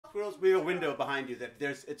squirrels. We have a window behind you that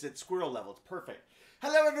it's at squirrel level. It's perfect.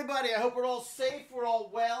 Hello, everybody. I hope we're all safe. We're all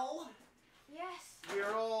well. Yes.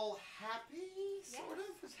 We're all happy, sort of,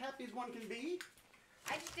 as happy as one can be.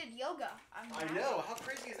 I just did yoga. I know. How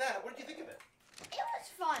crazy is that? What did you think of it? It was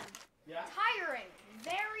fun. Yeah. Tiring.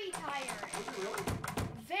 Very tiring. Was it really?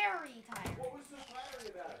 Very tiring. What was so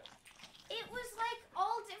tiring about it? It was like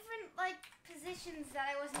all different positions that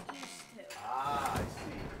I wasn't used to. Ah, I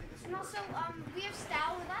see. And also, we have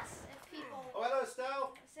Stal with us. If people. Oh, hello,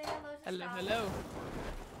 Stal. Say hello to Hello, Stal. hello.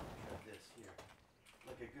 Got this here.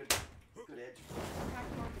 Like a good edge.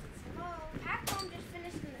 Pac-Mom says hello. Pac-Mom just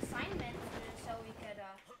finished an assignment so we could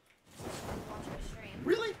watch our stream.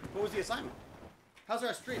 Really? What was the assignment? How's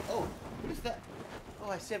our stream? Oh, what is that? Oh,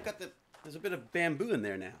 I see. I've got there's a bit of bamboo in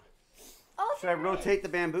there now. Oh, should I rotate the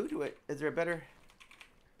bamboo to it? Is there a better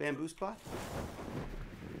bamboo spot?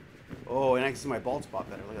 Oh, and I can see my bald spot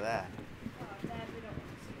better. Look at that. Dad, we don't want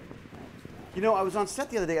to see You know, I was on set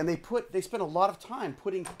the other day, and they spent a lot of time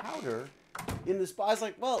putting powder in the spot. I was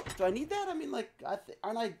like, well, do I need that? I mean, like,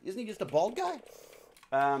 isn't he just a bald guy?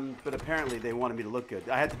 But apparently they wanted me to look good.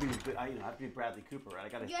 I had to be, I have to be Bradley Cooper.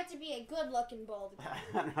 Right? You have to be a good-looking bald guy.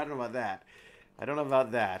 I don't know about that. I don't know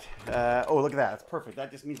about that. Oh, look at that. That's perfect.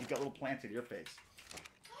 That just means you've got little plants in your face.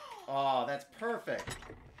 Oh, that's perfect.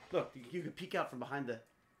 Look, you can peek out from behind the.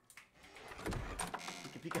 You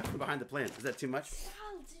can peek out from behind the plant. Is that too much? Sal,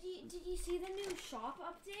 did you see the new shop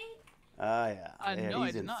update? Yeah. No,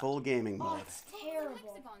 He's in full gaming mode. Oh, it's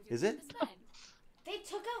terrible. Is it? They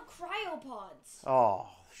took out cryopods. Oh,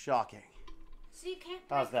 shocking. So you can't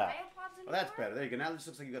buy How's that? cryopods anymore? Well, that's better. There you go. Now this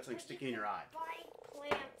looks like you got something sticking in your eye. Buy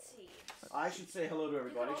plant seeds. I should say hello to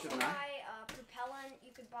everybody, You could shouldn't also I? buy propellant.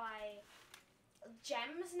 You could buy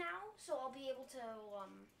gems now, so I'll be able to.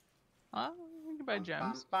 You can buy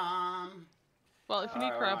gems. Bum. Well, if you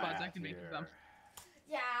need Alright, cryopods, I can make you some.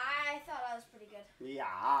 Yeah, I thought that was pretty good. Yeah,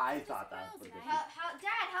 I thought that was pretty good.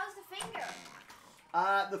 Dad, how's the finger?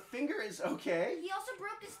 The finger is okay. He also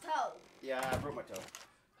broke his toe. Yeah, I broke my toe.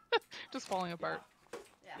 Just falling apart.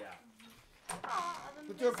 Yeah.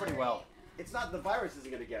 We're doing pretty well. It's not the virus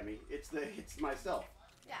isn't gonna get me. It's myself.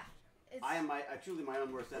 Yeah. I'm truly my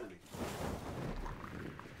own worst enemy.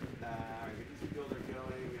 These builder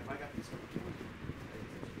going. Have I got this?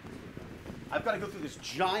 I've got to go through this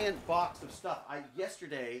giant box of stuff.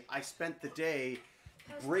 Yesterday I spent the day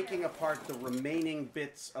breaking apart the remaining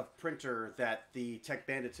bits of printer that the Tech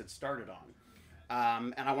Bandits had started on.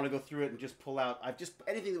 And I want to go through it and just pull out.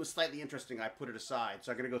 Anything that was slightly interesting, I put it aside.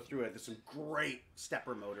 So I'm going to go through it. There's some great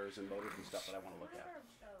stepper motors and stuff that I want to look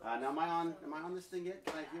at. Now, am I on this thing yet?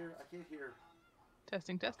 I can't hear.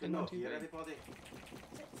 Testing. 1, 2, 3.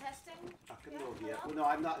 Testing? Well, no,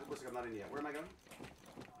 I'm not. Looks like I'm not in yet. Where am I going?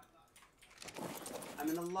 I'm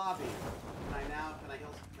in the lobby. Can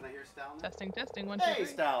I hear Stal now? Testing. 1, 2, 3. Hey,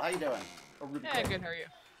 Stal, how you doing? Oh, Ruby Yeah, K. good. How are you?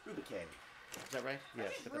 Ruby K. Is that right? Yeah,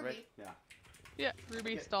 is that right? Yeah. Yeah,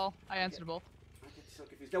 Ruby, Stall. I answered both. I get so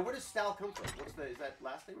confused. Now, where does Stal come from? Is that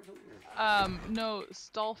last name or something? Or? No,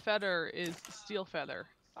 Stall Feather is Steel Feather.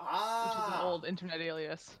 Which is an old internet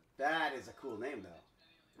alias. That is a cool name, though.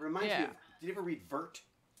 Reminds me of, did you ever read Vert?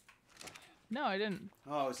 No, I didn't.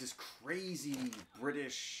 Oh, it's this crazy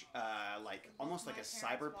British, almost like a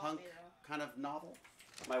cyberpunk kind of novel.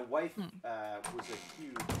 My wife was a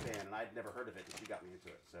huge fan, and I'd never heard of it, and she got me into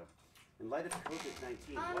it. So, in light of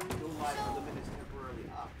COVID-19, what go live limit is temporarily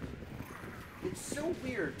up. It's so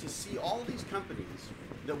weird to see all these companies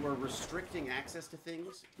that were restricting access to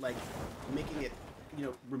things, like making it,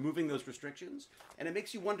 removing those restrictions, and it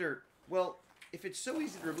makes you wonder, well, if it's so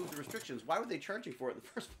easy to remove the restrictions, why were they charging for it in the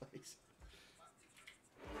first place?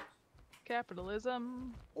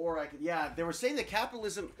 Capitalism. Or they were saying that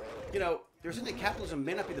capitalism, they're saying that capitalism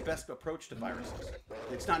may not be the best approach to viruses.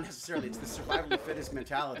 It's not necessarily, it's the survival of the fittest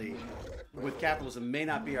mentality with capitalism may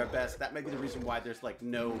not be our best. That may be the reason why there's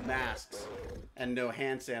no masks and no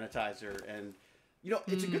hand sanitizer. And,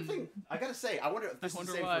 it's a good thing. I gotta say, I wonder if this is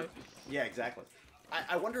the same why. Yeah, exactly.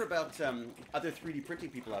 I wonder about other 3D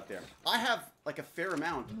printing people out there. I have a fair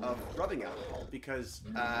amount of rubbing alcohol because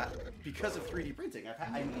of 3D printing.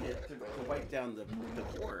 I need it to wipe down the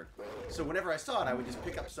board. So whenever I saw it, I would just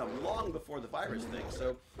pick up some long before the virus thing.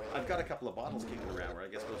 So I've got a couple of bottles kicking around where I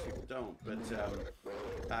guess most people don't. But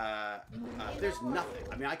there's nothing.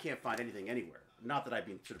 I mean, I can't find anything anywhere. Not that I've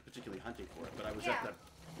been sort of particularly hunting for it, but I was at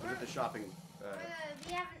the shopping.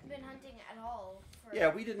 We haven't been hunting at all.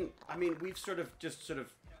 Yeah, we didn't. I mean, we've sort of,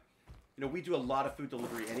 we do a lot of food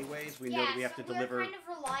delivery anyways. We know that we have to deliver. We're kind of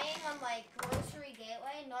relying on Grocery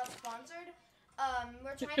Gateway, not sponsored.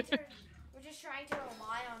 We're just trying to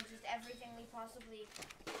rely on just everything we possibly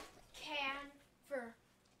can for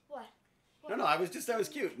I was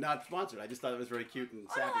cute, not sponsored. I just thought it was very cute and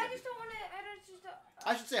Oh sappy. no, I of just you. don't want to. I don't just.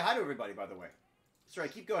 I should say hi to everybody, by the way. Sorry,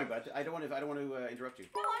 keep going, bud. I don't want to interrupt you.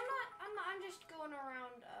 No, I'm not. I'm just going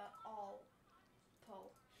around all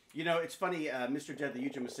pole. You know, it's funny. Mr. Deadly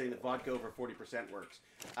Eugene was saying that vodka over 40% works.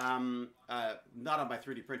 Not on my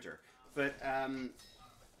 3D printer, but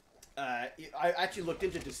I actually looked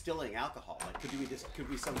into distilling alcohol. Like, could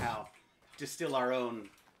we somehow distill our own?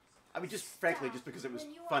 I mean, just frankly, just because it was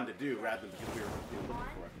fun to do, rather than because we were looking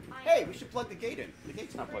for it. Hey, we should plug the gate in. The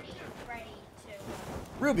gate's not plugged in. Ready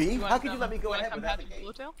to. Ruby, how could you let me go ahead without the gate?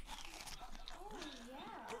 Blue tail? Oh yeah.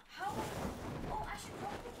 How? Oh, I should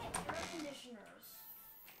probably get air conditioners.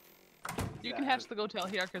 You can hatch the go tail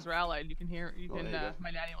here because we're allied. You can hear. You can. there you go.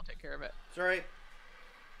 My daddy will take care of it. Sorry.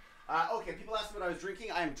 Okay, people asked me what I was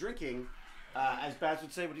drinking. I am drinking, as Baz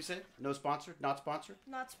would say, what do you say? No sponsored? Not sponsored?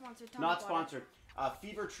 Not sponsored. Not sponsored.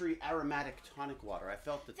 Fever Tree Aromatic Tonic Water. I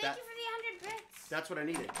felt that Thank you for the 100 bits. that's what I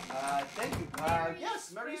needed. Thank you.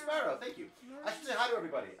 Yes, Mary Sparrow. Thank you. I should say hi to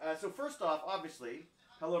everybody. So first off, obviously,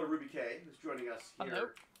 hello to Ruby K, who's joining us here Hello.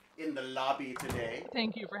 in the lobby today.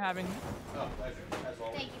 Thank you for having me. Oh, pleasure, as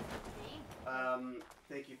always. Thank you for being.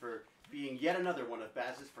 Thank you for being yet another one of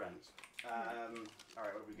Baz's friends. All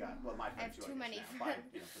right, what have we got? Well, my friends. have too many now, friends.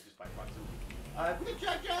 just by proximity. We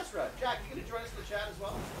got Jack Jasra. Jack, you gonna join us in the chat as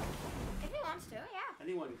well? If he wants to, yeah.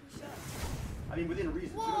 Anyone? Sure. I mean, within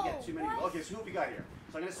reason. We don't get too many. Whoa, what? Okay, so who have we got here?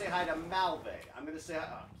 So I'm gonna say hi to Malve. I'm gonna say hi.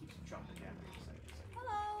 Oh, it keeps jumping down.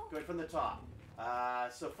 Hello. Good from the top.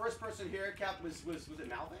 So first person here, Cap was it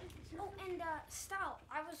Malve? Oh, and Stout.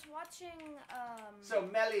 I was watching. So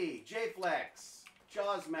Melly, J Flex,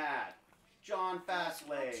 Jaws Matt, John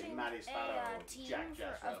Fastlane, Maddie Sparrow, team Jack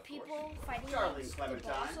Jasra, of people fighting Charlene against Clementine. the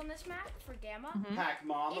boss on this map for Gamma. Pac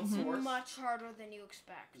Mom, It's of course. much harder than you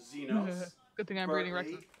expect. Xenos, Good thing I'm breeding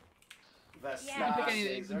Berkeley, Rexes. Vesta, You can pick any of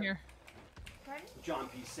the eggs in here. Pardon? John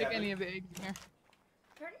P. Pick any 7, of the eggs in here.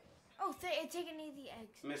 Pardon? Oh, take any of the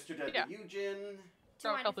eggs. Mr. Deadly Yeah. Eugene, Do you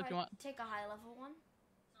Throw mind health if if you I want. take a high level one?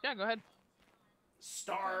 Yeah, go ahead.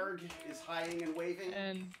 Starg is hiding and waving.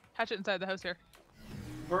 And hatch it inside the house here.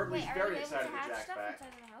 Berkeley's Wait, are very you able excited to to hatch Jack stuff back.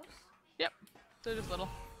 inside of the house? Yep. They're just little.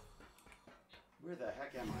 Where the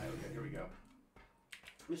heck am I? Okay, here we go.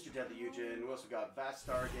 Mr. Deadly Eugene. We also got Vast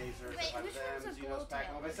Stargazers. Wait, Hi to which them. one's a Xenos, Pac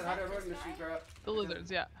glowtail? Mom. I Is said hi to that everyone. this Mr. guy? Sparrow. The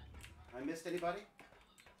lizards, yeah. I missed anybody?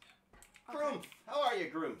 Okay. Groomf, how are you,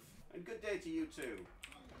 Groomf? And good day to you too.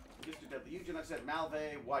 Mr. Deadly Eugene, I said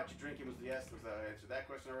Malve, what you drinking was the yes, I answered that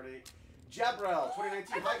question already. Jabrel, 2019,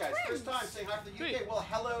 I hi got guys, twins. first time saying hi to the UK. Sweet. Well,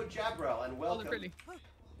 hello Jabrel, and Oh, welcome. they're pretty.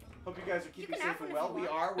 Hope you guys are keeping can safe have and one if well. you We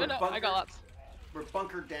want. are, we're No, bunkered, I got lots. we're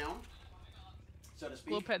bunkered down, so to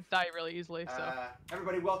speak. Blue pets die really easily, so.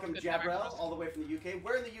 Everybody welcome Good time for Jabrel, us. all the way from the UK.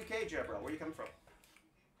 Where in the UK, Jabrel? Where are you coming from?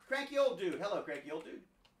 Cranky old dude. Hello, cranky old dude.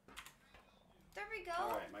 There we go.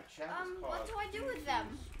 Alright, my chat is what paused do I do to with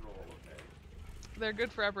them? scroll, okay. They're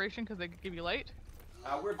good for aberration because they give you light.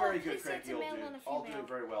 We're very good, please say it's cranky a old male dude. and a All female. doing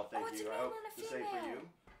very well, thank it's a you. I male hope and a the same for female. you.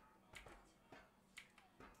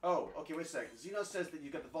 Oh, okay, wait a second. Zeno says that you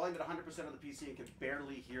got the volume at 100% on the PC and can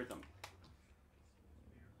barely hear them.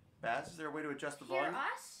 Baz, is there a way to adjust the Hear volume?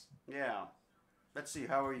 us? Yeah. Let's see,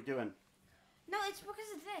 how are you doing? No, it's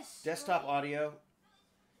because of this. Desktop Right? audio.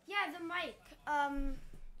 Yeah, the mic.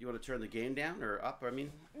 You want to turn the gain down or up, I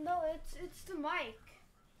mean? No, it's the mic.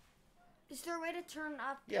 Is there a way to turn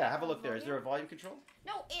up? Yeah, have a look there. Is there a volume? volume control?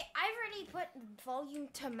 No, I've already put volume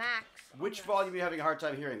to max. on Which this. volume are you having a hard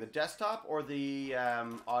time hearing? The desktop or the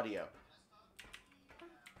audio?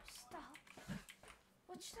 Stop.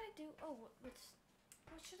 What should I do? Oh, what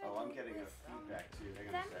should I do? Oh, I'm getting a with, feedback too. Hang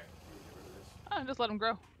on them? a sec. Let me get rid of this. Oh, just let them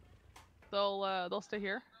grow. They'll stay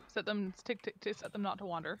here. Set them set them not to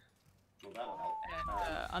wander Well, that'll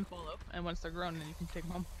help. and unfollow. And once they're grown, then you can take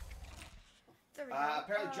them home. There we go.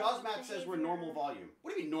 Apparently, Jaws says we're behavior. normal volume.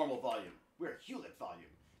 What do you mean normal volume? We're Hewlett volume.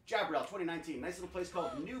 Jabrel 2019, nice little place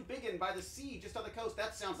called New Biggin by the sea, just on the coast.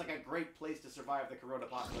 That sounds like a great place to survive the corona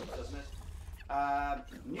apocalypse, doesn't it?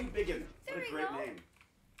 New Biggin, what There a we great go. name.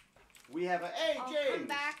 We have a hey I'll James. come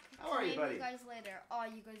back How are you, name buddy? You guys later. Oh,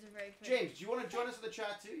 you guys are very pretty. James, do you want to join us in the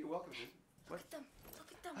chat too? You're welcome. Look at them.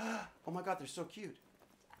 Look at them. Oh my God, they're so cute.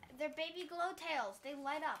 They're baby glow tails. They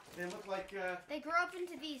light up. They look like They grow up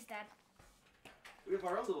into these, Dad. we have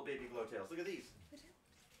our own little baby glowtails. Look at these.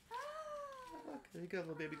 Ah. Look, there you go,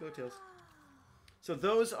 little baby glowtails. So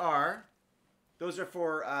those are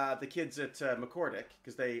for the kids at McCordick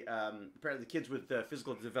because they apparently the kids with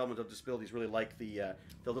physical developmental disabilities really like the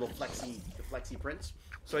little flexi prints.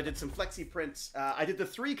 So I did some flexi prints. I did the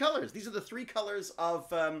 3 colors. These are the 3 colors of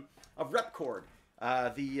Repcord.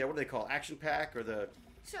 What do they call Action Pack or the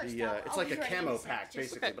Sure, The stop. it's I'll like be a ready in camo sec. pack, Just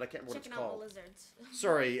basically, but I can't remember what it's checking out the called. lizards.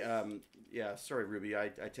 Sorry, yeah, sorry, Ruby. I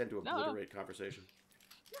tend to No. obliterate conversation.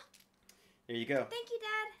 Here you go. Thank you,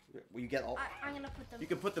 Dad. Will you get all? I'm gonna put them. You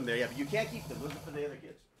can put them there, yeah, but you can't keep them. Those are for the other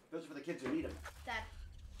kids. Those are for the kids who need them. Dad,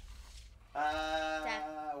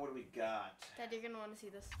 What do we got? Dad, you're gonna want to see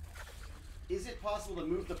this. Is it possible to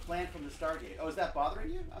move the plant from the Stargate? Oh, is that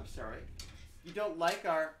bothering you? I'm sorry. You don't like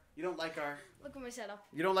our. Look at my setup.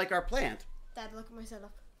 You don't like our plant. Dad, look at my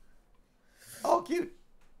setup. Oh, cute.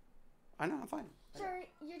 I know. I'm fine. Sorry,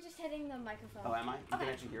 you're just hitting the microphone. Oh, am I? You can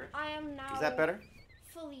actually hear it. I am now. Is that better?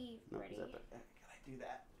 Fully No, ready. is that better? Can I do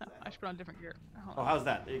that? No, I should put on different gear. Hold Oh, on. how's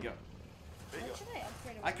that? There you go. There you What go. should I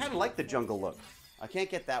upgrade? I kind of like the jungle look. I can't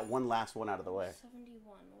get that one last one out of the way.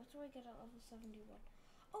 71. What do I get at level 71?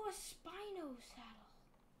 Oh, a Spino saddle.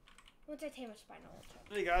 Once I tame a Spino, I'll check.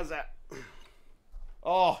 There you go. How's that?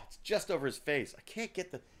 Oh, it's just over his face. I can't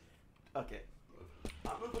get the. Okay.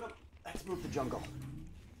 I'm moving up. Let's move the jungle.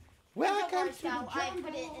 Welcome to the jungle. I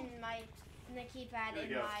put it in the keypad There you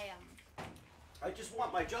in go. my I just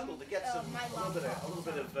want my jungle to get some my a little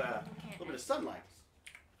bit of sunlight.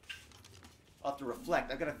 I'll have to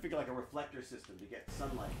reflect. I've got to figure like a reflector system to get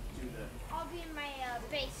sunlight to the. I'll be in my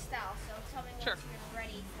base style, so tell me when Sure. you're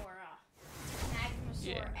ready for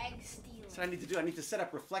Magmasaur egg stealing. That's what I need to do. I need to set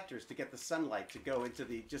up reflectors to get the sunlight to go into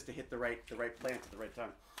the just to hit the right plant at the right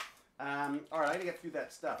time. All right, I gotta get through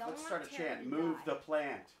that stuff. Don't Let's want start a Terra chant. to Move die. the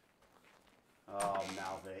plant. Oh,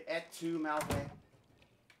 Malve. Et tu, Malve.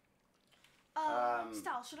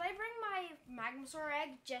 Style, should I bring my Magmasaur egg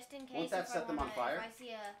just in case? Won't that if set I them on wanna- fire? If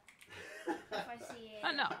I see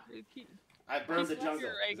a. No. You keep, I burned the keep jungle.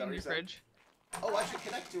 your Is egg that in what your you said? fridge. Oh, I should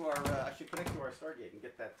connect to our Stargate and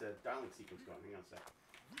get that dialing sequence going. Hang on a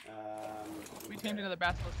sec. We tamed another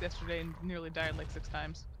basilisk yesterday and nearly died like 6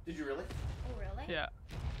 times. Did you really? Oh, really? Yeah.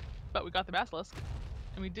 But we got the basilisk,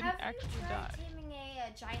 and we didn't Have actually you tried die. taming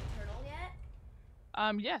a giant turtle yet?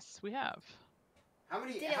 Yes, we have. How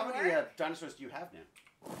many Did it work? dinosaurs do you have now?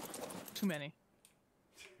 Too many.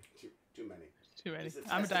 Too many. Too many. Is it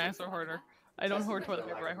I'm a tested? dinosaur hoarder. I don't Tested hoard with toilet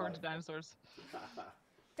the paper, lack I of hoard life. dinosaurs.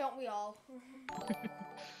 Don't we all?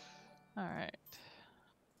 Alright.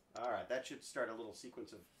 All right, that should start a little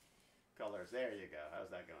sequence of colors. There you go. How's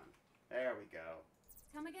that going? There we go.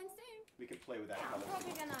 Come again soon. We can play with that Yeah, I'm color.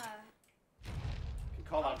 probably gonna We can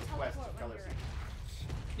call out requests teleport of when colors. you're ready.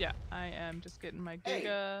 Yeah, I am just getting my Hey.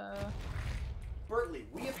 Giga. Bertley,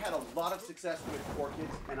 we have had a lot of success with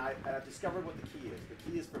orchids, and I've discovered what the key is. The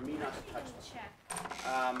key is for me not to touch Let me them.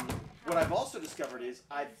 check. What I've also discovered is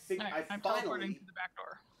I Alright, I'm teleporting to the back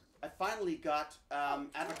door. finally got Do you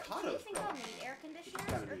avocados think from I'll it. need air conditioners,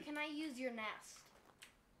 kinda or neat. can I use your nest?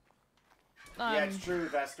 Yeah, it's true.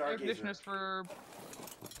 That Air Stargazer. conditioners for...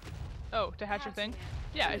 Oh, to hatch your thing? Hatching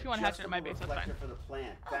Yeah, if you want to hatch it at my Adjustable base, that's fine. reflector for the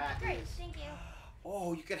plant. Oh, That great! is- Thank you.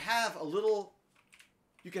 Oh, you could have a little.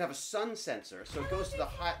 You could have a sun sensor, so it goes to the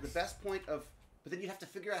best point of. But then you'd have to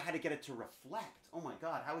figure out how to get it to reflect. Oh my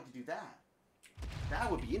God, how would you do that?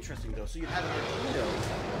 That would be interesting though. So you have an Arduino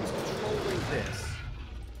that's controlling this.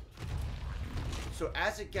 So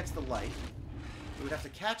as it gets the light, it would have to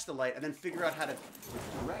catch the light and then figure out how to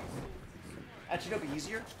direct. Actually, that'd be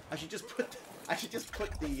easier. I should just put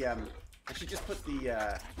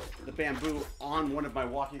the bamboo on one of my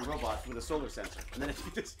walking robots with a solar sensor, and then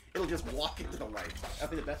it'll just walk into the light.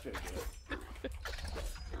 That'd be the best way to do it.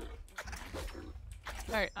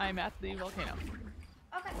 Alright, I'm at the volcano.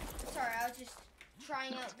 Okay. Sorry, I was just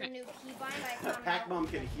trying out the new keybind. I found out Pac-Mom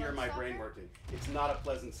can with hear my Bloodsucker. brain working. It's not a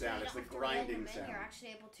pleasant So you sound. It's don't the have to reel them grinding in, sound. You're actually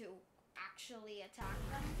able to actually attack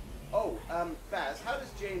them. Oh, Baz, how does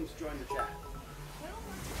James join the chat? Who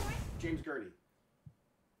wants to join? James Gurney.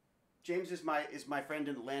 James is my friend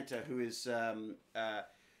in Atlanta who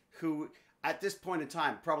at this point in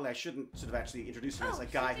time probably I shouldn't sort of actually introduce him as a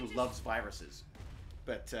guy who loves viruses,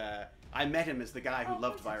 but I met him as the guy who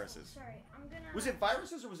loved viruses. Sorry, I'm gonna. Was it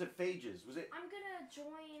viruses or was it phages? Was it? I'm gonna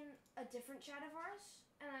join a different chat of ours,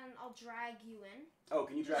 and then I'll drag you in. Oh,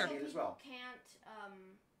 can you drag so me in as well? people can't.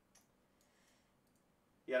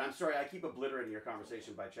 Yeah, and I'm sorry I keep obliterating your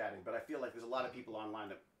conversation by chatting, but I feel like there's a lot of people online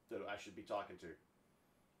that I should be talking to.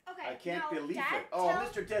 Okay. I can't now, believe Dad, it. Oh, tell-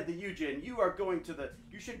 Mr. Dead the Eugene, you are going to the.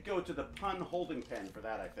 You should go to the pun holding pen for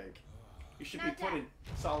that. I think. You should Now, be put Dad, in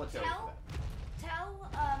solitary for Tell, that. tell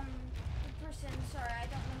the person. Sorry, I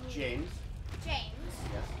don't know who. James. James.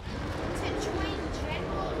 Yes. To join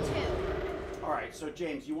General 2. All right. So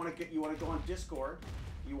James, you want to go on Discord?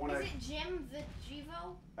 You want Is to? it Jim the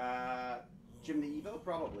Jivo? Jim the Evo,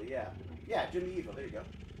 probably. Yeah. Yeah, Jim the Evo. There you go.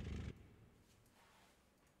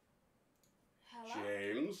 Hello.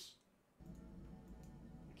 James. I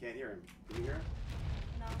can't hear him. Can you hear him?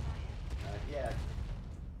 Yeah.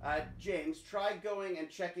 James, try going and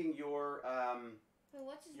checking your Wait,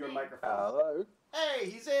 what's his your name? microphone. Hello. Hey,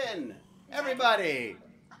 he's in. Everybody,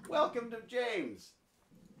 welcome to James.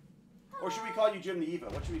 Or should we call you Jim the Eva?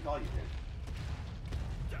 What should we call you,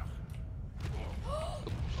 Jim?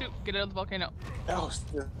 Shoot, get out of the volcano. Oh,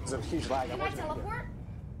 there's a huge lag. Can I teleport?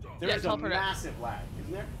 There is a teleport out. massive lag,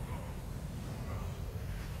 isn't there?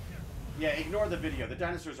 Yeah, ignore the video. The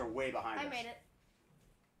dinosaurs are way behind us. I made it.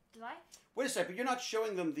 Did I? Wait a sec, but you're not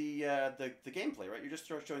showing them the gameplay, right? You're just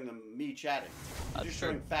showing them me chatting. You're That's just true.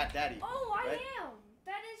 showing Fat Daddy. Oh, I right? am.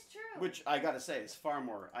 That is true. Which I gotta say is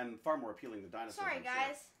I'm far more appealing than dinosaurs. Sorry, I'm sure.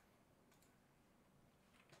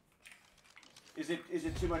 guys. Is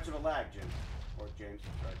it too much of a lag, Jim? Or James?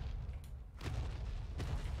 Sorry.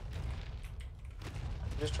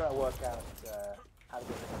 Just trying to work out how to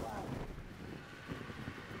get the lag.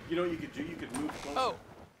 You know what you could do? You could move closer. Oh.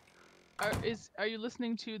 Are you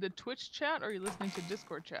listening to the Twitch chat or are you listening to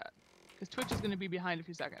Discord chat? Because Twitch is going to be behind a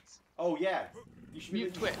few seconds. Oh yeah. You should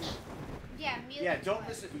Mute Twitch. Yeah, mute. Yeah, don't Twitch.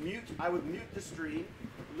 listen. Mute. I would mute the stream.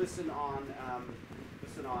 Listen on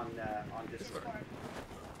Discord. Discord.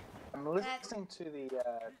 I'm listening to the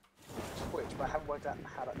Twitch, but I haven't worked out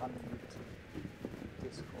how to unmute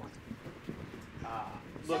Discord.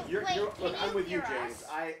 Look, So, wait, look, can I'm you with you, hear James.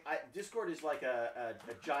 us? Discord is like a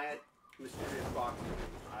giant mysterious box.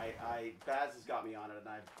 Baz has got me on it, and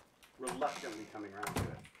I'm reluctantly coming around to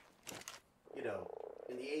it. You know,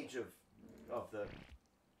 in the age of the,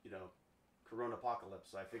 Corona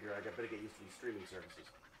apocalypse, I figure I better get used to these streaming services.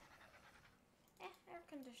 Air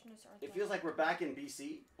conditioners are. It feels like we're back in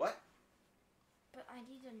BC. What? But I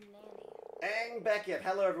need a nanny. Ang Beckett,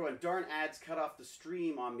 hello everyone. Darn ads cut off the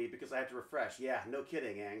stream on me because I had to refresh. Yeah, no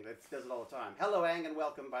kidding, Ang. That does it all the time. Hello, Ang, and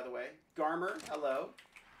welcome, by the way. Garmer, hello.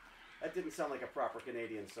 That didn't sound like a proper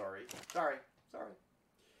Canadian, sorry. Sorry.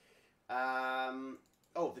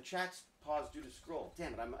 Oh, the chat's paused due to scroll.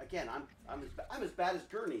 Damn it, I'm as bad as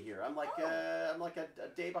Gurney here. I'm like a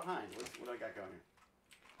day behind. What do I got going here?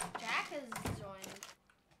 Jack has joined.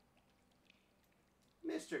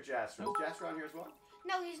 Mr. Jasper. Is Jasper on here as well?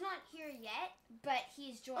 No, he's not here yet, but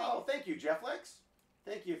he's joined. Oh, thank you, Jefflex.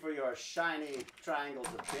 Thank you for your shiny triangles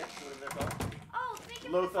of bits. What are they called? Oh, thank you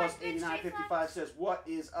for the 5 bits, Lothos8955 says, "What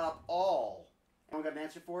is up, all?" Anyone got an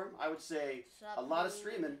answer for him? I would say Sup, a lot of dude?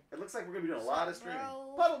 streaming. It looks like we're gonna be doing a lot of Sup, streaming.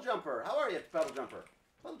 bro? Puddle Jumper, how are you, Puddle Jumper?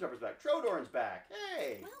 Puddle Jumper's back. Trodorn's back.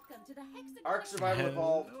 Hey. Welcome to the Hexagon. Ark Survival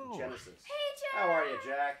Evolved Hello. Genesis. Hey, Jack. How are you,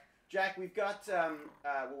 Jack? Jack, we've got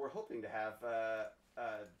we're hoping to have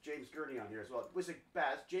James Gurney on here as well. Was it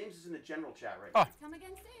Baz? James is in the general chat right now. Come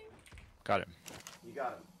again soon. Got him. You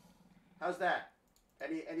got him. How's that?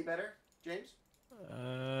 Any better, James?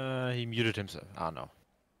 He muted himself. Ah, no.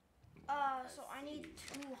 So I need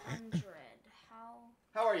 200.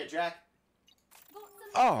 How are you, Jack? Got some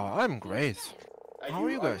Oh, I'm great. How are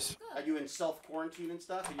you Good. guys? Are you in self-quarantine and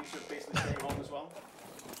stuff? Are you sort of basically staying home as well?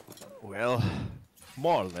 Well,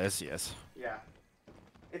 more or less, yes. Yeah.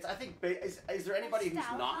 I think. Is there anybody who's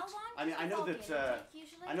Estelle, not? how long I mean, does I know the that. volcano take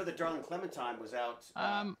usually? I know that Darling Clementine was out.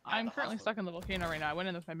 I'm at the currently hospital. stuck in the volcano right now. I went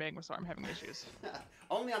in with my magma, so I'm having issues.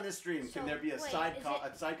 Only on this stream can So, there be a wait, side is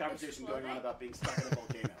a side conversation going on exploding? about being stuck in a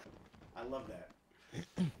volcano. I love that.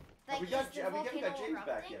 Like, we haven't is the got volcano James back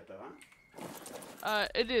erupting? yet, though, huh?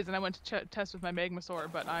 It is, and I went to test with my magmasaur,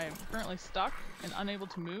 but I am currently stuck and unable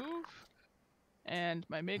to move. And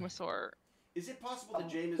my magmasaur. Is it possible that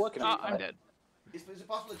James is? working on it. I'm dead. Is it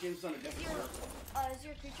possible that James is on a different server? Is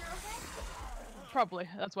your creature okay? Probably.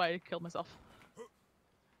 That's why I killed myself. Okay.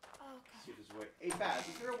 See if there's a way. Hey, Baz,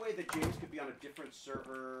 is there a way that James could be on a different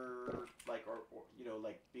server, like, or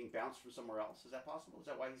like being bounced from somewhere else? Is that possible? Is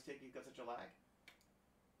that why he's got such a lag?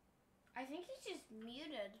 I think he just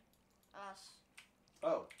muted us.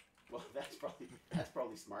 Oh, well, that's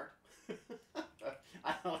probably smart.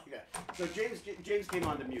 I don't like that. So James came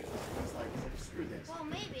on to mute us. He's like, screw this. Well,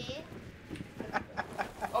 maybe.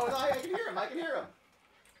 Oh, no, I can hear him. I can hear him.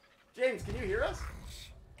 James, can you hear us?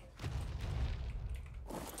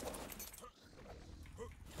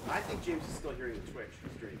 I think James is still hearing the Twitch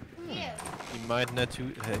stream. Yeah.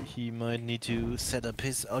 He might need to set up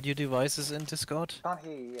his audio devices in Discord. Can't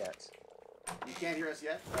hear you yet. You can't hear us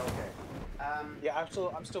yet? Oh, okay. Yeah,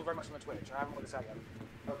 I'm still very much on the Twitch. I haven't worked this out yet.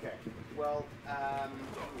 Okay. Well,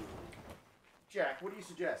 Jack, what do you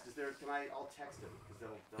suggest? I'll text him because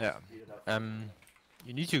they'll Yeah. speed it up.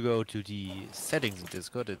 You need to go to the settings in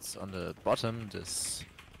Discord. It's on the bottom, this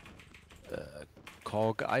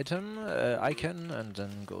cog item icon, and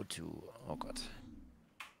then go to, oh god.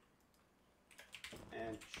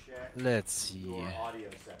 And check Let's see. your audio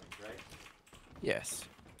settings, right? Yes.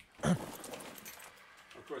 Okay.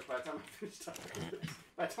 course, by the time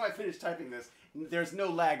I finish typing this, there's no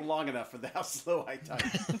lag long enough for how slow I type.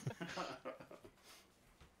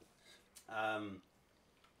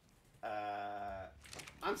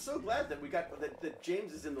 I'm so glad that we got that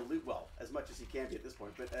James is in the loop. Well, as much as he can be at this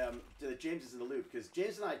point, but that James is in the loop because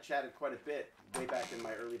James and I chatted quite a bit way back in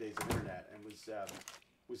my early days of internet, and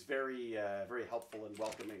was very very helpful and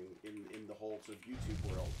welcoming in the whole sort of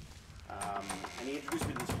YouTube world. And he introduced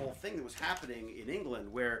me to this whole thing that was happening in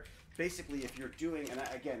England, where basically if you're doing, and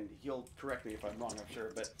again he'll correct me if I'm wrong, I'm sure,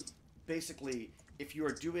 but basically if you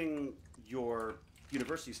are doing your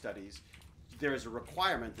university studies, there is a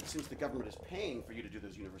requirement that since the government is paying for you to do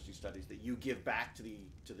those university studies, that you give back to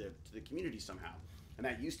the community somehow. And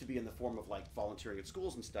that used to be in the form of like volunteering at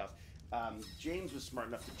schools and stuff. James was smart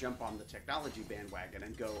enough to jump on the technology bandwagon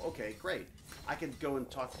and go, okay, great. I could go and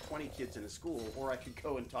talk to 20 kids in a school, or I could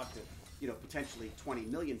go and talk to, potentially 20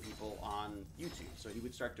 million people on YouTube. So he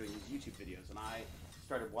would start doing these YouTube videos, and I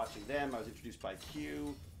started watching them. I was introduced by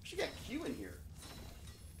Q. We should get Q in here.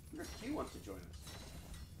 I wonder if Q wants to join us.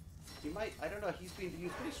 He might. I don't know. He was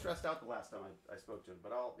pretty stressed out the last time I spoke to him,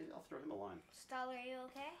 but I'll throw him a line. Stella, are you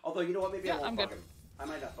okay? Although, you know what? Maybe I won't I'm bug good. him. I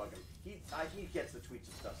might not bug him. He gets the tweets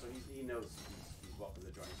and stuff, so he knows he's welcome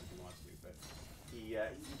to join us if he wants to. But he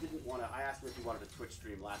didn't want to. I asked him if he wanted a Twitch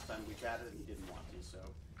stream last time we chatted, and he didn't want to. So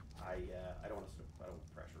I don't want to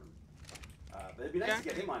pressure him. But it'd be nice to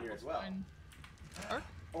get him on here as well.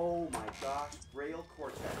 Oh my gosh, Braille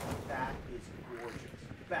Cortex. That is gorgeous.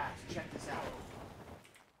 Bats, check this out.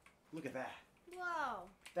 Look at that. Whoa.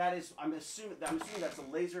 That is. I'm assuming that's a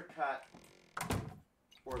laser cut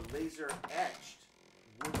or laser etched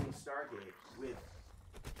wooden Stargate with.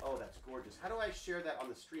 Oh, that's gorgeous. How do I share that on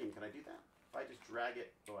the stream? Can I do that? If I just drag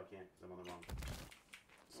it. Oh, I can't because I'm on the wrong.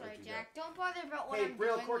 Sorry, Jack. Don't bother about what Hey, I'm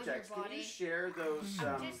Braille doing Cortex, with your body. can you share those?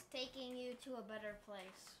 I'm just taking you to a better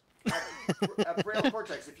place. Braille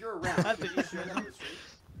Cortex, if you're around, can you share that on the stream?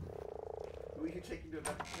 Will you take you to a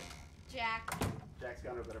better place? Jack. Jack's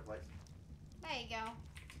gone to a better place. There you go.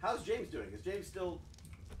 How's James doing? Is James still?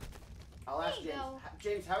 I'll ask There you James. go.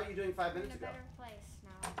 James, how are you doing 5 I'm in minutes a ago? better place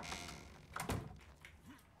now.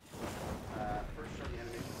 First show the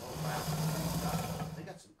animation. Oh wow, they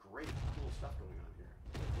got some great, cool stuff going on here.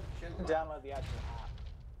 You can download the actual app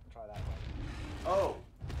and try that way. Oh,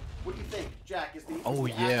 what do you think, Jack? Is the Oh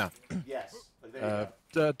the yeah. app? Yes. There you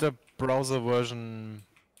go. The browser version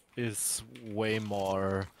is way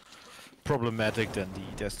more problematic than the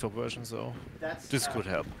desktop version, so this could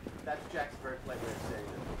help. That's Jack's very polite way of saying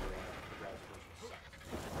that the browser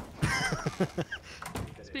version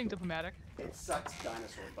sucks. It's being diplomatic. It sucks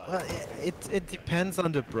dinosaur butt. Well, it depends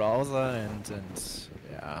on the browser and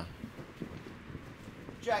yeah.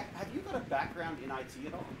 Jack, have you got a background in IT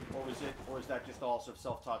at all, or is that just all sort of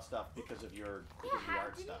self-taught stuff because of your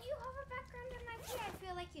art Didn't stuff? you have a background in IT? I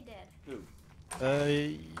feel like you did. Who?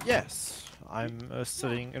 Yes, I'm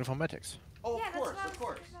studying informatics. Oh, Yeah, of that's course, what I of was-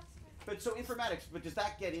 course. that's- But so informatics, but does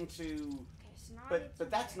that get into? Okay, so now But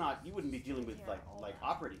that's not. You wouldn't be dealing with like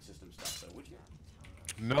operating system stuff, though, would you?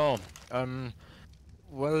 No,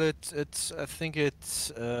 well, I think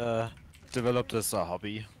it's developed as a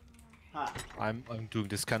hobby. Huh. I'm doing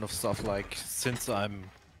this kind of stuff like since I'm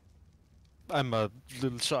a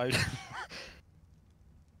little child.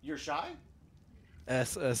 You're shy?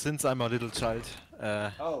 Since I'm a little child.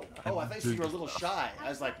 I thought you said you were a little shy. I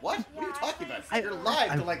was like, what? What are you Yeah, talking I about? thought you You're said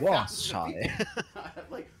live I to like was thousands shy. of people.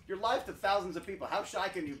 Like you're live to thousands of people. How shy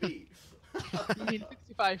can you be? You need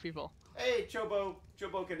 65 people. Hey, Chobo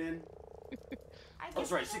can in. Oh,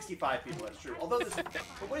 sorry, 65 people. That's true. Although this,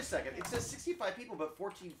 but wait a second. It says 65 people, but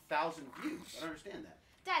 14,000 views. I don't understand that.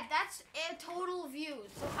 Dad, that's total views.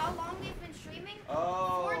 So how long we've been streaming?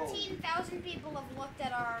 Oh. 14,000 people have looked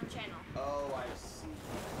at our channel. Oh, I see.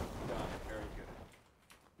 Got it. Very good.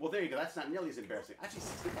 Well, there you go. That's not nearly as embarrassing. Actually,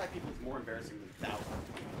 65 people is more embarrassing than thousands.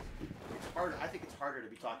 It's harder. I think it's harder to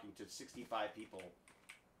be talking to 65 people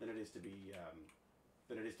than it is to be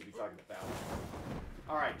talking to thousands.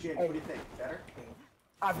 All right, James, what do you think? Better?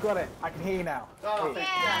 I've got it. I can hear you now. Oh, Hey.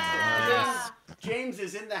 fantastic! James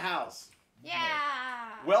is in the house. Yeah.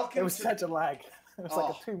 Welcome. It was to... such a lag. It was like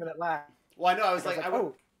Oh. a 2-minute lag. Well, I know. I was I was like, like,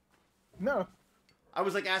 oh, no. I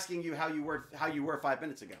was like asking you how you were 5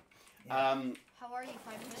 minutes ago. How are you,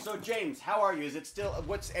 5 minutes? So James, how are you? Is it still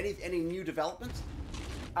what's any new developments?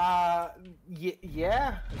 Yeah.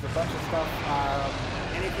 There's a bunch of stuff.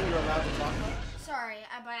 Anything you're allowed to talk about? Sorry,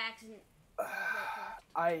 I by accident.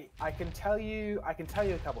 I can tell you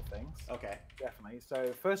a couple things. Okay. Definitely.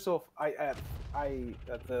 So first off,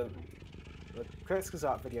 the Kurtz's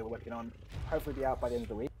art video we're working on hopefully be out by the end of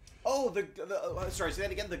the week. Oh Oh, sorry, say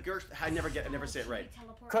that again. The Gerst. I never say it right.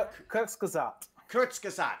 Kurzgesagt.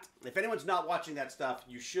 Kurzgesagt. If anyone's not watching that stuff,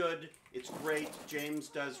 you should. It's great. James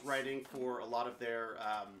does writing for a lot of their,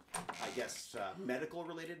 I guess,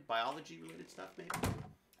 medical-related, biology-related stuff, maybe.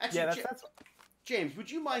 Actually, Yeah, that's James, would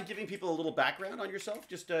you mind giving people a little background on yourself?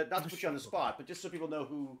 Just not to put you on the spot, but just so people know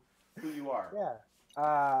who you are.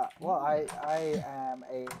 Yeah. Well, I am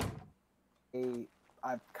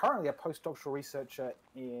I'm currently a postdoctoral researcher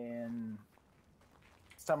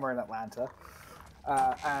somewhere in Atlanta,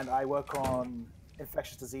 and I work on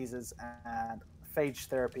infectious diseases and phage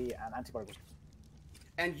therapy and antibiotics.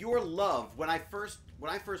 And your love, when I first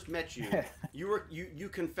met you, you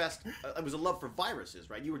confessed it was a love for viruses,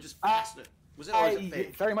 right? You were just fascinated. Was it always a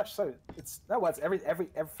phage? Very much so. It's every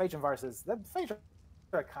phage and viruses. The phage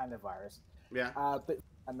are a kind of virus. Yeah. But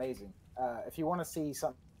amazing. If you want to see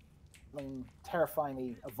something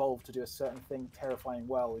terrifyingly evolved to do a certain thing terrifying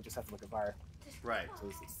well, we just have to look at virus. Right.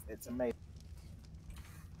 So it's amazing.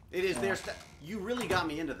 It is. You really got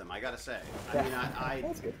me into them. I gotta say. I mean,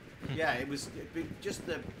 That's good. Yeah, it was just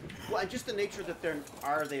the nature that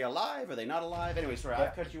are they alive? Are they not alive? Anyway, sorry, I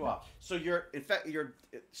cut you off. So you're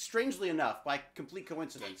strangely enough, by complete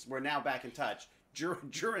coincidence, we're now back in touch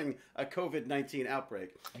during a COVID-19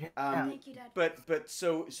 outbreak. Thank you, Dad. But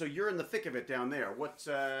so you're in the thick of it down there.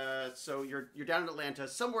 So you're down in Atlanta,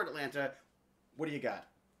 somewhere in Atlanta. What do you got?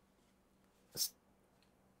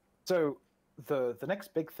 So the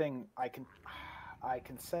next big thing I can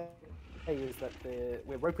say is that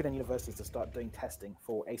we're roping in universities to start doing testing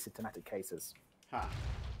for asymptomatic cases. Huh.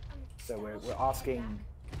 So we're asking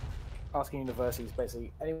universities,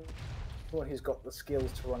 basically anyone who's got the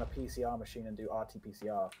skills to run a PCR machine and do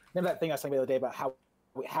RT-PCR. Remember that thing I was saying the other day about how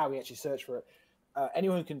we actually search for it?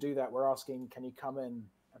 Anyone who can do that, we're asking, can you come in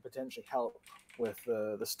and potentially help with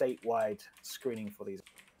the statewide screening for these?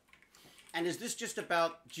 And is this just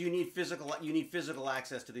about? Do you need physical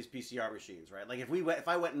access to these PCR machines, right? Like if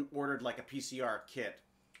I went and ordered like a PCR kit.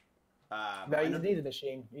 No, you need the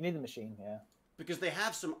machine. You need the machine, yeah. Because they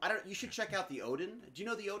have some. You should check out the Odin. Do you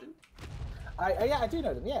know the Odin? I do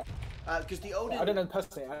know them. Yeah. Because the Odin. I don't know them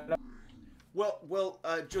personally. Well,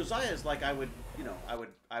 Josiah is like I would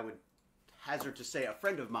hazard to say a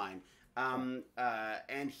friend of mine,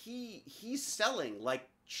 and he's selling like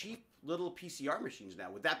cheap little PCR machines now.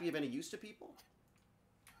 Would that be of any use to people?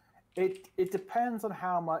 It depends on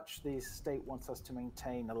how much the state wants us to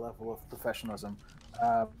maintain a level of professionalism.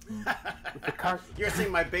 You're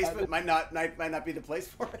saying my basement might not be the place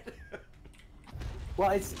for it. Well,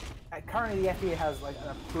 it's currently the FDA has like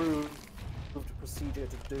an approved procedure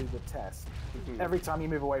to do the test. Mm-hmm. Every time you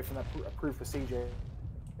move away from that approved procedure,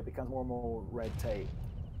 it becomes more and more red tape.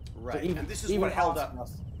 Right, so and this is what held up.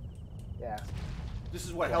 Yeah. This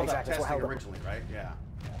is what held up testing originally, right? Yeah.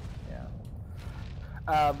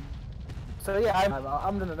 So yeah,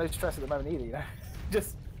 I'm under no stress at the moment either. You know,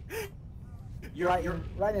 just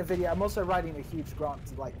writing a video. I'm also writing a huge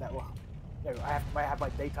grant like that. Well, you know, I have my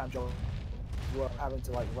daytime job. Well, I'm having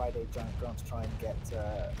to like write a giant grant to try and get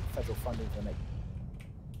federal funding for the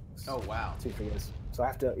next. Oh wow. 2-3 years. So I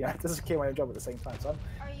have to, to secure my own job at the same time. So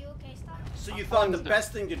Are you okay, Stop? So you thought the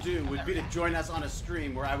best thing to do would be to join us on a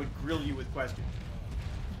stream where I would grill you with questions.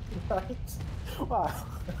 Right. Wow.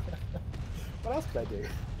 What else could I do?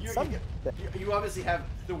 You obviously have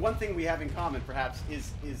the one thing we have in common, perhaps,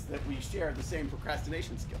 is that we share the same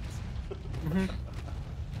procrastination skills.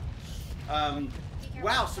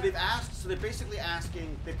 Wow. So they're basically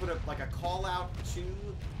asking. They put like a call out to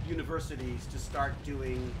universities to start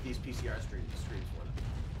doing these PCR streams for them.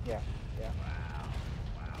 Yeah. Wow.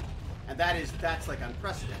 And that's like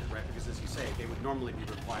unprecedented, right? Because as you say, they would normally be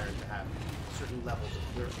required to have certain levels of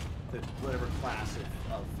whatever class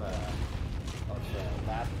of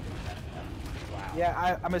lab. Wow.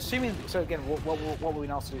 Yeah, I'm assuming. So again, what we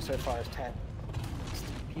can also do so far is test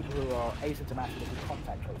people who are asymptomatic with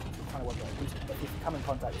contact tracing. We're trying to work out if you come in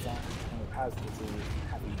contact with someone who has the disease,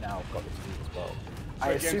 have you now got the disease as well?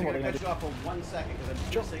 Sorry, James, I'm going to cut you off for 1 second because I'm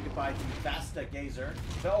going to say goodbye to Vasta Gazer.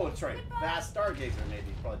 Vast Stargazer, maybe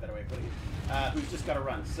is probably a better way of putting it. Who's just got to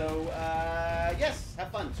run. So yes, have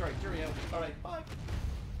fun. Sorry, cheerio. All right, bye.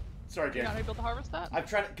 Sorry, James. You're not able to harvest that? I'm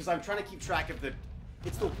trying to keep track of the.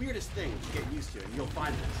 It's the weirdest thing to get used to, and you'll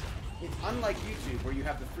find this. It's unlike YouTube where you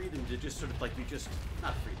have the freedom to just sort of like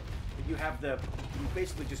not freedom, but you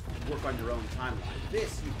basically just work on your own timeline.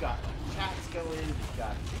 This, you've got chats going, you've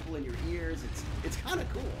got people in your ears. It's kind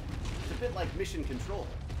of cool. It's a bit like Mission Control.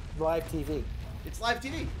 Live TV. It's live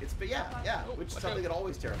TV. Which is something that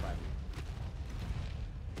always terrified me.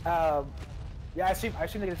 Yeah, I assume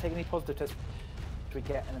they're going to take any positive tests we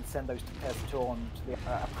get and then send those tests on to the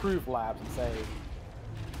approved labs and say,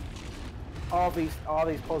 are these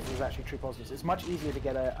positives actually true positives? It's much easier to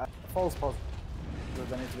get a false positive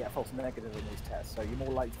than it is to get a false negative in these tests. So you're more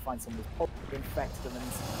likely to find someone who's positive infected and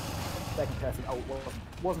then second testing, oh,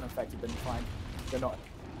 wasn't infected, then you find they're not.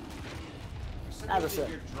 As I said,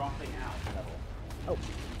 you're dropping out. Level. Oh.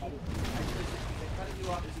 Actually, they cutting you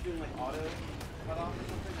off. Is it doing like auto cut off or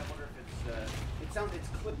something? I wonder if it's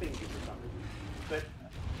clipping you for some reason. But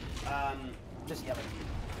Just yelling.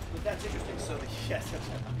 But that's interesting. So yes, that's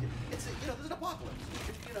what I'm getting. It's there's an apocalypse.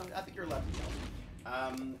 I think you're allowed to yell.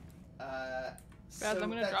 Baz, I'm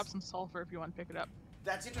gonna drop some sulfur if you want to pick it up.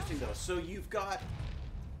 That's interesting though. So you've got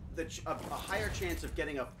a higher chance of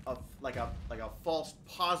getting a false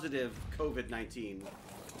positive COVID-19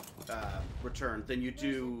 return than you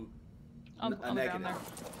do a negative.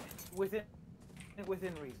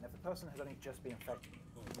 Within reason. If the person has only just been infected,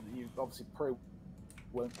 you obviously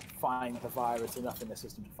won't find the virus enough in the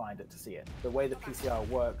system to find it, to see it. The way the PCR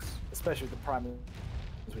works, especially with the primary,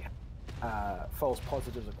 false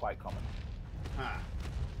positives are quite common.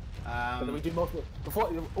 But we do multiple.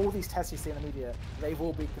 Before all these tests you see in the media, they've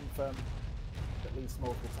all been confirmed at least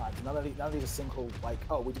multiple times. None of these are single, like,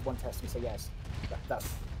 oh, we did one test and you say yes. That's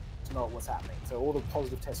not what's happening. So all the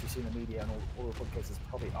positive tests you see in the media and all the reported cases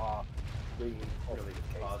probably are really positive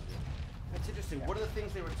cases. That's interesting. Yeah. One of the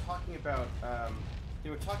things they were talking about,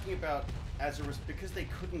 because they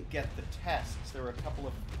couldn't get the tests. There were a couple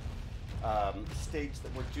of states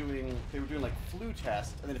that were doing like flu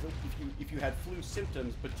tests, and then if you had flu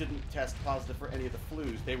symptoms but didn't test positive for any of the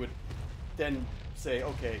flus, they would then say,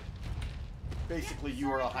 okay, basically you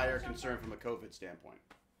are a higher concern from a COVID standpoint.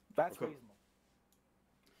 That's reasonable.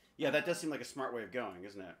 Yeah, that does seem like a smart way of going,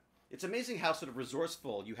 isn't it? It's amazing how sort of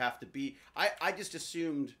resourceful you have to be. I just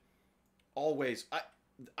assumed always.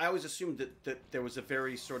 I always assumed that there was a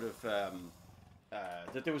very sort of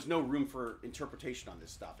that there was no room for interpretation on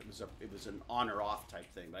this stuff. It was an on or off type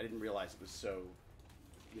thing. But I didn't realize it was so,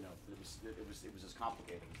 it was as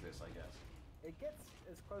complicated as this, I guess. It gets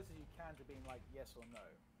as close as you can to being like yes or no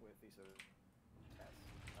with these sort of tests.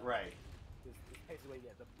 Right. There's cases where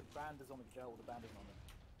the band is on the gel, or the band isn't on the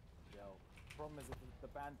gel. The problem is that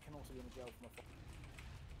the band can also be on the gel from afar.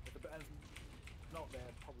 If the band's not there,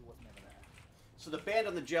 it probably wasn't ever there. So the band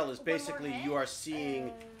on the gel is basically you are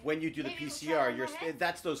seeing when you do the PCR.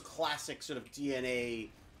 That's those classic sort of DNA.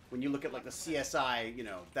 When you look at like the CSI,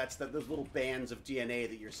 that's those little bands of DNA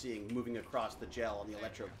that you're seeing moving across the gel on the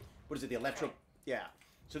electro. What is it? The electro? Yeah.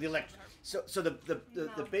 So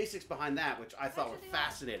the basics behind that, which I thought were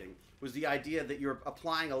fascinating, was the idea that you're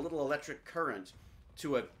applying a little electric current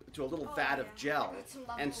to a little vat of gel,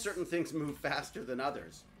 and certain things move faster than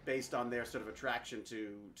others, based on their sort of attraction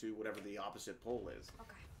to whatever the opposite pole is.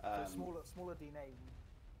 Okay. So smaller DNA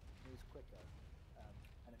moves quicker,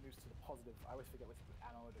 and it moves to the positive. I always forget which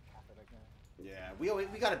anode or cathode. Yeah,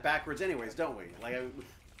 we got it backwards, anyways, don't we? Like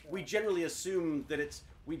we generally assume that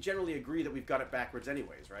we generally agree that we've got it backwards,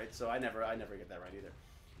 anyways, right? So I never get that right either.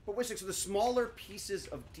 But wait, so the smaller pieces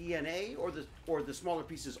of DNA, or the smaller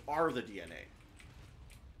pieces are the DNA?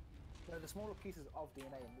 No, the smaller pieces of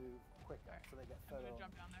DNA move quicker, so they get further. I'm gonna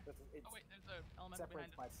jump down there. Oh wait, there's an element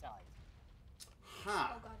behind by it. size. Huh.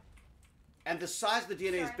 Oh god. And the size of the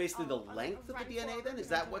DNA is basically the length of the DNA, then? Is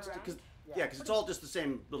that what's... Because it's all just the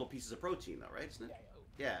same little pieces of protein, though, right? Isn't it?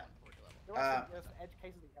 Yeah. There are some edge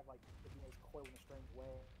cases that you have, like, the DNA is coiled in a strange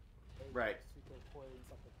way. Right. Super coiled and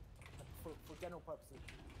stuff. For general purposes.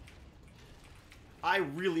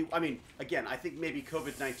 Again, I think maybe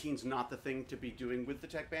COVID-19's not the thing to be doing with the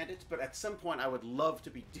Tech Bandits, but at some point I would love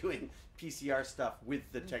to be doing PCR stuff with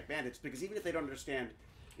the Tech Bandits, because even if they don't understand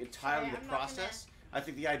entirely the process, I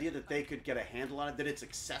think the idea that they could get a handle on it, that it's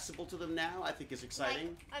accessible to them now, I think is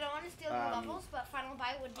exciting. Like, I don't want to steal the levels, but Final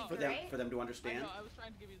Bite would be great. For them to understand. I was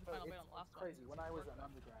trying to give you the Final Bite on the last one. Crazy. When I was an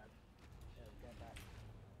undergrad, going back.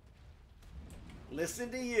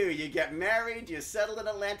 Listen to you. You get married, you settle in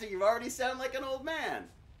Atlanta, you already sound like an old man.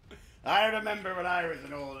 I remember when I was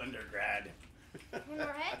an old undergrad. In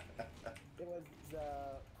your head? It was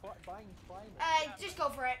buying just go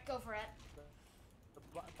for it. Go for it.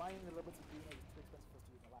 Buying the levels of DNA was too expensive for us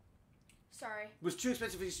to use in the lab. Sorry. It was too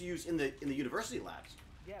expensive for us to use in the university labs.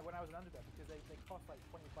 Yeah, when I was an undergrad, because they cost like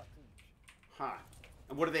 $20 each. Huh.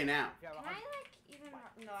 And what are they now? Can I even?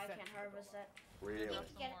 No, I can't harvest it. Really?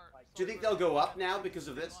 Do you think they'll go up now because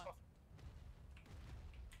of this?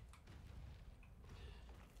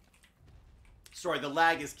 Sorry, the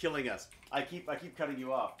lag is killing us. I keep cutting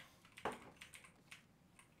you off.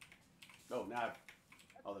 Oh, now.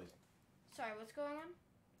 Sorry, what's going on?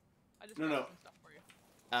 I just No. got some stuff for you.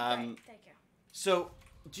 Right, thank you. So,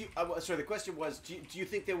 sorry, the question was, do you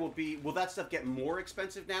think there will that stuff get more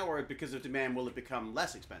expensive now, or because of demand, will it become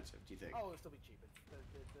less expensive, do you think? Oh, it'll still be cheaper.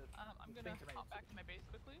 I'm gonna hop back to my base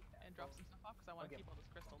quickly and drop some stuff off because I want to keep all this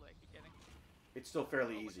crystal that I keep getting. It's still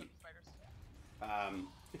fairly easy. Spiders.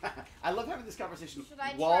 I love having this conversation Should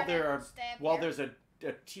I while try to stay up while here? there's a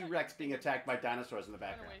T-Rex being attacked by dinosaurs in the Run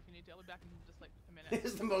background. away if you need to. I'll be back in just like a minute.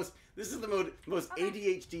 This is the most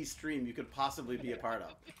ADHD stream you could possibly be a part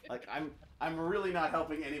of. Like I'm really not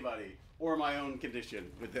helping anybody or my own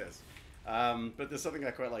condition with this. But there's something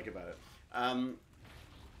I quite like about it.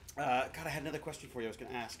 God, I had another question for you. I was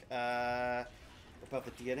going to ask about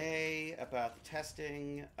the DNA, about the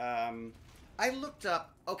testing. I looked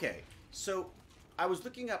up. Okay, so I was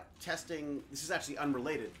looking up testing. This is actually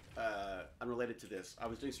unrelated to this. I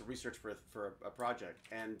was doing some research for a project,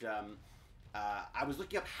 and I was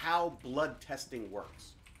looking up how blood testing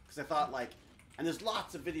works, because I thought, like, and there's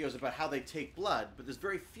lots of videos about how they take blood, but there's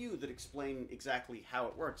very few that explain exactly how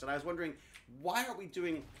it works. And I was wondering, why aren't we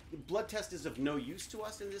doing blood test is of no use to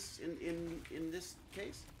us in this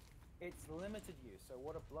case? It's limited use. So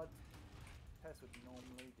what a blood test would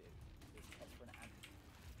normally do is test for an antibody.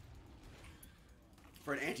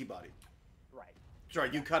 For an antibody. Right. Sorry,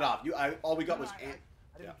 you cut off. All we got was. I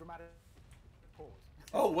did a dramatic pause.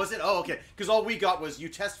 Oh, was it? Oh, okay. Because all we got was you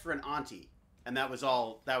test for an auntie, and that was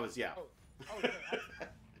all. That was yeah. Oh, no, you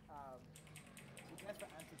test for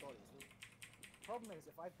antibodies. The problem is,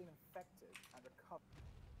 if I've been infected and recovered,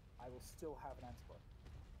 I will still have an antibody.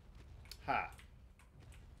 Ha.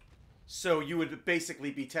 So you would basically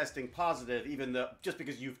be testing positive, even though just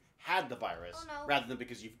because you've had the virus, rather than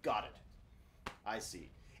because you've got it. I see.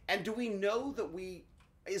 And do we know that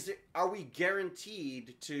are we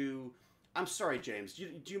guaranteed to? I'm sorry, James. Do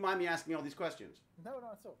you mind me asking all these questions? No,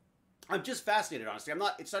 not at all. I'm just fascinated, honestly. I'm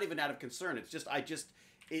not. It's not even out of concern. It's just I just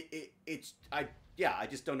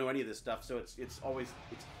don't know any of this stuff. So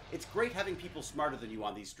it's great having people smarter than you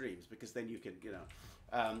on these streams, because then you can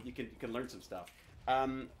you can learn some stuff.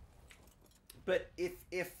 But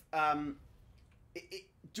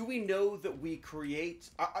do we know that we create?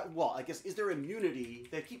 Well, I guess, is there immunity?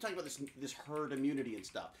 They keep talking about this herd immunity and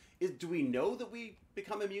stuff. Do we know that we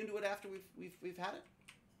become immune to it after we've had it?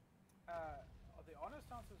 The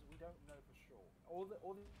honest answer is we don't know for sure. All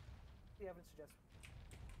the evidence suggests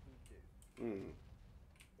we do.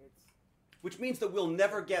 Which means that we'll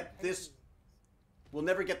never get this. We'll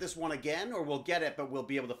never get this one again, or we'll get it, but we'll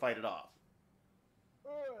be able to fight it off.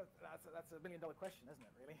 That's a $1 million question, isn't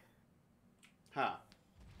it? Really? Huh.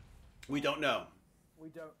 We don't know. We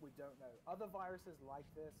don't know. Other viruses like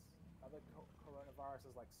this, other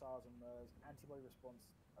coronaviruses like SARS and MERS, antibody response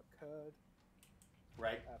occurred.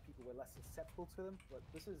 Right. People were less susceptible to them, but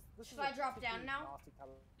this is. Should I drop down now?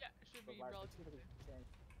 Yeah, it should be relatively.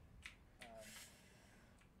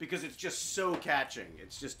 Because it's just so catching.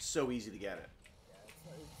 It's just so easy to get it.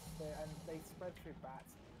 Yeah, and they spread through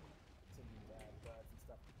bats and birds and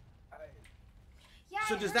stuff. Yeah,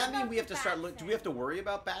 so I does heard that mean about we have the to start? bat Do we have to worry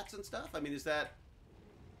about bats and stuff? I mean, is that?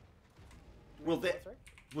 Will they?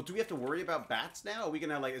 Well, do we have to worry about bats now? Are we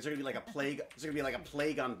gonna like? Is there gonna be like a plague? Is there gonna be like a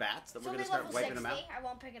plague on bats that It's we're only gonna start level wiping 60. them out? I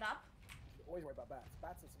won't pick it up. Always worry about bats.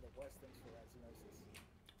 Bats are some of the worst things for zoonosis.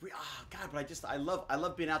 God, but I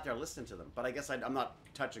love being out there listening to them. But I guess I'm not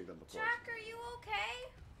touching them, of course. Jack, are you okay?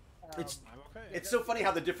 It's I'm okay. It's so funny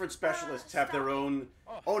how the different specialists have their own.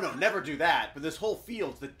 Oh no, never do that. But there's whole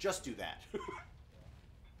fields that just do that.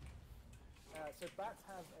 So bats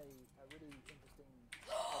have a really interesting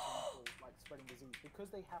for like spreading disease because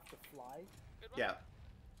they have to fly. Yeah.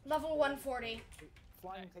 Level 140.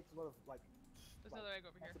 Flying takes a lot of like. There's another egg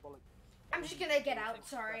over here. I'm just gonna get out.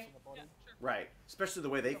 Sorry. Yeah, sure. Right. Especially the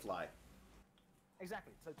way they fly.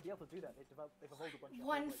 Exactly. So to be able to do that, they've evolved a bunch of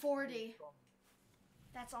 140.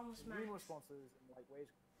 That's almost max. immune responses and like ways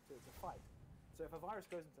to fight. So if a virus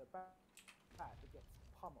goes into a bat, it gets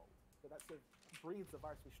pummeled. But that sort of breeds the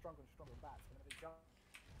virus to be stronger and stronger in bats. And then it jumps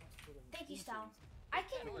to the Thank you, species. Stal. I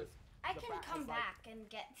can The bat come is, like, back and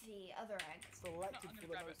get the other egg. selected No, I'm for gonna the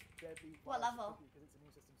grab most deadly What virus level? because its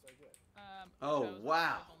immune system's so good. Oh, no,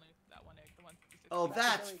 wow. there's only that one egg, the 156. Oh,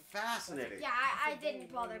 that's very- fascinating. Yeah, I That's a didn't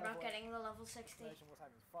very bother low about level getting the level 60. Explanation of what's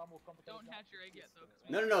happening. Far more complicated Don't than hatch that. your egg yet, though. 'Cause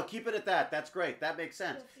No. Keep it at that. That's great. That makes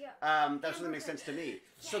sense. Yeah. That certainly makes sense to me.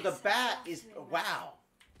 So the bat is wow.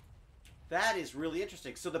 That is really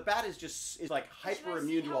interesting. So the bat is like hyper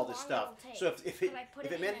immune to all this stuff. So if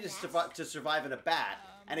it manages to survive in a bat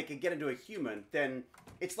and it can get into a human, then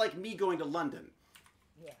it's like me going to London.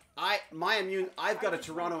 Yeah. I've got a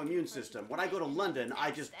Toronto immune system. When I go to London,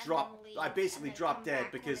 I basically drop dead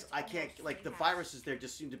because I can't, like, the viruses there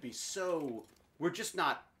just seem to be so, we're just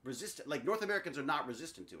not resistant. Like North Americans are not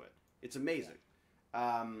resistant to it. It's amazing.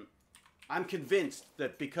 I'm convinced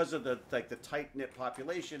that because of the tight knit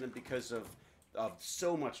population and because of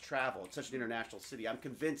so much travel, it's such an international city. I'm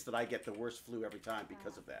convinced that I get the worst flu every time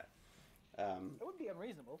because of that. It wouldn't be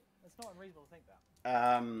unreasonable. It's not unreasonable to think that.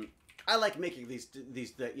 I like making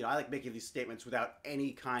I like making these statements without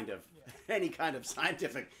any kind of any kind of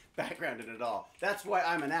scientific background in it at all. That's why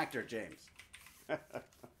I'm an actor, James. Did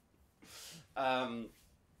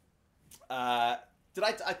I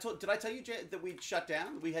tell you, Jay, that we'd shut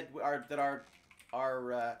down? We had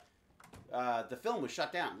the film was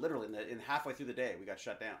shut down literally in halfway through the day. We got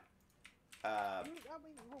shut down. I mean, you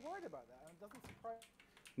were worried about that. It doesn't surprise.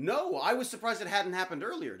 No, I was surprised it hadn't happened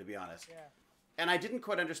earlier, to be honest. Yeah. And I didn't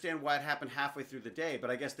quite understand why it happened halfway through the day, but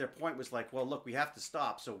I guess their point was like, well, look, we have to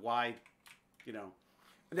stop, so why, you know.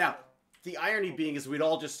 Now, the irony being is we'd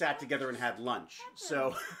all just sat together and had lunch.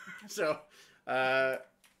 So,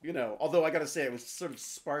 you know, although I got to say it was sort of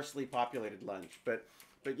sparsely populated lunch. But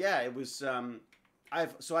yeah, it was,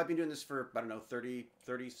 I've been doing this for, I don't know, 30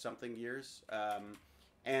 something years.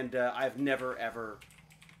 And I've never, ever,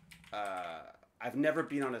 I've never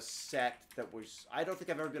been on a set that was... I don't think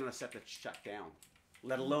I've ever been on a set that's shut down,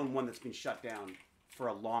 let alone one that's been shut down for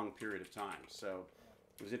a long period of time. So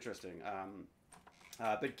it was interesting.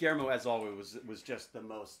 But Guillermo, as always, was just the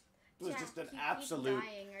most... was just an absolute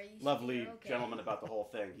lovely gentleman about the whole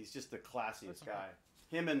thing. He's just the classiest guy.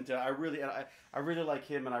 Him and I really like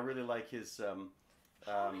him, and I really like his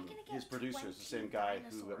producers, the same guy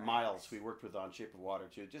who Miles, who we worked with on Shape of Water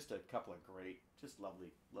too. Just a couple of great, just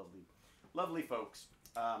lovely folks.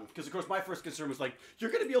 Because of course my first concern was like, you're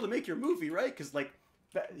going to be able to make your movie, right? Because like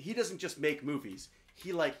he doesn't just make movies.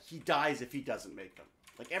 He dies if he doesn't make them.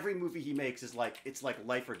 Like every movie he makes is like, it's like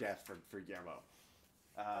life or death for Guillermo.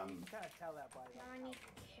 You can kind of tell that by.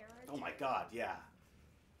 Oh my God, yeah.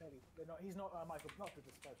 Maybe he's not Michael. Not to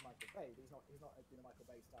discuss Michael Bay, but he's not doing a Michael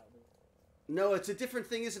Bay style movie. No, it's a different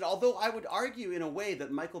thing, isn't it? Although I would argue in a way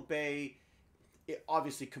that Michael Bay,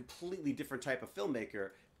 obviously completely different type of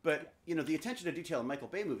filmmaker, but you know the attention to detail in Michael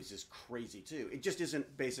Bay movies is crazy too. It just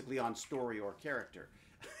isn't basically on story or character.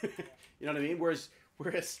 You know what I mean? Whereas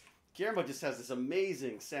Guillermo just has this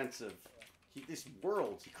amazing sense of this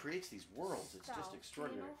world. He creates these worlds. It's just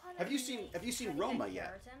extraordinary. Have you seen Roma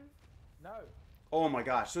yet? No. Oh my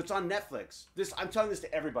gosh! So it's on Netflix. I'm telling this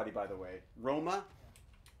to everybody, by the way. Roma.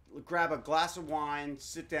 Grab a glass of wine,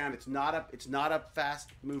 sit down. It's not a fast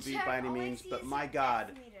movie by any means, but my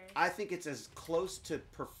God, I think it's as close to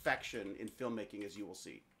perfection in filmmaking as you will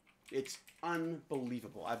see. It's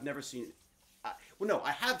unbelievable. I've never seen. Well, no,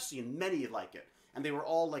 I have seen many like it, and they were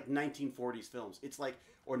all like 1940s films. It's like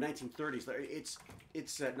or 1930s.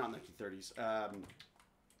 It's not 1930s.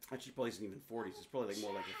 Actually, probably isn't even 40s. It's probably like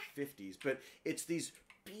more like the 50s. But it's these.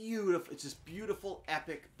 Beautiful! It's this beautiful,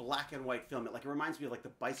 epic black and white film. It reminds me of like The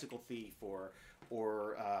Bicycle Thief or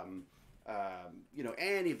you know,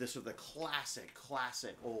 any of the sort of the classic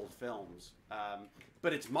old films.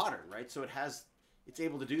 But it's modern, right? So it's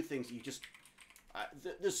able to do things that you just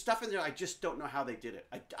there's stuff in there I just don't know how they did it.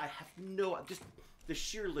 I have just the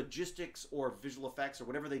sheer logistics or visual effects or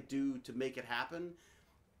whatever they do to make it happen.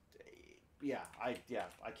 I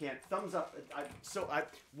can't. Thumbs up. I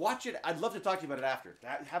watch it. I'd love to talk to you about it after.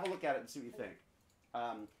 Have a look at it and see what you think.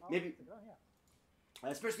 Maybe,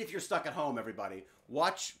 especially if you're stuck at home, everybody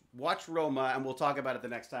watch Roma, and we'll talk about it the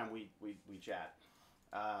next time we chat.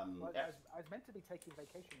 I was meant to be taking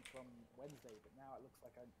vacation from Wednesday, but now it looks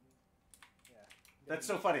like That's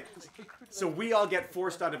so funny. So we all get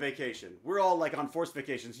forced on a vacation. We're all like on forced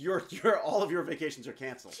vacations. All of your vacations are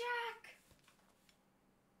canceled.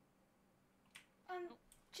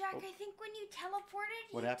 Jack, I think when you teleported,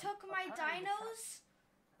 What you happened? took my dinos,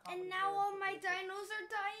 and now all my dinos are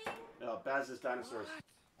dying. No, Baz's Dinosaurs.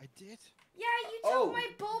 I did? Yeah, you took my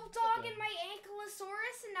Bulb Dog and my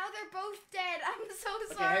Ankylosaurus, and now they're both dead. I'm so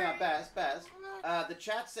sorry. Okay, hang on, Baz. The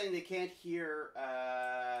chat's saying they can't hear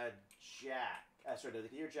Jack. Sorry, they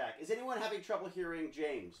can hear Jack. Is anyone having trouble hearing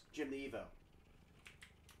Jim the Evo?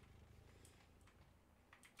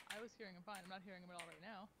 I was hearing him fine. I'm not hearing him at all right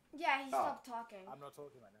now. Yeah, he stopped talking. I'm not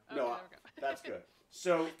talking right now. No, Okay, there we go. that's good.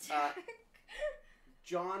 So,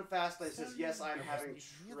 John Fastlane says, yes, I'm having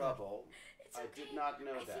trouble. It's I okay. did not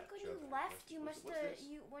know I that. think when you left, you must What's have. this?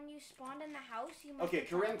 When you spawned in the house, you must. Okay, have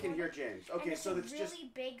Karim can hear teleported. James. Okay, And so it's it's a just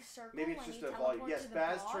really big circle. maybe it's when just you a volume. teleport Yes, to the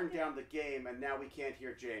Baz dog. turned down the game, and now we can't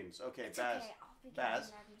hear James. Okay, It's Baz. okay. I'll be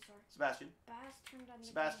Baz. getting Magnus. Sebastian. Baz turned on the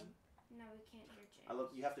Sebastian. game. No, we can't hear James.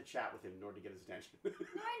 You have to chat with him in order to get his attention. No,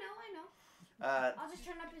 I know. I'll just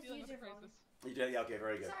turn up his Dealing with a user phone. crisis. You did, yeah, okay,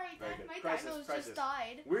 very good. Sorry, very Dad, good. my Crisis. dinos just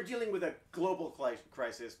died. We're dealing with a global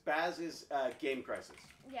crisis. Baz is game crisis.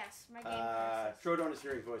 Yes, my game crisis. Frodon is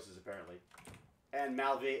hearing voices, apparently. And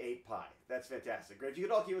Malve ate pie. That's fantastic. Great. If you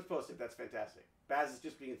could all keep us posted, that's fantastic. Baz is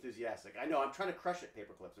just being enthusiastic. I know, I'm trying to crush it,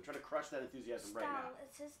 Paperclips. I'm trying to crush that enthusiasm right now.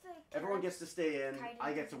 It says Everyone gets to stay in.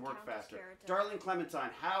 I get to work faster. Darling Clementine,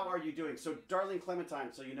 how are you doing? So, Darling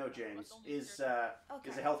Clementine, so you know, James, is a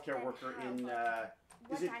healthcare worker in...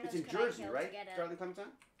 it's in Jersey, right? Darling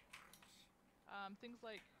Clementine? Things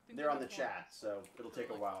like... They're on the chat, so it'll take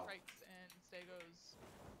a while. Crikes and Stegos.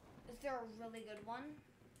 Is there a really good one?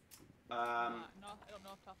 No, I don't know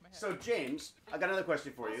off the top of my head. So, James, I got another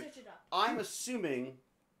question for I'll you. search it up. I'm assuming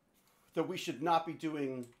that we should not be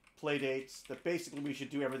doing play dates, that basically we should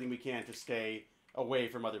do everything we can to stay away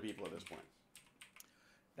from other people at this point.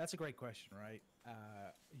 That's a great question, right?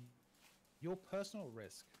 Your personal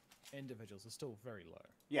risk, individuals, is still very low.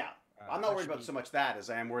 Yeah. I'm not worried about so much that as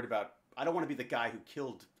I am worried about... I don't want to be the guy who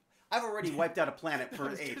killed... I've already wiped out a planet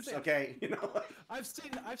for apes, okay? You know? I've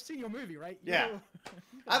seen your movie, right? Yeah.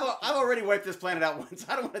 I've already wiped this planet out once.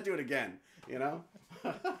 I don't want to do it again, you know?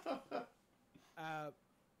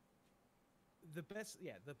 The best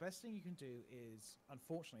thing you can do is,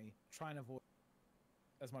 unfortunately, try and avoid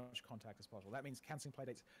as much contact as possible. That means cancelling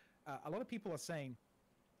playdates. A lot of people are saying,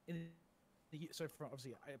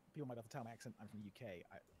 obviously, people might have to tell my accent. I'm from the UK.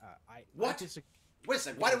 What? Wait a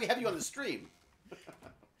second. Why do we have you on the stream?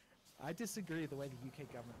 I disagree with the way the UK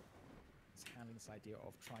government is handling this idea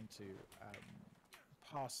of trying to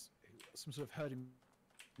pass some sort of herd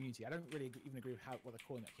immunity. I don't really even agree with what they're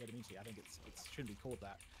calling it, herd immunity. I think it shouldn't be called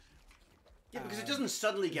that. Yeah, because it doesn't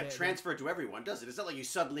suddenly get transferred to everyone, does it? It's not like you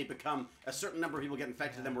suddenly become a certain number of people get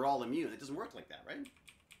infected and then we're all immune. It doesn't work like that, right?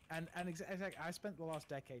 And exactly, I spent the last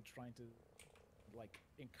decade trying to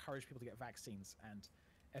encourage people to get vaccines. And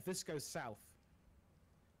if this goes south,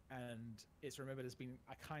 and it's remembered as being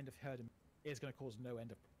a kind of herd, it's going to cause no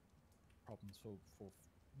end of problems for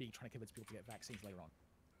me trying to convince people to get vaccines later on.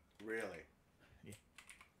 Really? Yeah.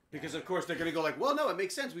 Because of course they're going to go like, well, no, it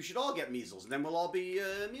makes sense. We should all get measles, and then we'll all be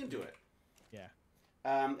immune to it. Yeah.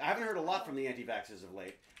 I haven't heard a lot from the anti-vaxxers of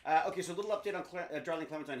late. Okay, so a little update on Darling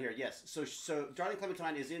Clementine here. Yes, so Darling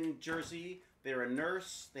Clementine is in Jersey. They're a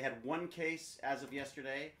nurse. They had one case as of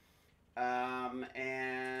yesterday.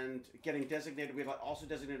 And getting designated, we've also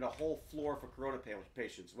designated a whole floor for corona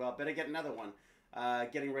patients. Well, better get another one.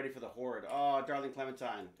 Getting ready for the horde. Oh, Darling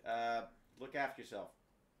Clementine, look after yourself.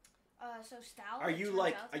 So Stal. Are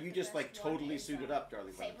you just totally suited up,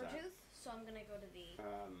 Darling Clementine? Sabretooth. So I'm gonna go to the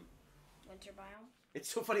winter biome. It's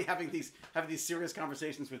so funny having these serious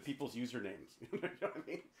conversations with people's usernames. You know what I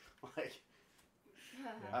mean?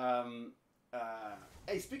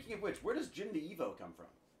 Hey, speaking of which, where does Jim the Evo come from?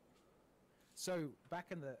 So,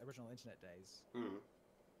 back in the original internet days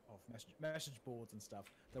of message boards and stuff,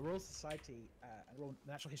 the Royal Society and Royal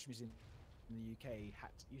Natural History Museum in the UK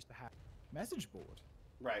used to have a message board.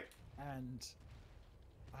 Right. And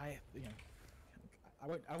I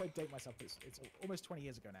won't date myself, but it's almost 20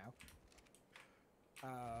 years ago now.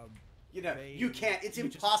 You can't. It's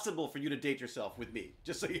impossible for you to date yourself with me,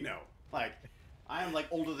 just so you know. Like, I am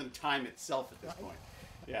older than time itself at this point.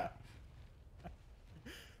 Yeah.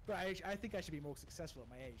 But I think I should be more successful at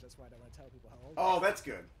my age. That's why I don't want to tell people how old. Oh, that's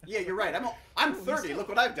good. Yeah, you're right. I'm 30. Look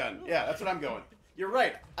what I've done. Yeah, that's what I'm going. You're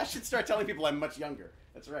right. I should start telling people I'm much younger.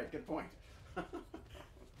 That's right. Good point.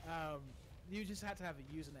 You just had to have a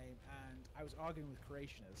username, and I was arguing with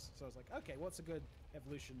creationists. So I was like, okay, what's a good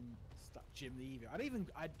evolution stuff? Jim the Evo.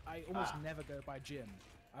 I almost never go by Jim.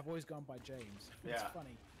 I've always gone by James. It's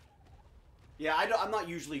funny. Yeah, I'm not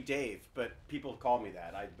usually Dave, but people call me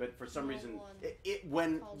that. But for some reason,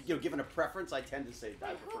 when given a preference, I tend to say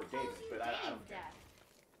I prefer David, but I don't care.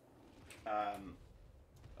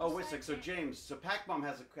 Oh, wait a sec. So James, PacBomb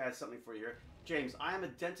has something for you here. James, I am a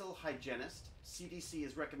dental hygienist. CDC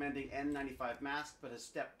is recommending N95 masks, but has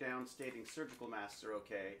stepped down, stating surgical masks are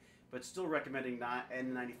okay, but still recommending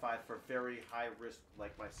N95 for very high risk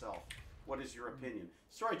like myself. What is your opinion?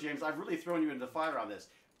 Sorry, James, I've really thrown you into the fire on this.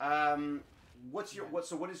 What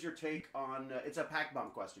is your take on? It's a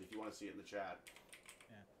PacBomb question. If you want to see it in the chat.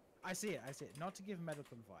 Yeah, I see it. Not to give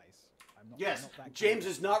medical advice. Yes, James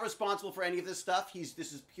is not responsible for any of this stuff.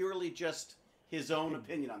 This is purely just his own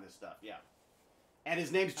opinion on this stuff. Yeah, and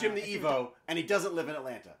his name's Jim the Evo, and he doesn't live in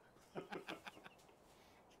Atlanta.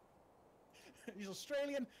 He's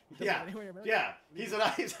Australian. He yeah, he's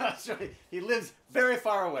Australian. He lives very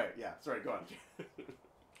far away. Yeah, sorry, go on.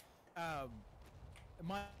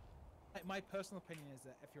 my personal opinion is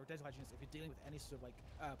that if you're a dental hygienist, if you're dealing with any sort of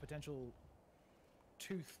like potential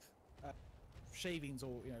tooth shavings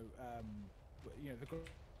or the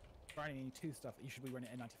grinding any tooth stuff, you should be wearing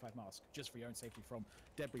an N95 mask just for your own safety from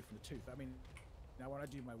debris from the tooth. I mean, now when I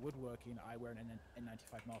do my woodworking, I wear an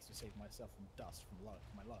N95 mask to save myself from dust from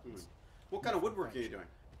my lungs. What kind of woodwork are you doing?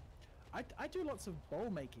 I do lots of bowl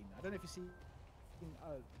making. I don't know if you see.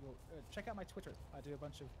 Check out my Twitter. I do a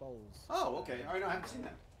bunch of bowls. Oh, okay. All right, no, I haven't seen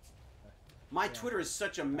that. My Twitter is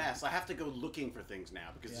such a mess. I have to go looking for things now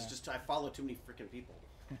because it's just I follow too many freaking people.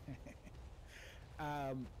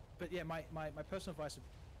 But yeah, my personal advice would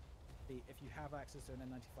be, if you have access to an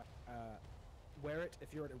N95, wear it.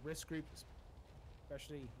 If you're at a risk group,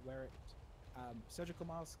 especially wear it. Surgical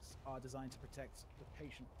masks are designed to protect the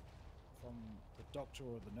patient from the doctor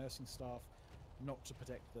or the nursing staff, not to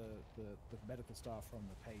protect the medical staff from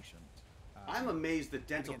the patient. I'm amazed that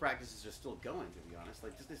dental practices are still going, to be honest.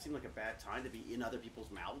 Like, doesn't it seem like a bad time to be in other people's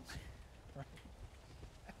mouths? Right.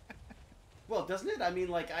 Well, doesn't it? I mean,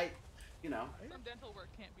 like, Some dental work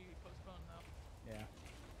can't be postponed, though. Yeah.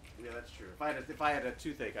 Yeah, that's true. If I had a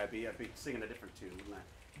toothache, I'd be singing a different tune, wouldn't I?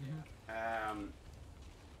 Yeah.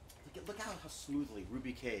 Look how smoothly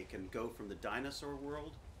Ruby K can go from the dinosaur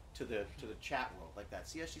world to the chat world like that.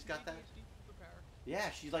 See how she's got that? ADHD superpower. Yeah,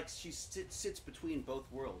 she sits between both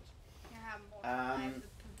worlds. Yeah,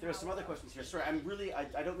 There are some other questions here. Sorry, I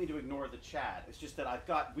don't mean to ignore the chat. It's just that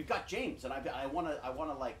we've got James, and I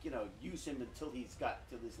wanna like use him until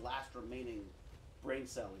his last remaining brain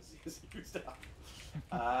cell is used up.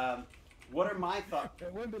 What are my thoughts?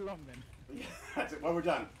 It won't be long then. That's it. Well, we're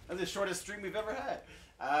done. That's the shortest stream we've ever had.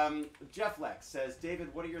 Jeff Lex says,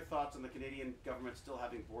 David, what are your thoughts on the Canadian government still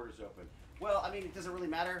having borders open? Well, I mean, it doesn't really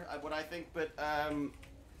matter what I think, but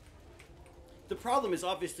the problem is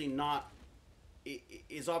obviously no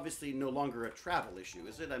longer a travel issue,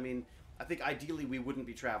 is it? I mean, I think ideally we wouldn't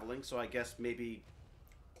be traveling, so I guess maybe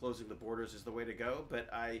closing the borders is the way to go. But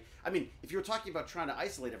I mean, if you're talking about trying to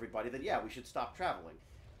isolate everybody, then yeah, we should stop traveling.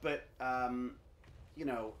 But I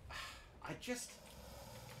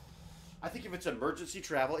think if it's emergency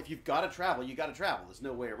travel, if you've got to travel, you got to travel. There's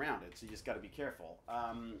no way around it, so you just got to be careful.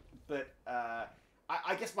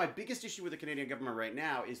 I guess my biggest issue with the Canadian government right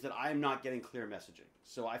now is that I'm not getting clear messaging.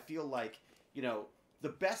 So I feel like, the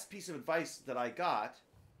best piece of advice that I got,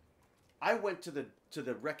 I went to the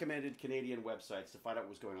recommended Canadian websites to find out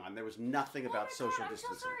what was going on. There was nothing about social distancing.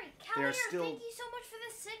 I'm so sorry. Cal, thank you so much for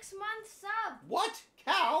the 6-month sub. What?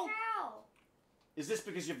 Cal? Cal. Is this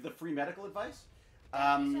because you have the free medical advice?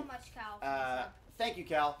 Thank you so much, Cal. For the sub. Thank you,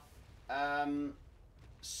 Cal.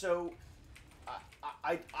 So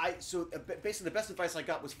basically the best advice I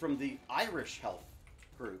got was from the Irish Health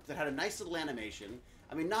group that had a nice little animation.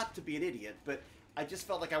 I mean, not to be an idiot, but I just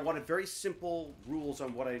felt like I wanted very simple rules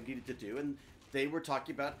on what I needed to do, and they were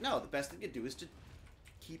talking about, no, the best thing to do is to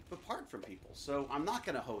keep apart from people. So I'm not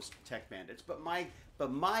going to host tech bandits, but my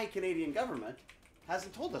Canadian government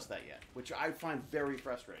hasn't told us that yet, which I find very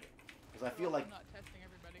frustrating, because I feel like not testing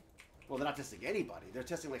everybody. Well, they're not testing anybody. They're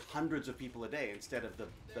testing like hundreds of people a day instead of They're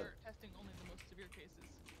testing only the most severe cases.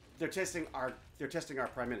 They're testing our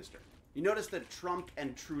prime minister. You notice that Trump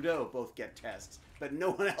and Trudeau both get tests, but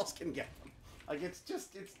no one else can get them. Like, it's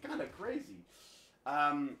kind of crazy.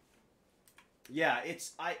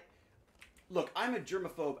 Look, I'm a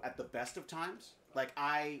germaphobe at the best of times. Like,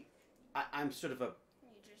 I'm sort of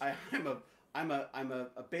I'm a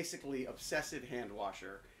basically obsessive hand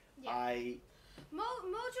washer. Yeah.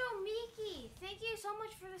 Mojo Miki, thank you so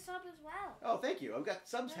much for the sub as well. Oh, thank you. I've got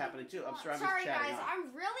subs happening too. I'm sorry, sorry just chatting guys, on.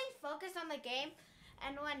 I'm really focused on the game,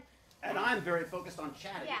 and I'm very focused on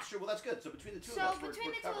chatting. Yeah. Sure, well that's good. So between the two of us, we're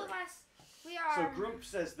covered. We are. So Grump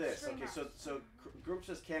says this. streamers. Okay, so Grump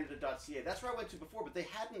says Canada.ca. That's where I went to before, but they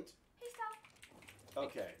hadn't. Hey, stop.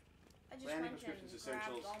 Okay. I just Landing went prescriptions, and grabbed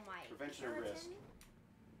essentials, all my prevention and risk.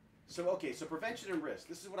 keratin. So prevention and risk.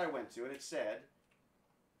 This is what I went to, and it said,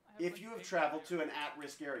 I if you have traveled to an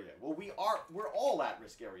at-risk area. Well, we're all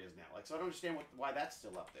at-risk areas now. Like, so I don't understand why that's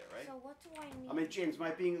still up there, right? So what do I need? I mean, James, am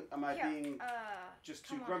I being just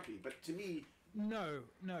too come on. grumpy? But to me, No.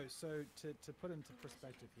 So to put into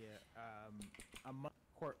perspective here, a month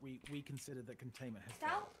court we considered that containment has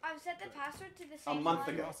failed. I've set the password to the same month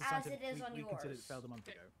one ago. as it is on we yours. considered it failed a month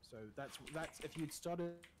ago. So that's if you'd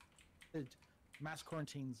started mass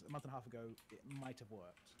quarantines a month and a half ago, it might have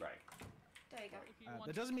worked. right. There you go. If you That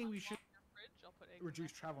want doesn't to mean we unlock should your fridge, I'll put eggs in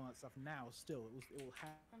reduce there. travel and that stuff now. Still, it will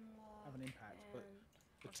have an impact, but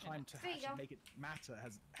the time to There you actually go. make it matter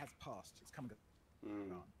has passed. It's come and Mm.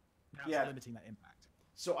 gone. Now Yeah. it's limiting that impact.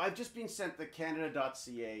 So I've just been sent the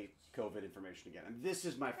Canada.ca COVID information again, and this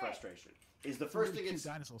is my frustration. Is the first thing it's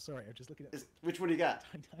dinosaur. Sorry, I'm just looking at which one you got?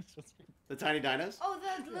 dinosaurs. The tiny dinos? Oh,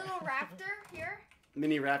 the little raptor here.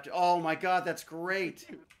 Mini raptor. Oh my god, that's great.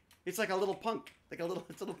 It's like a little punk, it's a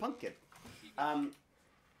little punk kid.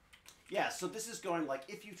 Yeah, so this is going like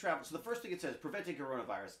if you travel. So the first thing it says, preventing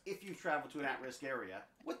coronavirus. If you travel to an at-risk area,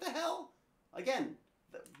 what the hell? Again,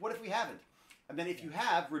 what if we haven't? And then if you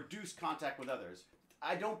have, reduce contact with others.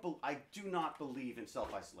 I do not believe in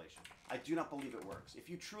self-isolation. I do not believe it works. If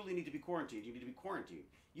you truly need to be quarantined, you need to be quarantined.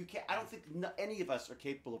 You can't. I don't think any of us are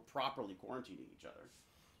capable of properly quarantining each other.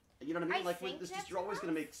 You know what I mean? Like with this, you're always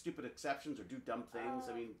going to make stupid exceptions or do dumb things.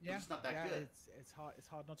 I mean, Yeah, it's not that good. It's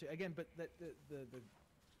hard not to. Again, but the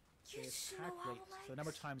attack rate, so the number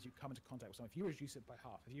of times you come into contact with someone, if you reduce it by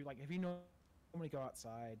half, if you normally go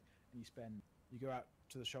outside and you go out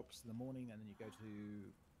to the shops in the morning and then you go to,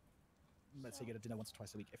 let's say, get a dinner once or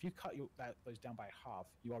twice a week. If you cut those down by half,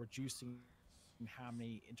 you are reducing how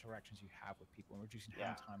many interactions you have with people and reducing how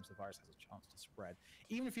many times the virus has a chance to spread.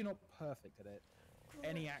 Even if you're not perfect at it,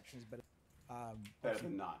 any action is better. Better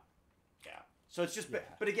than not. Yeah. So it's just,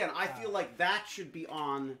 but again, I feel like that should be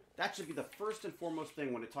the first and foremost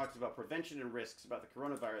thing when it talks about prevention and risks about the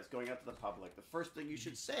coronavirus going out to the public. The first thing you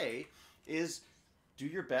should say is do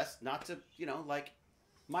your best not to, like,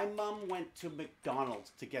 my mom went to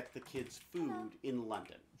McDonald's to get the kids food in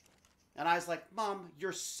London. And I was like, Mom,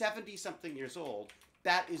 you're 70-something years old.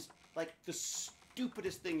 That is, like, the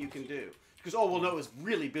stupidest thing you can do. Because, oh, well, no, it was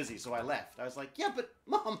really busy, so I left. I was like, yeah, but,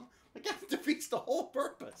 Mom, like, that defeats the whole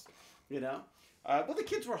purpose, Well, the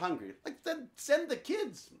kids were hungry. Like, then send the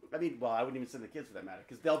kids. I mean, well, I wouldn't even send the kids for that matter,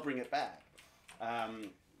 because they'll bring it back.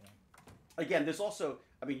 Again, there's also,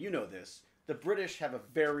 I mean, you know this. The British have a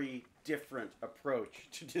very different approach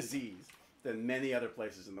to disease than many other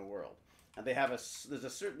places in the world. And they have there's a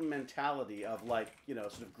certain mentality of, like,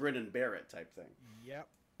 sort of grin and bear it type thing. Yep.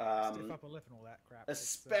 Stiff upper lip and all that crap.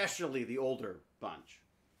 Especially the older bunch.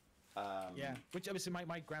 Yeah, which obviously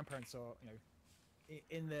my grandparents are,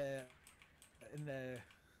 in the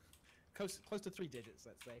close to 3 digits,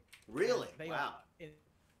 let's say. Really? They wow. are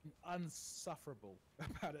unsufferable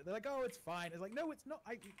about it. They're like, oh, it's fine. It's like, no, it's not.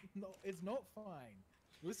 It's not fine.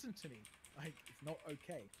 Listen to me. Like, it's not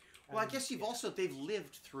okay. Well, I guess they've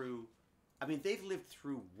lived through. I mean, they've lived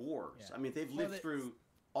through wars. Yeah. I mean, they've lived through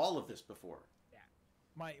all of this before. Yeah.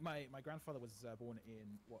 My grandfather was born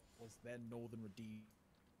in what was then Northern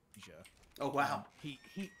Rhodesia. Oh wow. He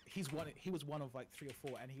was one of like 3 or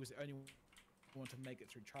 4, and he was the only one to make it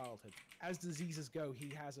through childhood. As diseases go,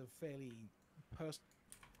 he has a fairly personal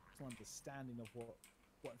understanding of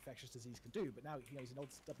what infectious disease can do. But now he's an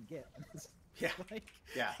old stubborn git.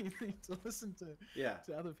 You need to listen to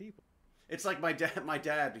other people. It's like my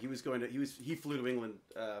dad. He flew to England.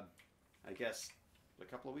 I guess a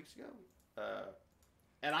couple of weeks ago.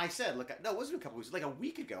 And I said, look, no, it wasn't a couple of weeks, like a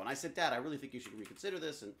week ago. And I said, Dad, I really think you should reconsider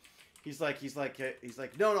this. And he's like,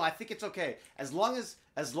 no, I think it's okay. As long as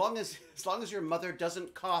your mother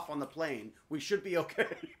doesn't cough on the plane, we should be okay.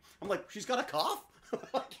 I'm like, she's got a cough?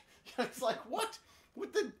 It's like, what?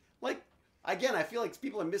 Again, I feel like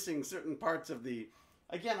people are missing certain parts of the,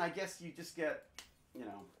 again, I guess you just get,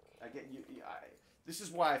 this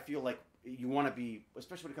is why I feel like you want to be,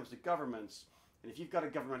 especially when it comes to governments, and if you've got a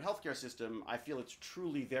government healthcare system, I feel it's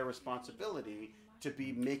truly their responsibility to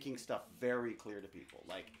be making stuff very clear to people.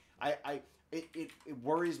 Like, it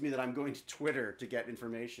worries me that I'm going to Twitter to get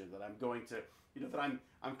information, that I'm going to, that I'm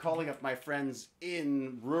calling up my friends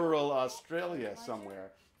in rural Australia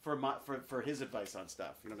somewhere for his advice on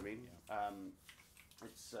stuff. You know what I mean?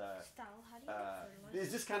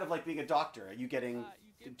 Is this kind of like being a doctor? Are you getting?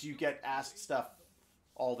 Do you get asked stuff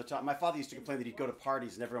all the time? My father used to complain that he'd go to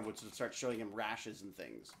parties and everyone would start showing him rashes and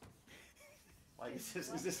things. Like, is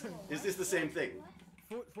this the same thing?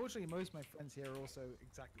 Fortunately, most of my friends here are also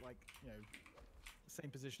exactly like the same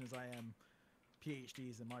position as I am,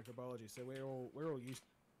 PhDs in microbiology. So we're all used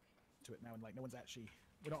to it now, and like no one's actually,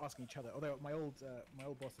 we're not asking each other. Although my old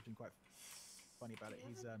boss has been quite funny about it.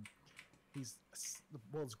 He's the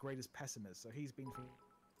world's greatest pessimist. So he's been for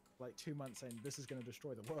like 2 months saying this is going to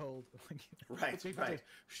destroy the world. Right. So we've had to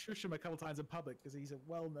shush him a couple times in public because he's a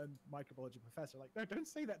well-known microbiology professor. Like, no, don't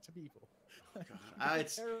say that to people.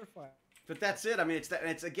 It's terrifying. But that's it. I mean,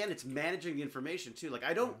 it's managing the information too. Like,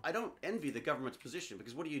 I don't envy the government's position,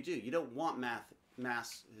 because what do? You don't want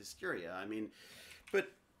mass hysteria. I mean,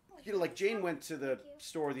 but like Jane went to the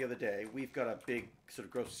store the other day. We've got a big sort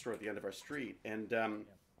of grocery store at the end of our street, and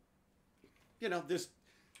there's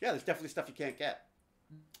definitely stuff you can't get.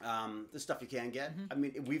 There's stuff you can get. I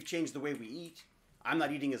mean, we've changed the way we eat. I'm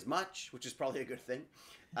not eating as much, which is probably a good thing.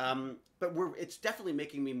 But it's definitely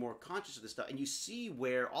making me more conscious of this stuff. And you see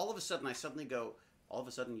where all of a sudden you suddenly go,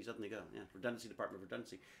 yeah, redundancy, department of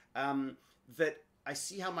redundancy. That I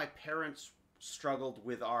see how my parents struggled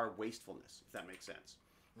with our wastefulness, if that makes sense.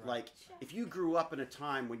 Right. Like, if you grew up in a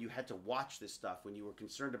time when you had to watch this stuff, when you were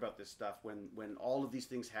concerned about this stuff, when all of these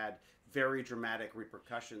things had very dramatic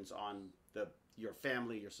repercussions on your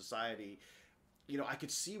family, your society, you know, I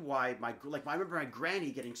could see why I remember my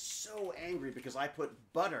granny getting so angry because I put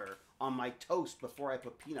butter on my toast before I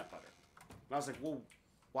put peanut butter. And I was like, well,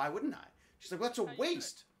 why wouldn't I? She's like, well, that's a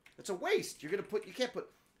waste. It's a waste. You can't put,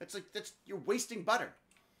 you're wasting butter.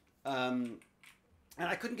 And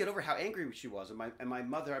I couldn't get over how angry she was. And my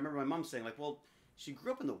mother, I remember my mom saying, like, well, she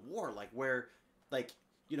grew up in the war, like, where, like,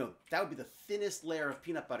 you know, that would be the thinnest layer of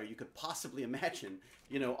peanut butter you could possibly imagine,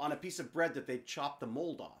 you know, on a piece of bread that they'd chopped the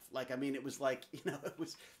mold off. Like, I mean, it was like, you know, it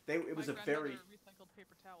was a very... recycled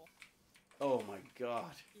paper towel. Oh, my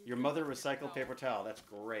God. Your mother recycled paper towel. That's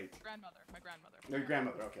great. My grandmother. Your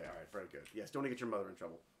grandmother. Okay, all right, very good. Yes, don't get your mother in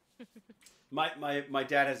trouble. My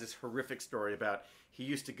dad has this horrific story about he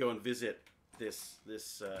used to go and visit this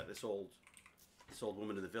old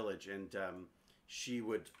woman in the village, and she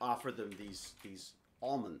would offer them these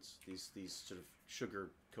almonds, these sort of sugar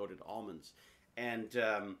coated almonds, and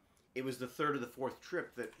it was the third or the fourth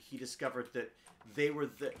trip that he discovered that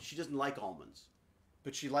she doesn't like almonds,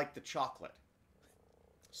 but she liked the chocolate,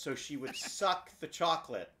 so she would suck the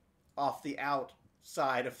chocolate off the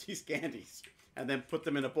outside of these candies and then put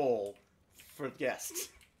them in a bowl for guests.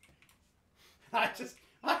 I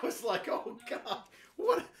was like, oh God,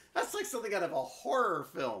 what? That's like something out of a horror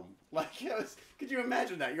film. Like, could you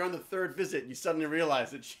imagine that? You're on the third visit and you suddenly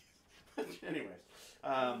realize that anyways.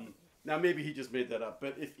 Now maybe he just made that up,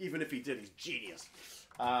 but even if he did, he's genius.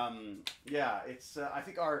 Yeah, it's, I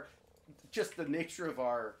think just the nature of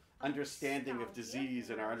our understanding of disease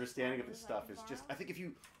and our understanding of this stuff is just,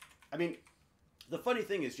 I mean, the funny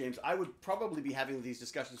thing is, James, I would probably be having these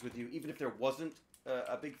discussions with you even if there wasn't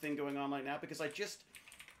a big thing going on right now, because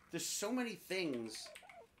there's so many things.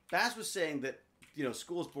 Baz was saying that, you know,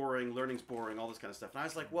 school's boring, learning's boring, all this kind of stuff. And I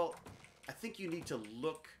was like, well, I think you need to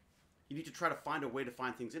try to find a way to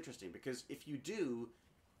find things interesting, because if you do,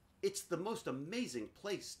 it's the most amazing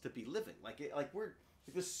place to be living.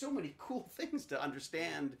 There's so many cool things to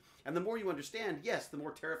understand. And the more you understand, yes, the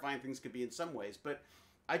more terrifying things could be in some ways. But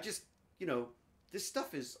I just, you know, this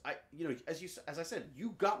stuff is, as I said,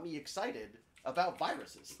 you got me excited about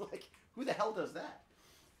viruses. Like, who the hell does that?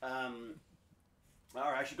 All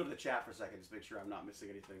right, I should go to the chat for a second just to make sure I'm not missing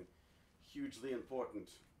anything hugely important.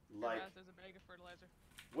 Like, there's a bag of fertilizer.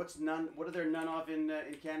 What are there none of in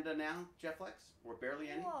Canada now, Jefflex? Or barely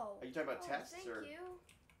any? Whoa. Are you talking about tests? Thank or? you.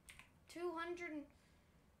 200.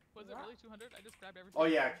 Was it really 200? I just grabbed everything. Oh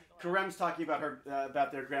yeah, Karem's talking about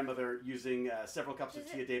about their grandmother using several cups of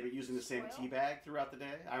tea a day, but using the same tea bag throughout the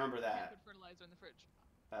day. I remember that. Put fertilizer in the fridge.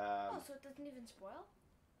 So it doesn't even spoil?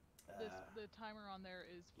 The timer on there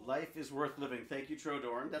is full. Life is worth living. Thank you,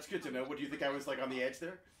 Trodorn. That's good to know. What do you think I was like on the edge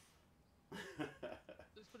there?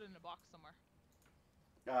 Just put it in a box somewhere.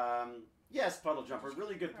 Yes, Puddle Jumper.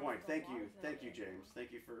 Really good point. Thank you, James.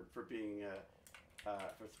 Thank you for being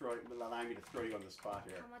allowing me to throw you on the spot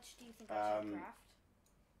here. How much do you think I should craft?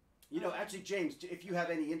 You know, actually, James, if you have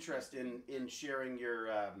any interest in sharing your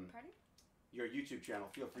your YouTube channel,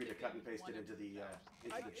 feel free to cut and paste it into the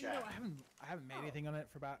chat. You know, I haven't made anything on it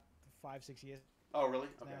for about 5-6 years. Oh, really?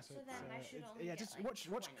 Okay. So then I should only yeah, get, just like, watch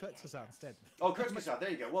 20 Kurzgesagt instead. Oh, Kurzgesagt,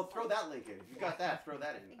 there you go. Well, throw that link in. If you've got that, throw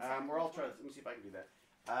that in. Exactly. We're all trying. Let me see if I can do that.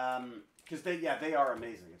 Because they are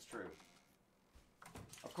amazing. It's true.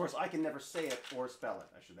 Of course, I can never say it or spell it.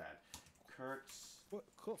 I should add.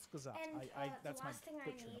 Kurzgesagt. And that's the last thing I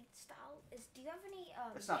butcher. need, Stal, is do you have any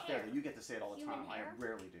It's not fair hair? that you get to say it all the Human time. I hair?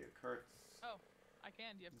 rarely do. Kurtz. Oh, I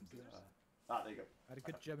can. Do you have some scissors? Ah, there you go. I had a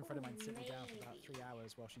good German friend of mine sit me down for about 3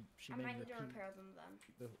 hours while she I made might me need to repeat repair them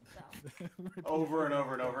then. repeat Over and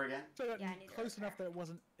over and over again. So Yeah, I need to close enough repair. that it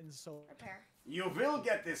wasn't insult. Repair. You will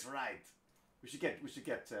get this right. We should get.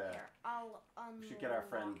 Here, I'll we should get our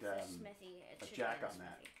friend unlock the smithy. It should Jack be in on the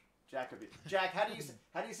that. smithy. Jack, how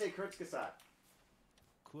do you say Kurzgesagt?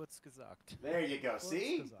 Kurzgesagt. There you go.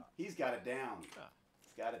 See, Kurzgesagt. he's got it down. Yeah.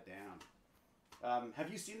 He's got it down.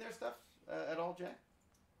 Have you sseen their stuff at all, Jack?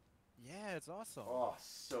 Yeah, it's awesome. Oh,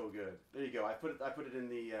 so good. There you go. I put it in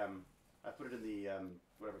the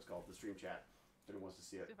whatever it's called, the stream chat. If anyone wants to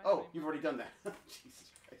see it. See if I Oh, can- you've already done that.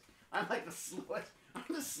 Jesus Christ. I'm like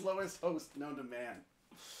the slowest host known to man.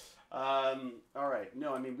 All right.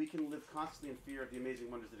 No, I mean, we can live constantly in fear of the amazing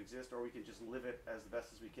wonders that exist, or we can just live it as the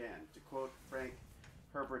best as we can. To quote Frank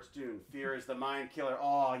Herbert's Dune. Fear is the mind killer.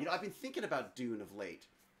 Oh, you know, I've been thinking about Dune of late.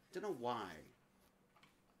 Don't know why.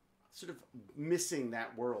 Sort of missing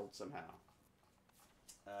that world somehow.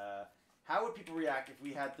 How would people react if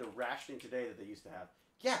we had the rationing today that they used to have?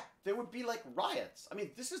 Yeah, there would be like riots. I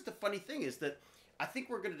mean, this is the funny thing is that I think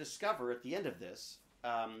we're going to discover at the end of this,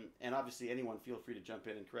 and obviously anyone feel free to jump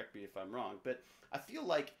in and correct me if I'm wrong, but I feel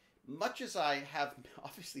like much as I have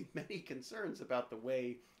obviously many concerns about the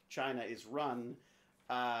way China is run,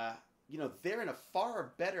 you know, they're in a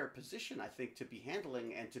far better position, I think, to be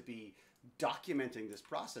handling and to be documenting this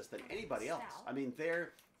process than anybody else. I mean,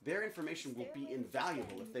 their information will be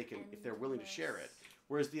invaluable if they're willing to share it.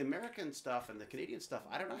 Whereas the American stuff and the Canadian stuff,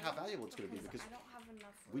 I don't know how valuable it's going to be because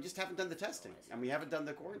we just haven't done the testing and we haven't done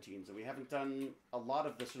the quarantines and we haven't done a lot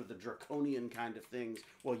of the sort of the draconian kind of things.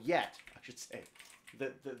 Well, yet I should say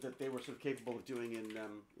that they were sort of capable of doing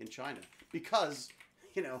in China because,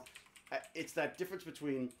 you know, it's that difference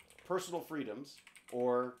between personal freedoms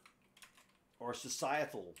or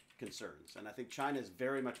societal concerns, and I think China is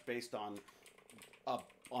very much based on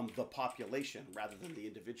the population rather than the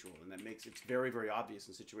individual, and that makes it's very, very obvious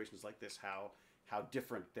in situations like this how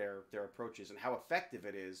different their approach is and how effective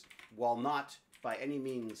it is. While not by any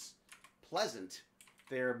means pleasant,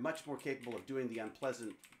 they're much more capable of doing the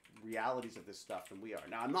unpleasant realities of this stuff than we are.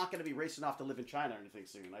 Now, I'm not going to be racing off to live in China or anything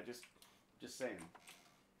soon. Just saying.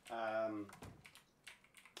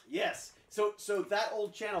 Yes. So that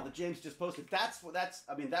old channel that James just posted, that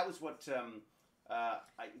was what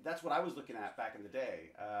that's what I was looking at back in the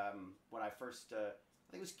day when I first.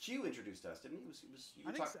 I think it was Q introduced us, didn't he?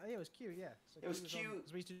 Yeah, it was Q. Yeah, so it was Q.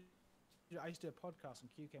 I used to do a podcast,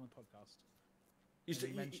 and Q came on the podcast. He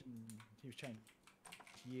mentioned he was changing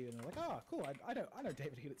to you, and they're like, "Oh, cool! I know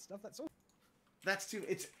David Hewlett's stuff. That's all." That's too.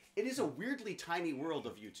 It is a weirdly tiny world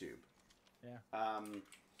of YouTube. Yeah.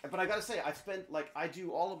 But I gotta say, I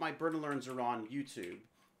do all of my Burn and Learns are on YouTube,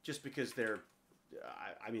 just because they're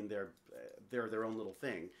their own little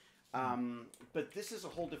thing. But this is a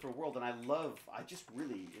whole different world, and I just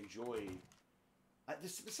really enjoy.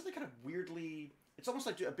 There's something kind of weirdly. It's almost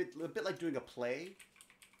like a bit like doing a play.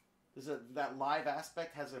 That live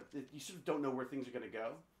aspect you sort of don't know where things are going to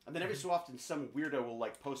go, and then every so often some weirdo will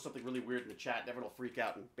like post something really weird in the chat, and everyone will freak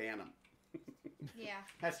out and ban them. Yeah.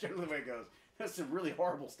 That's generally the way it goes. That's some really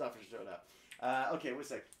horrible stuff has showed up. Okay, wait a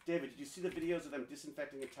sec. David, did you see the videos of them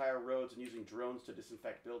disinfecting entire roads and using drones to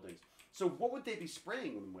disinfect buildings? So what would they be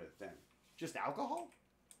spraying them with then? Just alcohol?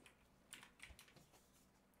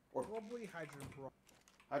 Or probably hydrogen peroxide.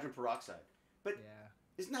 Hydrogen peroxide. But yeah.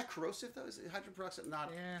 Isn't that corrosive though? Is hydrogen peroxide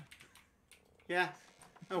not? Yeah. Yeah.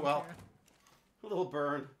 Oh well. Yeah. A little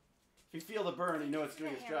burn. If you feel the burn, you know it's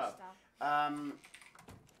doing its job.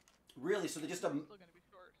 Really? So they're just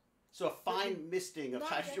So a fine misting of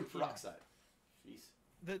hydrogen peroxide. Jeez.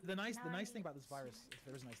 The nice thing about this virus, if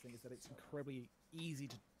there is a nice thing, is that it's incredibly easy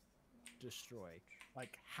to destroy.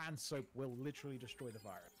 Like hand soap will literally destroy the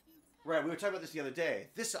virus. Right. We were talking about this the other day.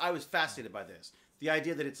 I was fascinated by this. The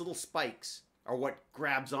idea that its little spikes are what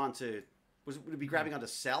grabs onto. Would it be grabbing onto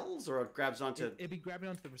cells or it grabs onto? It'd be grabbing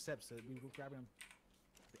onto the receptor. It'd be grabbing on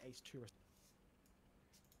the ACE2 receptor.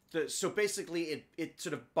 So basically, it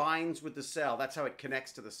sort of binds with the cell. That's how it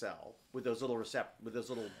connects to the cell with those little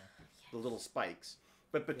the little spikes.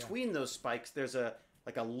 But between those spikes, there's a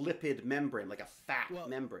lipid membrane, like a fat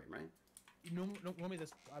membrane, right? Normally,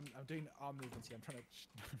 I'm doing arm movements here. I'm trying to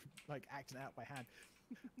like acting out by hand.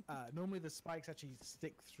 Normally, the spikes actually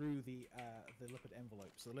stick through the lipid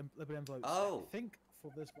envelope. So the lipid envelope, I think,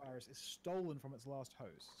 for this virus is stolen from its last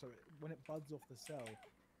host. So when it buds off the cell,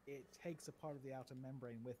 it takes a part of the outer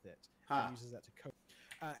membrane with it and uses that to coat.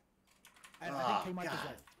 And I think K-Mike was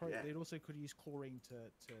right. It also could use chlorine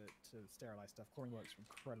to sterilize stuff. Chlorine works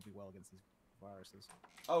incredibly well against these viruses.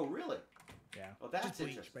 Oh, really? Yeah. Well, that's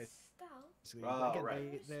interesting. Basically. Again,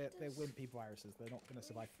 right. They're wimpy viruses. They're not going to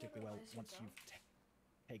survive particularly well once you've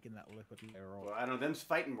taken that lipid layer off. Well, I don't know. Them's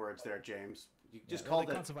fighting words there, James. You just called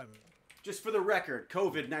it. Just for the record,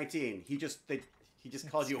 COVID-19. He just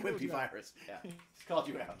called you a wimpy virus. Yeah. He's called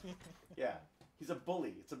you out. Yeah. He's a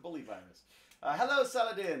bully. It's a bully virus. Hello,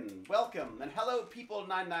 Saladin. Welcome. And hello,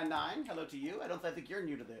 People999. Hello to you. I think you're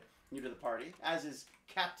new to the party, as is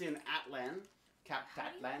Captain Atlan.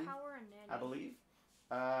 Atlan, I believe.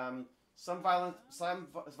 Some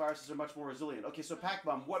viruses are much more resilient. Okay, so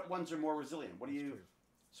Pac-Bomb, what ones are more resilient? What do you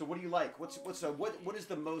like? What is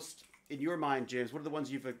the most in your mind, James? What are the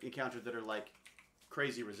ones you've encountered that are like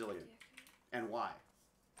crazy resilient, and why?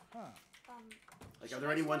 Like, are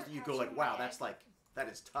there any ones that you go like, wow, that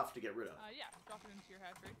is tough to get rid of? Yeah, drop it into your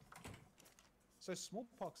hatchery. So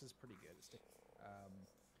smallpox is pretty good.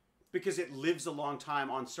 Because it lives a long time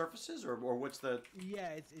on surfaces, or what's the?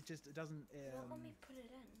 Yeah, it doesn't. Won't let me put it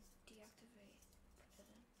in. Deactivate. Put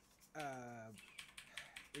it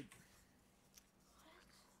in. It,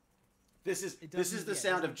 This is the yeah,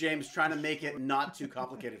 sound of James trying to make it not too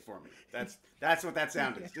complicated for me. That's what that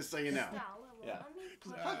sound is. Just so you know. Yeah. Let me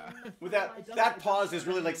put it in. Without that pause is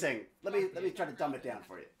really like saying, let me try to dumb it down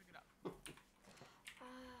for you.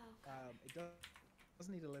 it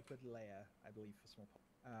doesn't need a liquid layer, I believe, for small.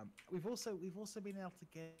 We've also been able to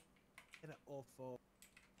get it off of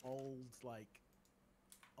old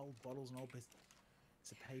bottles and old bits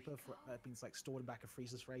of paper for been like stored in back of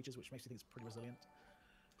freezers for ages, which makes me think it's pretty resilient.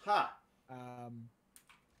 Huh.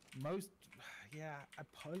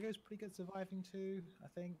 Pogo's pretty good surviving too, I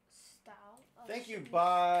think. Thank you,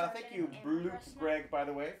 Greg, by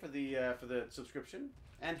the way, for the subscription,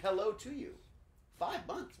 and hello to you. 5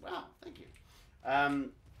 months. Wow, thank you.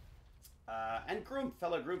 And Groom,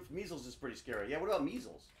 fellow Groom, measles is pretty scary. Yeah, what about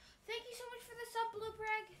measles? Thank you so much for the sub, Blue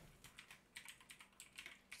Greg.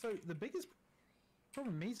 So the biggest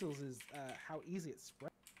problem with measles is how easy it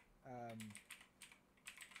spreads.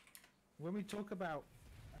 When we talk about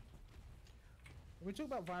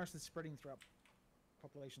viruses spreading throughout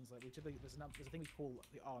populations, like there's a thing we call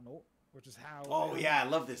the R0, which is how. Oh yeah, I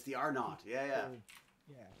love this. The R0. Yeah.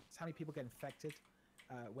 Yeah, it's how many people get infected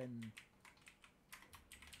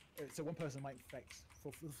so one person might infect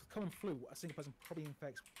for common flu. A single person probably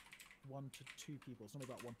infects 1 to 2 people. It's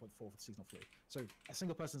normally about 1.4 for the seasonal flu. So a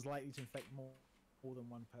single person is likely to infect more than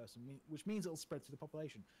one person, which means it'll spread through the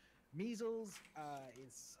population. Measles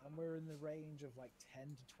is somewhere in the range of like 10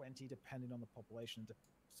 to 20, depending on the population, to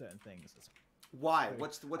certain things. Why?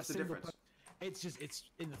 What's the difference? It's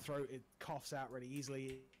in the throat. It coughs out really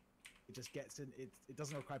easily. It just gets in. It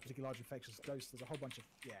doesn't require particularly large infectious dose. There's a whole bunch of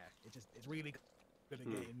it's really going to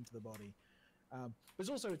get into the body. But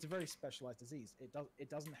it's a very specialized disease. It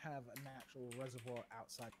doesn't have a natural reservoir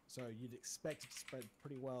outside, so you'd expect it to spread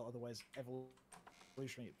pretty well. Otherwise,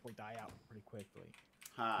 evolutionarily, it will die out pretty quickly.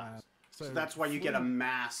 So that's why you get a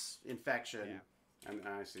mass infection. Yeah. And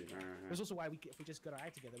I see. There's also why if we just got our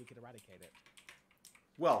act together, we could eradicate it.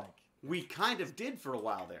 Well, we kind of did for a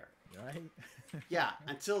while there. Right? Yeah,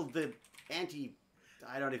 until the antichrists.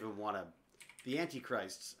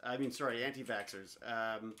 Anti-vaxxers.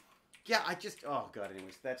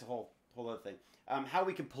 Anyways, that's a whole other thing. How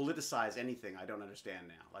we can politicize anything, I don't understand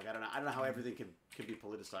now. Like, I don't know how everything can be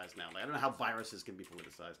politicized now. Like, I don't know how viruses can be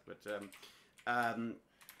politicized, but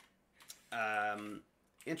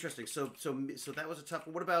interesting. So that was a tough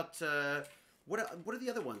one. What about what are the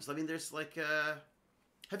other ones? I mean, there's like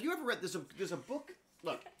have you ever read? There's a book.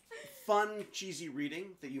 Look, fun cheesy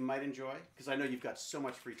reading that you might enjoy, because I know you've got so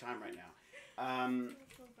much free time right now.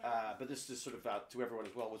 But this is sort of out to everyone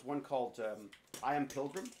as well. It was one called I Am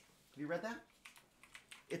Pilgrim. Have you read that?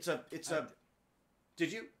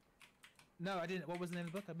 Did you? No, I didn't. What was the name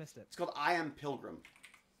of the book? I missed it. It's called I Am Pilgrim.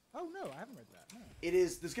 Oh no, I haven't read that. No. It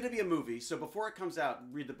is. There's going to be a movie, so before it comes out,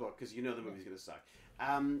 read the book, because you know the movie's going to suck.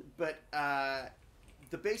 But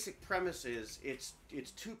the basic premise is it's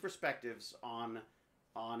 2 perspectives on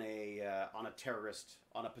a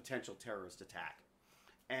potential terrorist attack,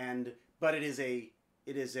 but it is a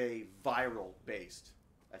viral based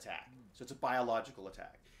attack, so it's a biological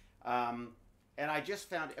attack, and I just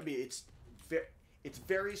found, it's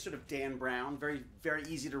very sort of Dan Brown, very very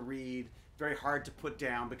easy to read, very hard to put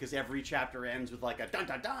down, because every chapter ends with like a dun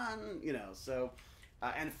dun dun, so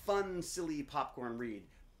and fun, silly popcorn read,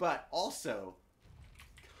 but also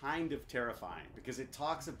kind of terrifying, because it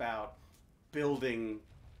talks about building,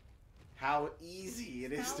 how easy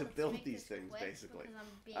it is to build these things, basically.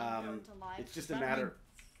 It's just a matter.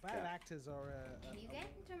 Bad actors are. Can you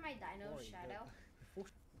get into my dino shadow?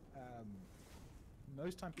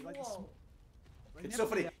 Most time, it's so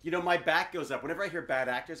funny. My back goes up whenever I hear bad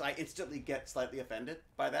actors. I instantly get slightly offended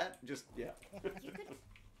by that. Just You could.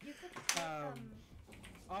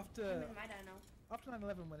 After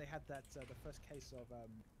 9/11, when they had that the first case of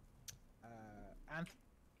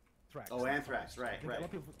anthrax. Oh, anthrax, right. I think a lot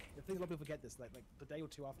of people forget this. Like the day or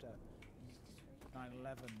two after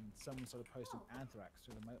 9/11, someone sort of posted anthrax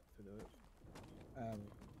through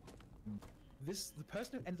the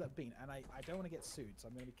person who ended up being, and I don't want to get sued, so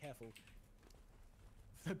I'm going to be careful.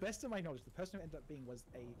 To the best of my knowledge, the person who ended up being was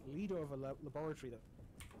a leader of a laboratory that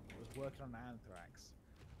was working on anthrax.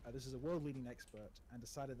 This is a world-leading expert, and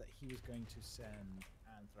decided that he was going to send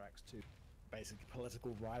anthrax to basically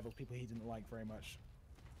political rivals, people he didn't like very much,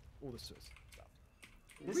 all this sort of stuff.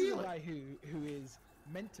 This is a guy who is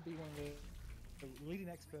meant to be one of the leading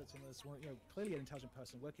experts in this, clearly an intelligent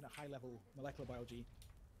person working at high-level molecular biology,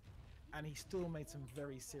 and he still made some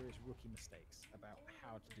very serious rookie mistakes about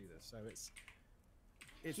how to do this. So it's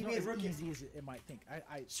He not made as rookie- easy as it might think.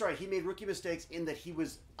 Sorry, he made rookie mistakes in that he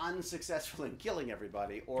was unsuccessful in killing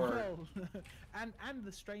everybody, or Well, and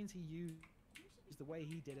the strains he used, the way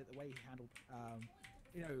he did it, the way he handled,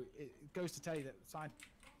 you know, it goes to tell you that scientists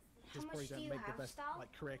How much probably do don't you make the have, best Stal?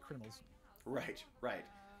 like career criminals. right.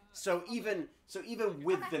 So even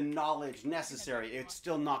with the knowledge necessary, it's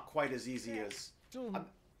still not quite as easy as. Still Are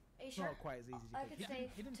you sure? not quite as easy. I to could do. say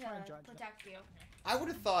He didn't to try and judge. protect you. I would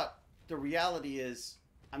have thought the reality is,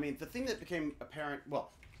 I mean, the thing that became apparent.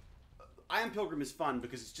 Well, I Am Pilgrim is fun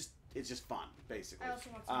because it's just fun, basically. I also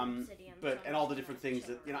want some obsidian. so But I'm and all the just different gonna things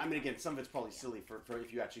chill that I mean, again, some of it's probably silly for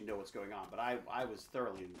if you actually know what's going on. But I was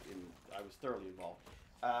thoroughly involved,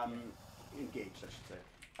 engaged, I should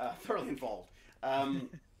say, thoroughly involved.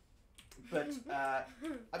 But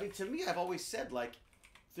I mean, to me, I've always said like,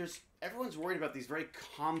 everyone's worried about these very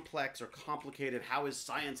complex or complicated. How is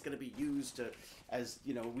science going to be used to, as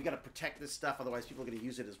you know, we got to protect this stuff, otherwise people are going to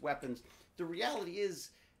use it as weapons. The reality is,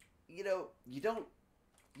 you know, you don't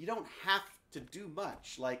have to do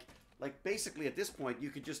much. Like basically at this point, you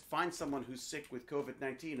could just find someone who's sick with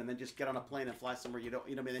COVID-19 and then just get on a plane and fly somewhere you know,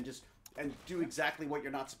 what I mean, and do exactly what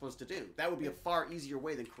you're not supposed to do. That would be a far easier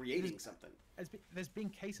way than creating something. There's been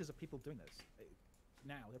cases of people doing this.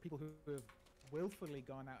 Now there are people who have willfully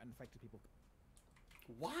gone out and infected people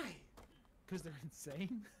Why? because they're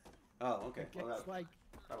insane. Oh, okay. I Well, guess, like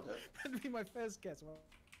that'll do it. that'd be my first guess. Well,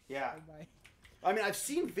 Yeah. my- I mean, I've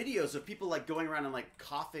seen videos of people like going around and like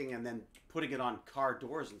coughing and then putting it on car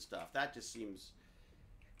doors and stuff. That just seems,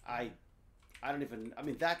 I don't even. I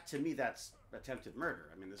mean, that to me, that's attempted murder.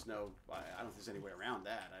 I mean, there's no. I don't think there's any way around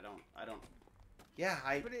that. I don't. Yeah,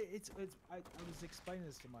 But I was explaining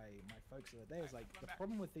this to my folks the other day. It was like the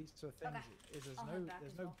problem with these sort of things is I'll head back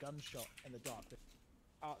there's as no well. gunshot in the dark. The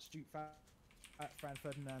Archduke Franz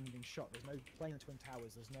Ferdinand being shot. There's no plane in the Twin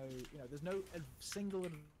Towers. There's no single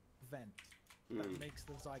event that makes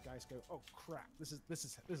the zeitgeist go, oh crap, this is.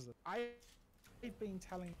 I've been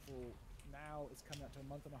telling people now it's coming up to a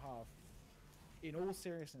month and a half. In all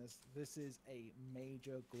seriousness, this is a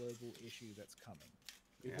major global issue that's coming.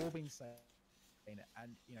 We've all been saying it,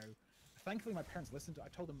 and you know, thankfully my parents listened to. I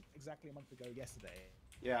told them exactly a month ago yesterday.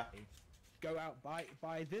 Yeah. Go out, buy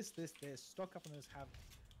this, stock up on this, have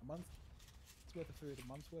a month's worth of food, a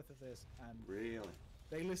month's worth of this, and Really.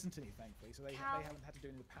 they listened to me thankfully, so they How- haven't had to do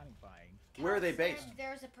any of the panic buying. Where are they Cal said based?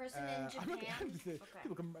 There's a person in I'm not Japan. gonna- Okay.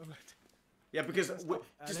 People can. Yeah, because Stop.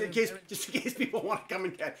 just in case people want to come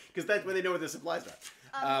and get, because that's when they know where the supplies are.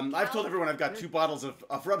 I've Cal- told everyone I've got 2 bottles of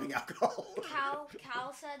rubbing alcohol.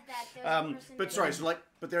 Cal said that there's a person. But sorry, so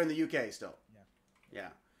but they're in the UK still. Yeah.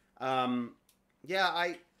 Yeah.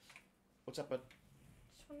 Yeah. What's up, bud?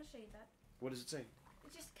 Just want to show you that. What does it say?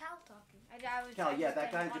 It's just Cal talking. I was. Cal, I yeah, just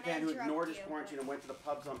that guy in didn't Japan wanna who interrupt ignored his you, quarantine but- and went to the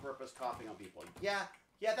pubs on purpose, coughing on people. Yeah,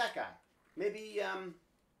 that guy. Maybe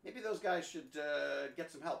those guys should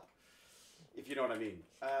get some help, if you know what I mean.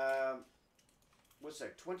 What's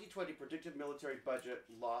that? 2020 predicted military budget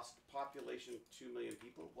lost population 2 million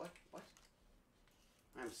people. What?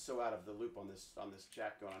 I'm so out of the loop on this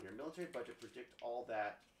chat going on here. Military budget predict all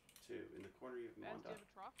that too in the corner of Vance, do Monda. you have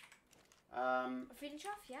a trough? A feeding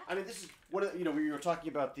trough, yeah. I mean, this is one of we were talking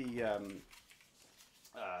about the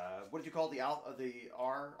what did you call the R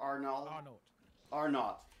null? R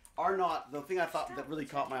naught. The thing I thought that really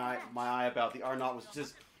caught my eye about the R naught was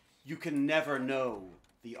just you can never know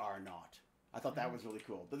the R naught. I thought that was really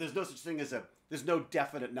cool. But there's no such thing as there's no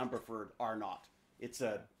definite number for R naught. It's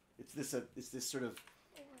this sort of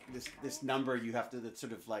this number you have to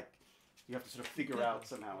sort of figure out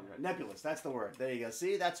somehow. Nebulous. That's the word. There you go.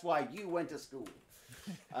 See, that's why you went to school.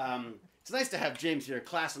 It's nice to have James here,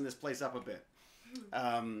 classing this place up a bit.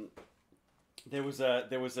 There was a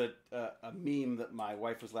meme that my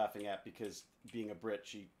wife was laughing at because being a Brit,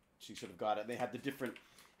 she sort of got it. They had the different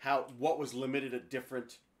what was limited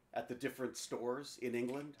at the different stores in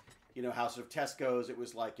England. You know how sort of Tesco's, it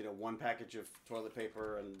was like 1 package of toilet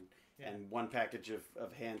paper and 1 package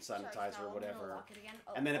of hand sanitizer or whatever.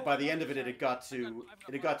 And then by the end of it, it got to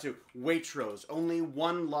Waitrose, only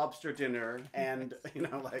 1 lobster dinner, and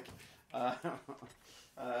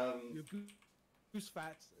Your goose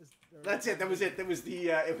fat. That's it. That was it. That was the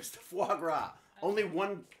foie gras. Only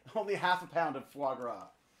half a pound of foie gras.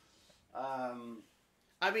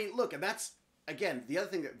 I mean, look, and that's again the other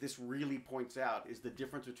thing that this really points out is the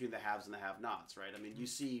difference between the haves and the have-nots, right? I mean, you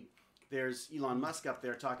see, there's Elon Musk up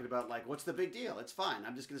there talking about like, what's the big deal? It's fine.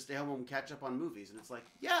 I'm just going to stay home and catch up on movies, and it's like,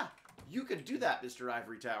 yeah, you could do that, Mr.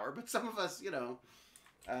 Ivory Tower, but some of us,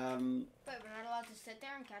 But we're not allowed to sit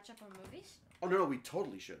there and catch up on movies? Oh no, we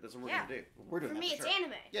totally should. That's what we're Yeah. gonna do. We're doing For that me, for it's sure.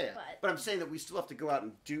 anime. Yeah. But I'm saying that we still have to go out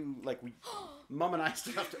and do Mom and I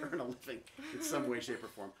still have to earn a living in some way, shape, or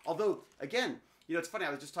form. Although, again, you know, it's funny.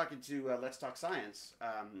 I was just talking to Let's Talk Science,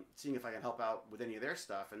 seeing if I can help out with any of their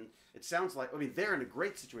stuff, and it sounds like they're in a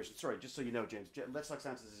great situation. Sorry, just so you know, James, Let's Talk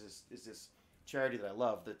Science is this charity that I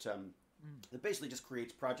love that that basically just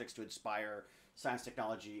creates projects to inspire science,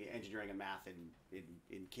 technology, engineering, and math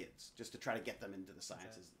in kids, just to try to get them into the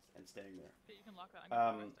sciences and staying there. You can lock that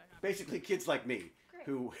on your Basically, kids like me Great.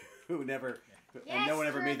 who never and Yes, no one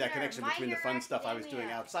ever made that Scrivener, connection My between the Hero fun stuff I was doing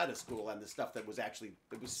Academia. outside of school and the stuff that was actually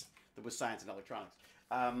that was science and electronics.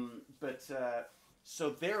 So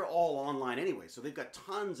they're all online anyway. So they've got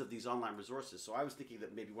tons of these online resources. So I was thinking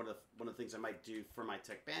that maybe one of the things I might do for my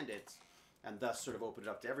Tech Bandits, and thus sort of open it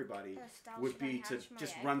up to everybody, would Should I be to hatch my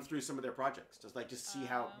just egg? run through some of their projects, just see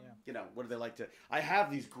how Yeah. what do they like to. I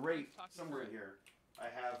have these great Talking somewhere in through. here. I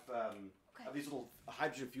have these little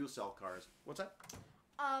hydrogen fuel cell cars. What's that?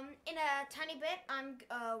 In a tiny bit,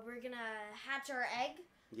 we're gonna hatch our egg,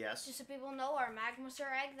 Yes. just so people know our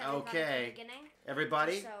magmasaur egg that we got at Okay. the beginning.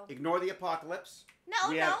 Everybody, So- ignore the apocalypse. No,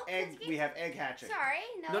 we no. have egg. let's keep- We have egg hatching. Sorry,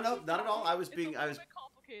 no. No, keep not at all. talking. I was It's being. a I little was. bit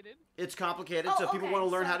complicated. It's complicated, Oh, so people okay, want to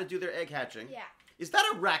learn so- how to do their egg hatching. Yeah. Is that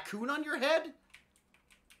a raccoon on your head?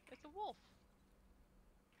 It's a wolf.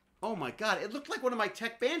 Oh my god! It looked like one of my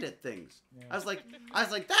Tech Bandit things. Yeah. I was like,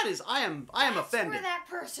 that is. I am That's offended. where that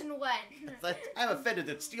person went. I'm offended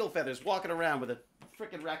that Steel Feather's walking around with a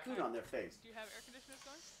freaking raccoon on their face. Do you have air conditioners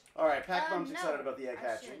going? All right, Pac Bum's no, excited about the egg I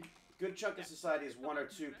hatching. should. Good chunk of society is one or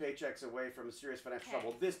two paychecks away from serious financial Okay.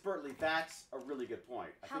 trouble. This, Bertley, that's a really good point.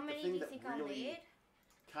 I How think many the do thing you that think I'll really need?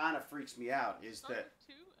 kind of freaks me out is Start that with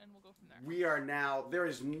 2, and we'll go from there. we are now, there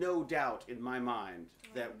is no doubt in my mind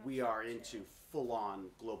that we are into full-on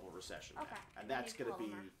global recession now. Okay. And that's Maybe going to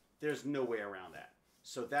be, polymer. there's no way around that.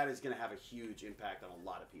 So that is going to have a huge impact on a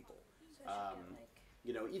lot of people. So I should get,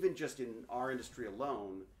 You know, even just in our industry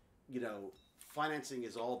alone, you know, financing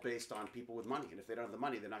is all based on people with money. And if they don't have the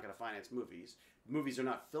money, they're not going to finance movies. Movies are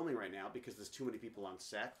not filming right now because there's too many people on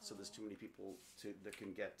set. So there's too many people that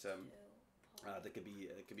can get, that could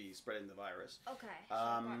be spreading the virus. Okay, so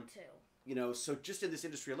I Um, got 2. You know, so just in this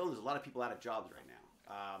industry alone, there's a lot of people out of jobs right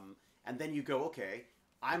now. And then you go, okay,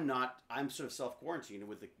 I'm sort of self-quarantined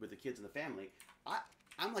with the kids and the family.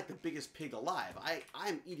 I'm like the biggest pig alive.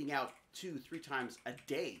 I'm eating out 2-3 times a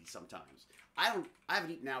day sometimes. I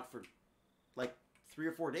haven't eaten out for like 3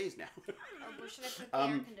 or 4 days now. Oh, where should I put the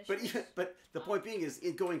air conditioners? but the point being is,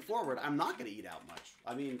 going forward, I'm not going to eat out much.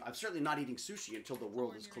 I mean, I'm certainly not eating sushi until the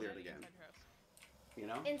world Or is in your cleared head, again. inside your house. You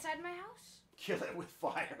know, Inside my house? kill it with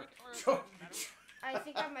fire. Or Tro- doesn't matter. I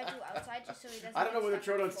think I might do outside just so he doesn't. I don't know get whether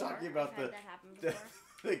stuck on Trodon's the floor. talking about I've the- had that happen the,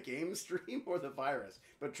 before. the game stream or the virus.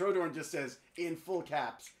 But Trodorn just says in full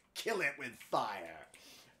caps, "Kill it with fire."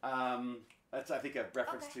 That's I think a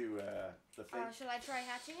reference Okay. to the thing. Should I try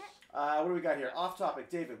hatching it? What do we got here? Off topic,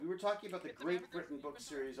 David. We were talking about the Get the Great Mavericks Britain and book Even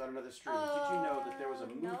series on another stream. Did you know that there was a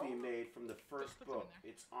no. movie made from the first put them in book?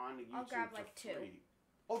 there. It's on YouTube I'll grab, for like, 2. free.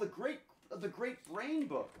 Oh, the Great Brain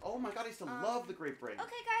book. Oh my God, I used to love the Great Brain. Okay,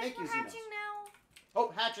 guys, Thank we're you, Xenos. hatching now.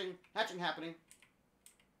 Oh, hatching happening.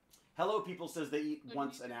 Hello, people says they eat So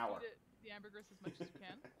once you an need to hour. feed it the ambergris as much as you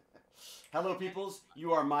can. Hello, peoples.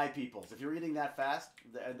 You are my peoples. If you're eating that fast,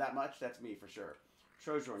 that much, that's me for sure.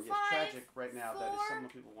 Trojan, yes, 5, tragic right now. That is 4, something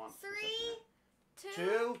people want. 3, 2,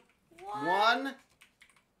 2, 1. 1.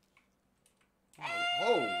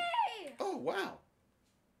 Oh, Hey! oh, wow.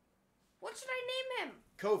 What should I name him?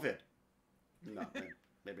 COVID. No,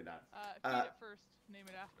 maybe not. Feed it first, name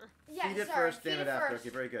it after. Yeah, Feed it sorry, first, feed name it it after. first. Okay,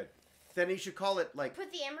 very good. Then you should call it like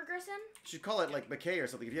Put the ambergris in. McKay or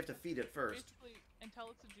something. If you have to feed it first. Basically,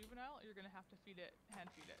 until it's a juvenile, you're gonna have to hand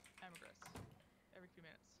feed it ambergris every few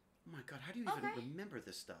minutes. Oh my God, how do you even Okay. remember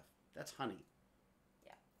this stuff? That's honey.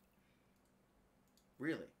 Yeah.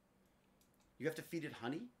 Really? You have to feed it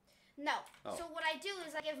honey? No. Oh. So what I do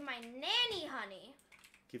is I give my nanny honey.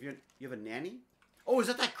 You have a nanny? Oh, is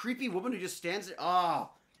that creepy woman who just stands there? Oh,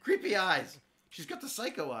 creepy eyes. She's got the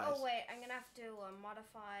psycho eyes. Oh wait, I'm gonna have to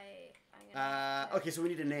modify. I'm gonna have to Okay, so we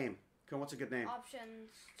need a name. Come on, what's a good name?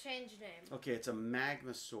 Options. Change name. Okay, it's a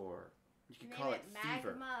magmasaur. You can Name call it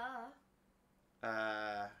Fever. Magma.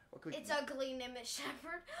 What could we? It's ugly. Name it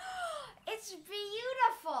Shepherd. It's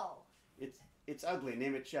beautiful. It's ugly.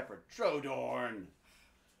 Name it Shepherd. Trodorn.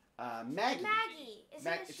 Maggie. Maggie. Is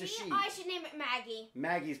it It's a a she? she. I should name it Maggie.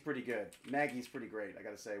 Maggie's pretty good. Maggie's pretty great. I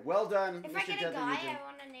gotta say. Well done, If Mr. I get a Gentleman. guy, I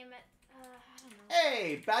want to name it. I don't know.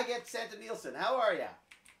 Hey, Baguette Santa Nielsen. How are ya?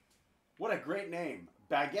 What a great name,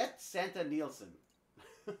 Baguette Santa Nielsen.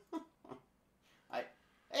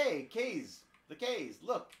 Hey, Kays, the Kays,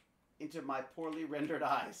 look into my poorly rendered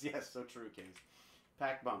eyes. Yes, so true, Kays.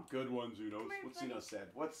 Pack bomb, good one, Xenos. here, What buddy. Xenos said?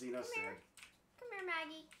 What Xenos Come here. said? Come here,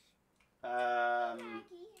 Maggie. Um,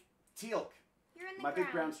 Maggie. Teal'c. You're in the My ground.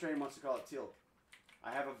 big brown strain wants to call it Teal'c.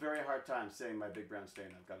 I have a very hard time saying my big brown strain.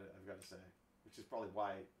 I've got to say, which is probably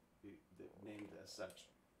why named as such.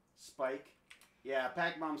 Spike. Yeah,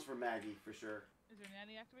 pack bombs for Maggie for sure. Is your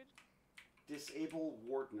nanny activated? Disable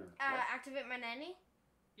Wartner. What? Activate my nanny.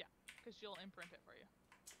 Because she'll imprint it for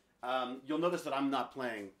you. You'll notice that I'm not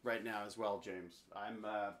playing right now as well, James.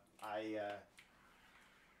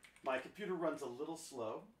 My computer runs a little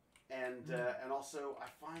slow, and also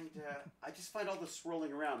I just find all the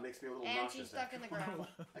swirling around makes me a little And nauseous. she's stuck in the ground.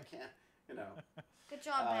 I can't, you know. Good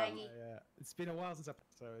job, Maggie. Yeah, it's been a while since I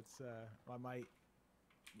so it's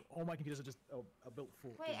all my computers are just are built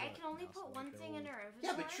for. Wait, I work can only now, so, put like, one they're thing all- in our inventory.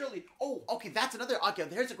 Yeah, but surely. Oh, okay. That's another. Okay,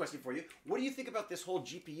 here's a question for you. What do you think about this whole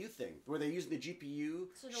GPU thing, where they're using the GPU,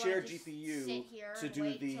 So do shared I just GPU, sit here to and do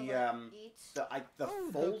wait the till it eats? the Oh, the-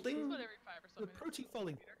 folding? Put every 5 or The something. protein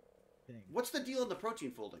folding thing. What's the deal in the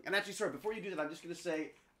protein folding? And actually, sorry, before you do that, I'm just going to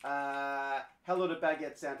say hello to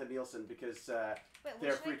Baguette Santa Nielsen because Wait,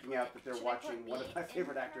 they're should I freaking put- out that they're should I put watching one of meat my in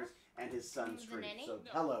favorite her? actors and his son The stream. nanny? So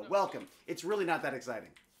No, hello, no. welcome. It's really not that exciting.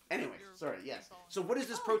 Anyways, You're sorry, yes. following. So what is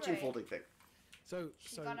this Oh, protein great. folding thing? So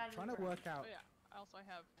She so got out of trying the to ground. work out Oh yeah. Also, I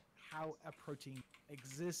have. how a protein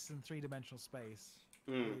exists in three-dimensional space.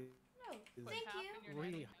 Mm, No, is thank half you. in your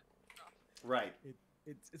Really nanny. right.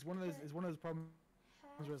 it's one of those problems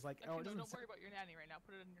where it's like, Actually, oh, it no, doesn't don't sound- worry about your nanny right now.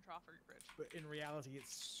 Put it in your trough or your fridge. but in reality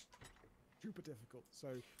it's super difficult.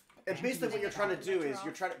 So And basically, what you're trying to do is Natural.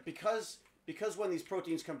 you're trying to because when these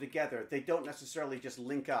proteins come together, they don't necessarily just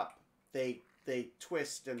link up. They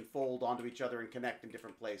twist and fold onto each other and connect in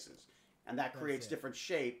different places, and that That's creates it. different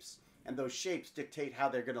shapes. And those shapes dictate how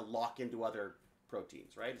they're going to lock into other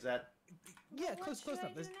proteins, right? Is that yeah, What close should I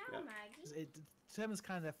enough. do There's- now, Yeah. Maggie? It determines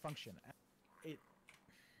kind of their function.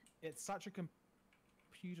 It's such a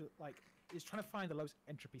computer like it's trying to find the lowest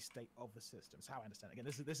entropy state of the system. That's how I understand it. Again,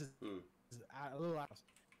 this is Hmm. a little out,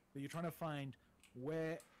 but you're trying to find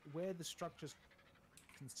where the structures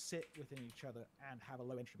can sit within each other and have a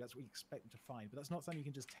low entropy. That's what you expect them to find, but that's not something you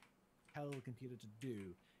can just tell the computer to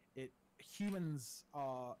do. Humans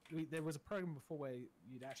are. There was a program before where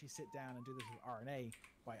you'd actually sit down and do this with RNA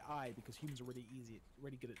by eye because humans are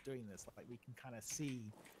really good at doing this. Like we can kind of see,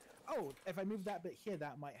 oh, if I move that bit here,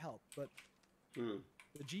 that might help. But Hmm.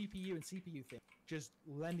 the GPU and CPU thing, just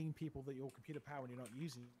lending people that your computer power when you're not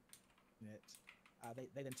using it,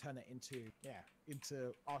 they then turn it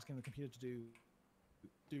into asking the computer to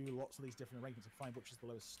do lots of these different arrangements and find which is the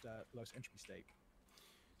lowest entropy state.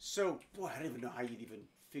 So, boy, I don't even know how you'd even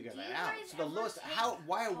figure Do that you out. guys So the ever lowest, take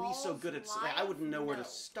why are we so calls good at? Like, I live? wouldn't know where to No.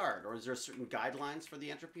 start. Or is there certain guidelines for the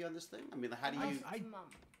entropy on this thing? I mean, how do you? Maximum.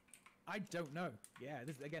 I don't know. Yeah,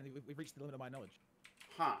 again, we've reached the limit of my knowledge.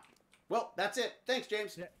 Huh. Well, that's it. Thanks,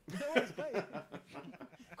 James. Yeah. No worries, mate.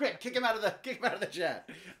 Quick, kick him out of the chat.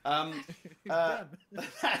 He's done.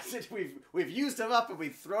 That's it. We've used him up and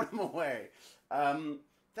we've thrown him away.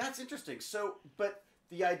 That's interesting. So, but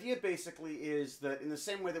the idea basically is that in the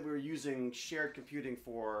same way that we were using shared computing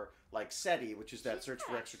for like SETI, which is that She's search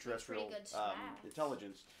for actually extraterrestrial pretty good stats.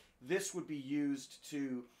 intelligence, this would be used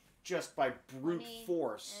to just by brute 20,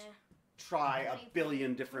 force eh, try 20, a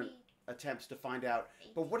billion different 20, attempts to find out.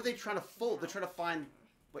 But what are they trying to fold? They're trying to find.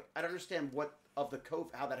 Wait, I don't understand what of the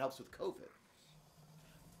COVID, how that helps with COVID.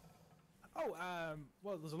 Oh,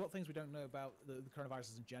 well, there's a lot of things we don't know about the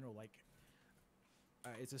coronaviruses in general. Like,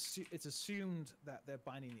 it's assumed that they're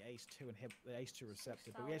binding the ACE2 and the ACE2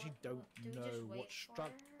 receptor, but we actually don't Do we know just what wait for her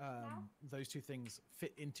now? those two things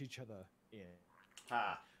fit into each other in.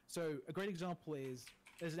 Ha. So a great example is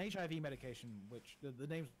there's an HIV medication, which the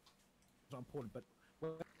name's not important, but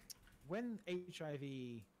when HIV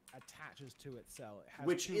attaches to its cell, it has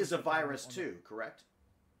Which two is a receptors on virus the- too, correct?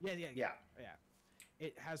 Yeah. Yeah.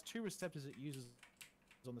 It has two receptors it uses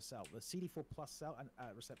on the cell: the CD4 plus cell and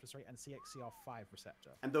receptor, and CXCR5 receptor.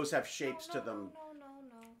 And those have shapes to them.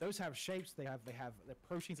 No. Those have shapes. They have the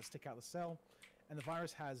proteins that stick out the cell, and the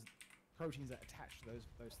virus has proteins that attach to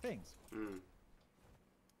those things. Mm.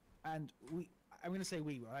 And I'm going to say I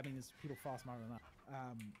mean, there's people far smarter than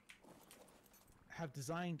that. Have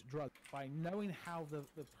designed drugs by knowing how the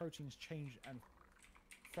proteins change and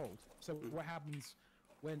fold. So what happens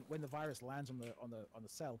when the virus lands on the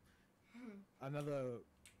cell? Another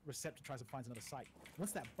receptor tries to find another site.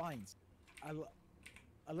 Once that binds,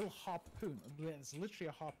 a little harpoon, it's literally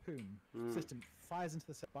a harpoon system, fires into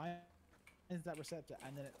the cell, binds that receptor,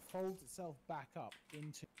 and then it folds itself back up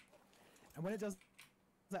into. And when it does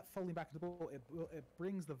that folding back of the ball, it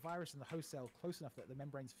brings the virus in the host cell close enough that the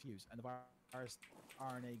membranes fuse and the virus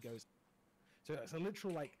RNA goes. So it's a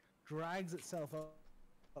literal like drags itself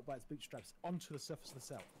up by its bootstraps onto the surface of the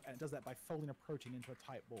cell, and it does that by folding a protein into a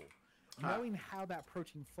tight ball. Knowing how that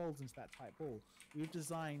protein folds into that tight ball, we've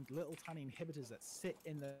designed little tiny inhibitors that sit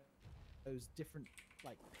in those different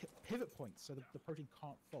like pivot points, so that the protein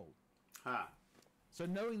can't fold. So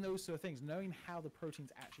knowing those sort of things, knowing how the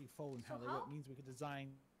proteins actually fold and how they work, means we could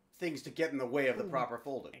design things to get in the way of the proper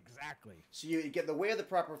folding. Exactly. So you get in the way of the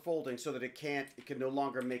proper folding so that it can no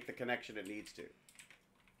longer make the connection it needs to.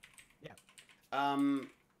 Yeah.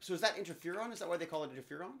 So is that interferon? Is that why they call it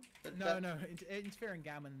interferon? No. Interferon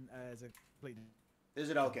gammon is a complete. Is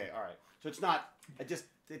it okay? All right. So it's not.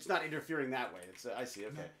 It's not interfering that way. It's. I see.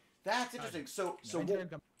 Okay. No. That's interesting. Sorry.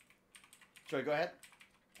 Go ahead.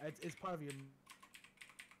 It's part of your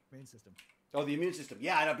immune system. Oh, the immune system.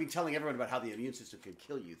 Yeah, I've been telling everyone about how the immune system can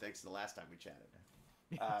kill you. Thanks to the last time we chatted.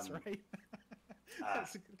 That's right.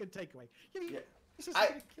 That's a good takeaway. Yeah. It's just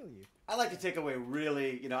going to kill you. I like to take away I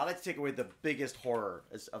like to take away the biggest horror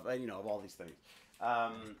of all these things.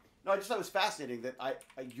 No, I just thought it was fascinating that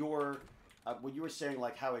when you were saying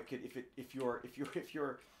like how it could if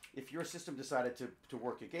your system decided to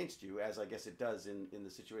work against you, as I guess it does in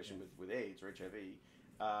the situation with AIDS or HIV,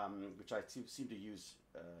 which I seem to use.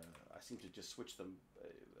 I seem to just switch them,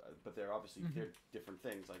 but they're obviously they're different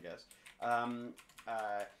things, I guess.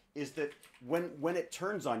 Is that when it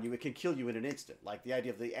turns on you, it can kill you in an instant. Like the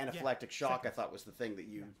idea of the anaphylactic shock, I thought was the thing that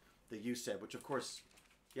you said, which of course,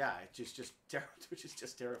 it's just which is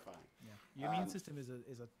just terrifying. Yeah, your immune system is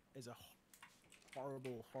a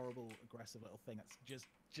horrible, aggressive little thing that's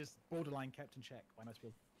just borderline kept in check by most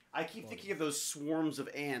people. I keep thinking of those swarms of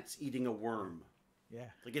ants eating a worm. Yeah,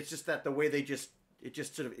 like it's just that the way it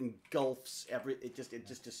just sort of engulfs it's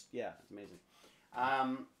amazing.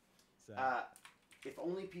 If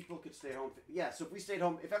only people could stay home. Yeah, so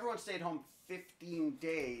if everyone stayed home 15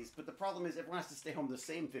 days, but the problem is everyone has to stay home the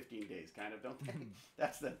same 15 days, kind of, don't they?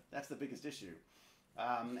 That's the biggest issue.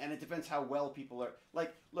 And it depends how well people are.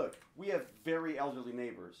 Like, look, we have very elderly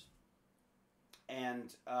neighbors,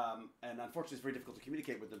 and unfortunately it's very difficult to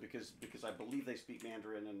communicate with them because I believe they speak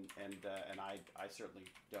Mandarin and I certainly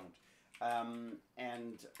don't.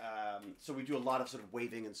 So we do a lot of sort of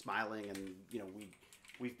waving and smiling, and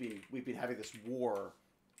we've been having this war,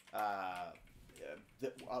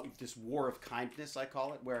 this war of kindness, I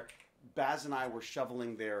call it, where Baz and I were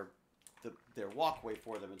shoveling their walkway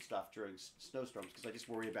for them and stuff during snowstorms, because I just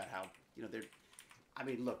worry about how they're. I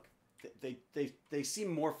mean, look, they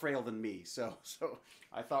seem more frail than me, so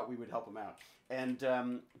I thought we would help them out, and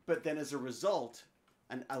but then as a result,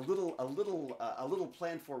 and a little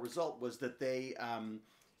planned for result was that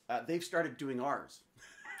they've started doing ours.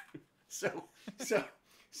 So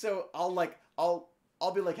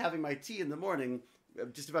I'll be like having my tea in the morning,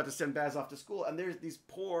 just about to send Baz off to school, and there's this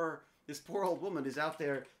poor old woman is out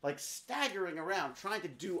there like staggering around trying to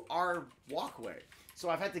do our walkway. So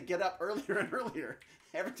I've had to get up earlier and earlier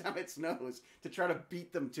every time it snows to try to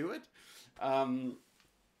beat them to it.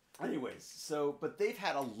 Anyways, but they've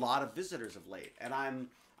had a lot of visitors of late, and I'm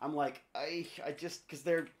like I just, because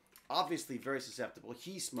they're obviously very susceptible.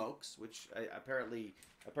 He smokes, which apparently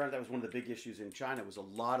that was one of the big issues in China, was a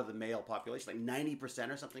lot of the male population, like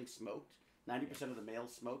 90% or something, smoked. 90% of the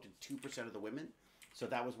males smoked and 2% of the women. So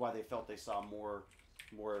that was why they felt they saw more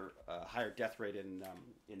higher death rate in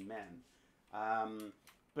men.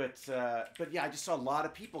 But yeah, I just saw a lot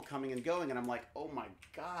of people coming and going, and I'm like, oh my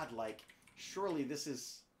God, like surely this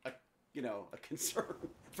is a concern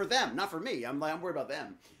for them, not for me. I'm worried about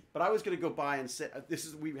them. But I was going to go by and say,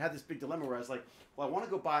 we had this big dilemma where I was like, well, I want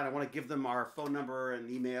to go by and I want to give them our phone number and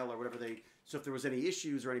email or whatever so if there was any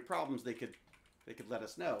issues or any problems, they could let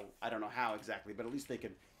us know. I don't know how exactly, but at least they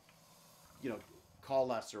could,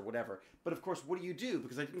 call us or whatever. But of course, what do you do?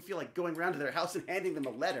 Because I didn't feel like going around to their house and handing them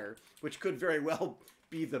a letter, which could very well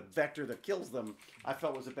be the vector that kills them. I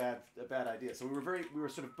felt was a bad idea. So we were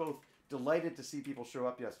sort of both delighted to see people show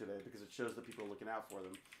up yesterday because it shows that people are looking out for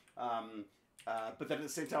them. But then at the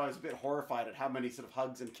same time, I was a bit horrified at how many sort of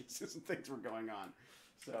hugs and kisses and things were going on.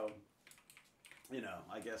 So,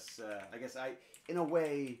 I guess in a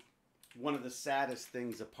way, one of the saddest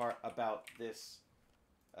things about this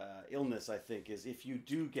illness, I think, is if you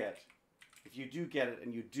do get it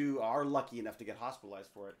and you are lucky enough to get hospitalized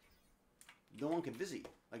for it, no one can visit you.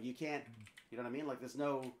 Like you can't, you know what I mean? Like there's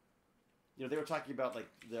no, they were talking about like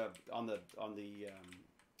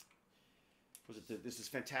this is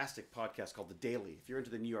fantastic podcast called The Daily. If you're into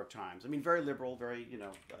the New York Times, I mean, very liberal, very,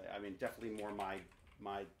 definitely more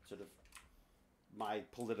my sort of my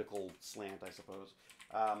political slant, I suppose.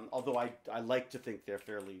 Although I like to think they're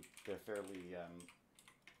fairly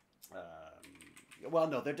well,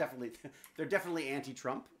 no, they're definitely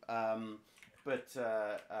anti-Trump. But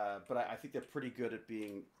I think they're pretty good at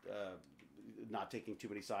being not taking too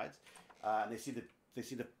many sides. And they seem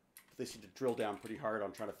to drill down pretty hard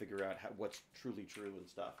on trying to figure out what's truly true and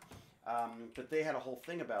stuff. But they had a whole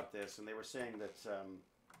thing about this, and they were saying that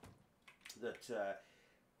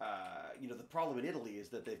the problem in Italy is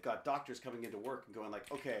that they've got doctors coming into work and going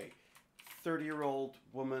like, okay, 30-year-old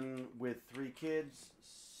woman with 3 kids,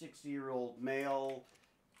 60-year-old male.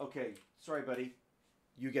 Okay, sorry, buddy,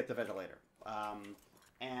 you get the ventilator.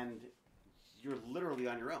 And you're literally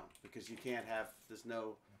on your own because you can't have. There's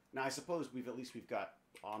no. Now I suppose we've got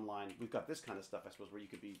online. We've got this kind of stuff. I suppose where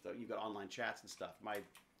you've got online chats and stuff.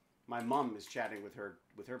 My mom is chatting with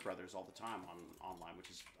her brothers all the time online, which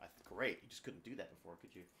is great. You just couldn't do that before,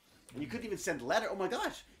 could you? And you couldn't even send a letter. Oh my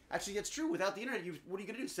gosh! Actually, it's true. Without the internet, what are you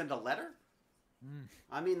gonna do? Send a letter?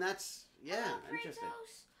 I mean, that's interesting.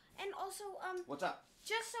 And also, what's up?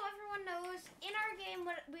 Just so everyone knows, in our game,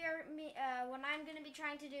 what I'm going to be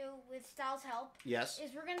trying to do with Styles' help, yes,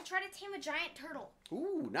 is we're going to try to tame a giant turtle.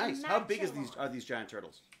 Ooh, nice. How big are these giant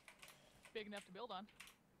turtles? Big enough to build on.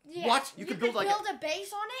 Yeah. What? You could build a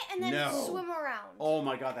base on it and then swim around. Oh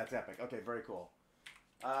my god, that's epic. Okay, very cool.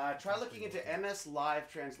 Try looking into MS Live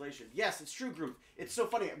Translation. Yes, it's true, Groove. It's so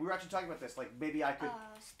funny. We were actually talking about this. Like, maybe I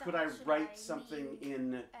could I write something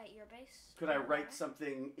in... At your base? Could I write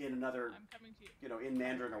something in another... I'm coming to you. In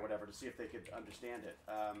Mandarin or whatever to see if they could understand it.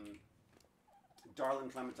 Darling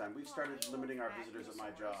Clementine, we've started limiting our visitors at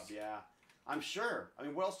my job. Yeah. I'm sure. I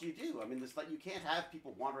mean, what else do you do? I mean, you can't have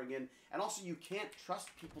people wandering in. And also, you can't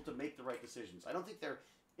trust people to make the right decisions. I don't think they're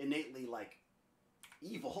innately,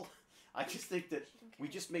 evil. I just think that we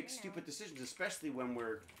just make stupid decisions, especially when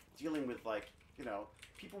we're dealing with,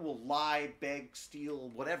 people will lie, beg, steal,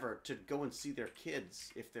 whatever, to go and see their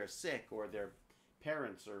kids if they're sick or their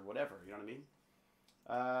parents or whatever. You know what I mean?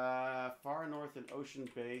 Far north in Ocean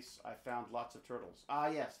Base, I found lots of turtles. Ah,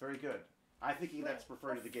 yes, very good. I'm thinking that's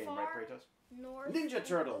referring to the game, right, Kratos? Ninja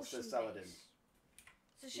Turtles, says Saladin.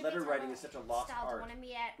 So letter writing is such a lost art.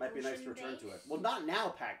 Might be nice to return Base? to it. Well, not now,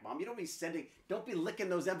 Pac Mom. You don't be licking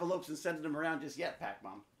those envelopes and sending them around just yet, Pac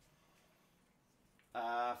Mom.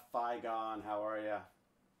 Figon, how are ya?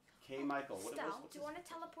 K Michael, what do you want to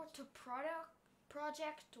teleport to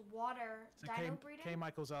Project Water Dino Breeding? K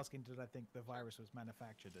Michael's asking, did I think the virus was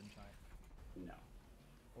manufactured in China? No.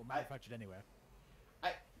 Or manufactured anywhere?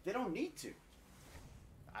 They don't need to.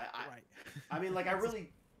 Right. I mean, I really,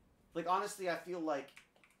 honestly, I feel like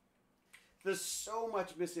there's so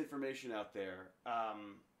much misinformation out there,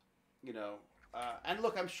 and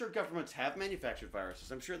look, I'm sure governments have manufactured viruses.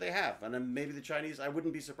 I'm sure they have. And then maybe the Chinese, I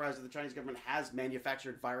wouldn't be surprised if the Chinese government has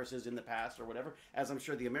manufactured viruses in the past or whatever, as I'm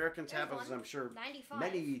sure the Americans have, as I'm sure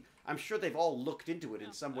 95. I'm sure they've all looked into it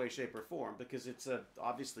in some way, shape, or form, because it's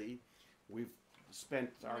obviously, we've spent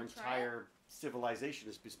our entire civilization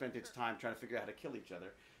has spent its time trying to figure out how to kill each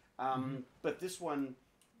other. But this one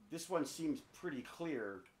seems pretty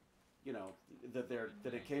clear,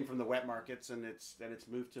 that it came from the wet markets and it's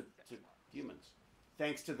moved to humans,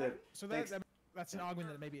 thanks to the. So that's an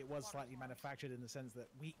argument that maybe it was slightly manufactured in the sense that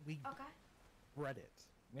we bred it.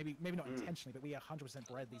 Maybe not intentionally, but we 100%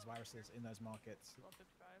 bred these viruses in those markets.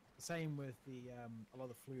 Same with the a lot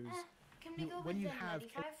of the flus. Can we go when with you the have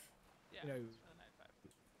 95?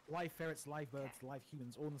 Live ferrets, live birds, live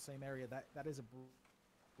humans, all in the same area, that is a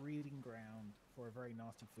breeding ground for a very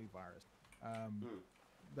nasty flu virus.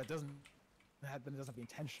 That doesn't have the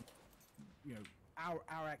intention.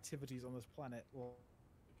 Our activities on this planet,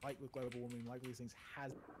 like with global warming, like these things,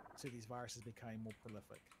 has to these viruses becoming more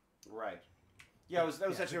prolific. Right. Yeah, that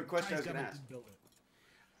was actually a question I was going to ask.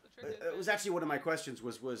 It was actually one of my questions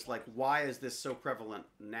was why is this so prevalent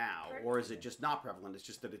now, or is it just not prevalent? It's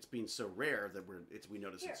just that it's been so rare that we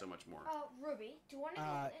notice it so much more. Ruby, do you want to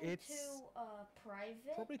go into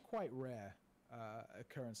private? Probably quite rare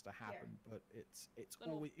occurrence to happen, but it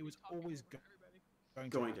was always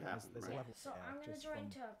going to happen. There's a level, so I'm going to join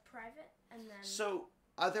to private and then. So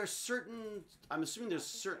are there certain? I'm assuming there's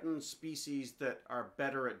certain species that are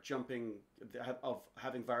better at jumping, of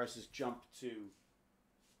having viruses jump to.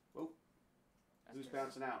 Oh, who's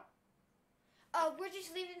bouncing out? We're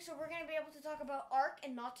just leaving, so we're going to be able to talk about ARC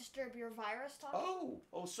and not disturb your virus talking.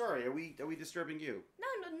 Oh, sorry. Are we disturbing you?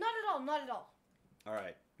 No, not at all, not at all. All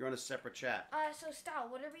right, you're on a separate chat. So Stal,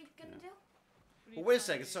 what are we going to do? Well, wait a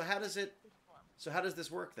second. So how does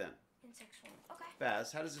this work then? Insect swarm. Okay.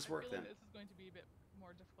 Baz, how does this work then? This is going to be a bit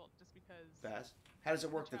more difficult just because. Baz, how does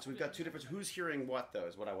it work then? So we've got two different. Who's hearing what though?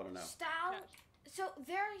 Is what I want to know. So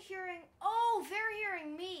they're hearing. Oh, they're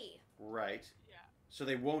hearing me. Right. Yeah. So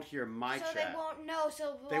they won't hear my so chat. they won't know.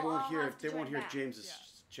 So They we'll won't all hear. have to They won't join hear back. James's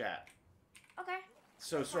chat. Okay.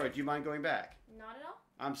 So sorry. Do you mind going back? Not at all.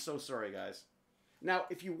 I'm so sorry, guys. Now,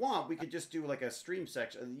 if you want, we could just do like a stream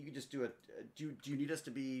section. You could just do a. Do you need us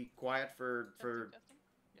to be quiet for? Testing?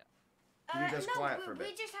 You need us no, quiet for a we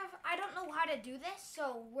bit. just have. I don't know how to do this,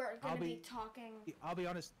 so we're gonna be talking. I'll be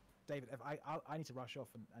honest, David. If I need to rush off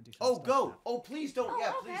and do some Oh, stuff go! now. Oh, please don't. Oh,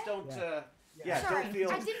 Yeah, okay. please don't. Yeah. Yeah, Sorry, don't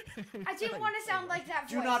feel. I didn't want to sound like that.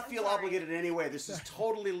 Do voice. not I'm feel sorry. obligated in any way. This is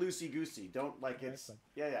totally loosey goosey. Don't like it's. fine.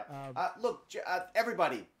 Yeah. Look,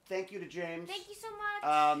 everybody. Thank you to James. Thank you so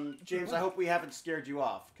much. James, I hope we haven't scared you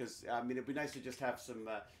off, because I mean it'd be nice to just have some.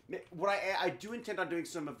 What I do intend on doing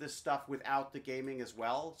some of this stuff without the gaming as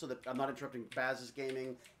well, so that I'm not interrupting Baz's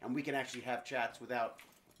gaming, and we can actually have chats without.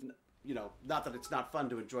 You know, not that it's not fun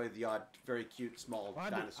to enjoy the odd, very cute, small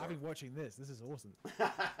dinosaur. I've been watching this. This is awesome.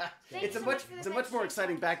 It's you a so much much, for it's the a much more thanks.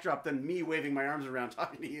 exciting backdrop than me waving my arms around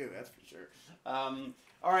talking to you. That's for sure.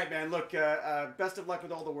 All right, man. Look, best of luck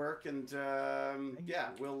with all the work, and yeah,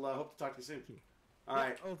 we'll hope to talk to you soon. All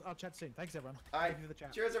right. I'll chat soon. Thanks, everyone. All right. Thank you for the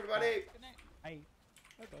chat. Cheers, everybody. Good night. Hey.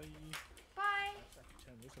 Bye-bye. Bye.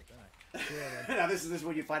 Turn this up, don't I? See you then. Now this is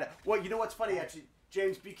when you find out. Well, you know what's funny, actually,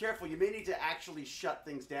 James. Be careful. You may need to actually shut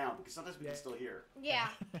things down because sometimes we can still hear. Yeah,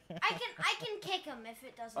 I can kick him if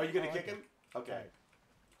it doesn't. Are you gonna Oh, kick okay. him? Okay.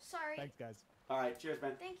 Sorry. Thanks, guys. All right. Cheers,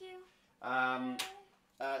 man. Thank you.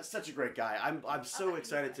 Such a great guy. I'm so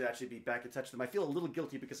excited to actually be back in touch with him. I feel a little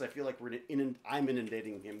guilty because I feel like I'm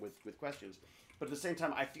inundating him with questions, but at the same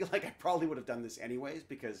time, I feel like I probably would have done this anyways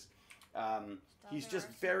because he's just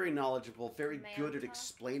very knowledgeable, very good at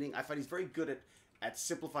explaining. I find he's very good at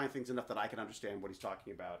simplifying things enough that I can understand what he's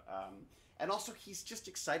talking about, and also he's just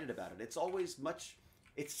excited about it. It's always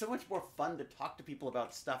it's so much more fun to talk to people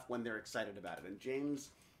about stuff when they're excited about it. And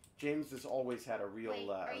James has always had a real, Wait,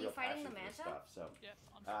 are a you real fighting passion the for this manta? stuff. So. Yes,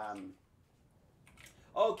 on purpose.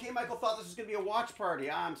 Oh, K. Michael thought this was going to be a watch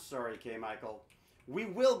party. I'm sorry, K. Michael. We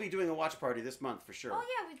will be doing a watch party this month for sure. Oh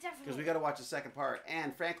yeah, we definitely. Because we got to watch the second part,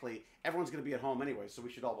 and frankly, everyone's going to be at home anyway, so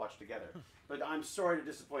we should all watch together. But I'm sorry to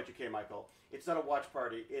disappoint you, K. Michael. It's not a watch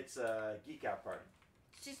party. It's a geek out party.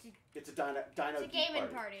 It's just It's a dino it's a geek gaming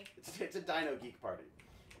party. party. It's a dino geek party.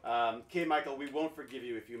 K. Michael, we won't forgive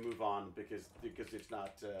you if you move on because it's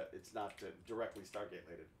not directly Stargate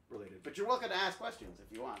related. But you're welcome to ask questions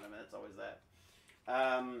if you want. I mean, that's always that.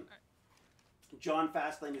 John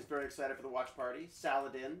Fastlane is very excited for the watch party.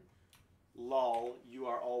 Saladin, lol, you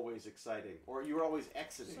are always exciting, or you are always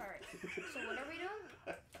exiting. Sorry. So what are we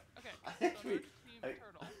doing? Okay, I so in actually- order to team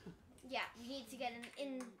turtle, Yeah, we need to get an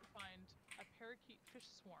in. find a parakeet fish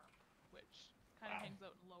swarm, which kind of hangs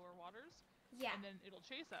out in lower waters, Yeah, and then it'll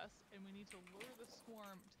chase us, and we need to lure the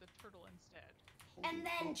swarm to the turtle instead. and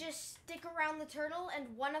then just stick around the turtle,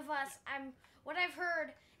 and one of us. What I've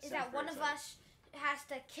heard is Sounds that very one of us has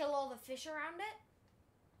to kill all the fish around it.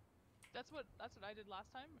 That's what I did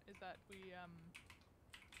last time. Is that we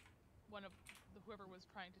one of whoever was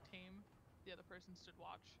trying to tame the other person stood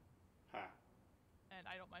watch, Huh. and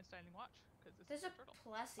I don't mind standing watch because this There's is a a turtle.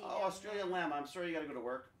 Plessy. Oh, down Australian there. lamb. I'm sorry you got to go to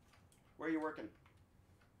work. Where are you working?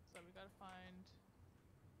 So we gotta find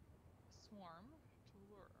a swarm to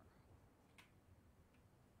lure.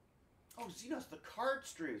 Oh, Xenos, the card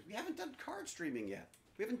streams. We haven't done card streaming yet.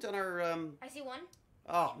 We haven't done our. I see one.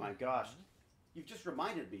 Oh my gosh, you've just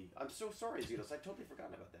reminded me. I'm so sorry, Xenos. I totally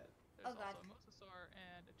forgotten about that. There's Oh, God. also a mosasaur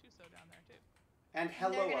and a tuso down there too. And They're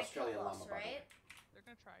hello, gonna Australian kill llama. us, by the way. right? They're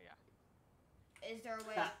gonna try, yeah. Is there a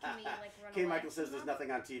way? Can we like run K. away? Michael says there's nothing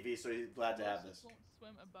on TV, so he's glad to have this. Mollusks won't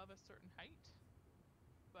swim above a certain height,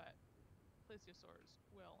 but plesiosaurs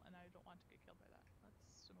will, and I don't want to get killed by that.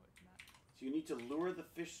 Let's swim away from that. So you need to lure the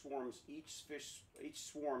fish swarms. Each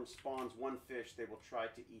swarm spawns one fish. They will try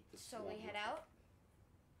to eat the So swarm. we head out.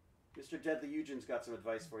 Mr. Deadly Eugene's got some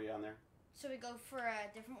advice for you on there. So we go for a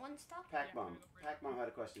different one stop. Pac Yeah, Mom. we're gonna go for Pac Mom had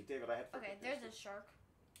a question. David, I had. Okay, there's a shark.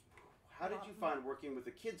 How did you find working with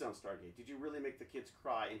the kids on Stargate? Did you really make the kids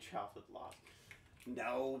cry in childhood loss?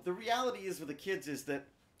 No. The reality is with the kids is that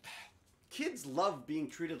kids love being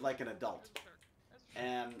treated like an adult. There's a shark. There's a shark.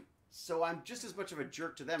 And so I'm just as much of a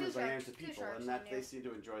jerk to them Two as I am sharks, to two people, sharks, and that I they knew. seem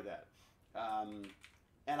to enjoy that.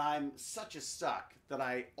 And I'm such a suck that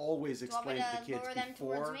I always you want me explain to to the kids lure them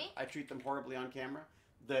towards before me? I treat them horribly on camera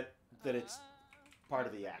that it's part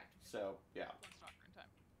of the act. So yeah, One stalker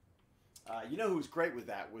in time. you know who was great with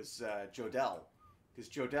that was Jodell, because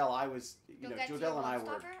Jodell, I was You'll get to Jodell and I Lone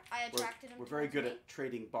were Stalker? I attracted him we're very towards good me. at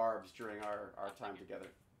trading barbs during our time together.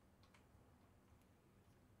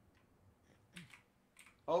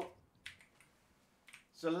 Oh,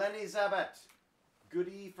 so Lenny Zabet,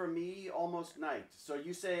 Goodie for me, almost night. So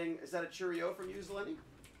you saying, is that a cheerio from you, Zeleny?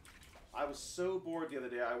 I was so bored the other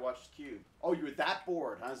day, I watched Cube. Oh, you were that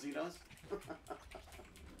bored, huh, Xenos?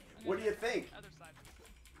 What do you think? Other side is good.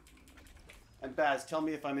 And Baz, tell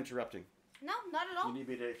me if I'm interrupting. No, not at all. You need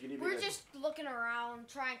me to, if you need me We're to... just looking around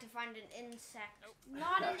trying to find an insect. Nope.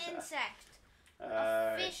 Not an insect.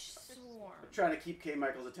 A fish swarm. I'm trying to keep K.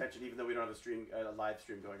 Michael's attention, even though we don't have a stream, a live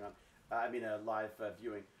stream going on. I mean, a live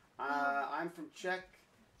viewing. I'm from Czech,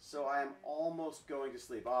 so I am almost going to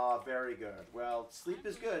sleep. Ah, very good. Well, sleep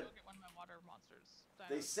is good. Look at one of my water monsters.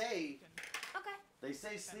 They say,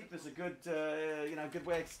 Okay. sleep is a good, good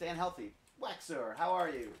way to staying healthy. Waxer, how are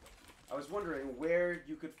you? I was wondering where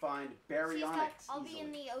you could find baryonyx I'll easily. be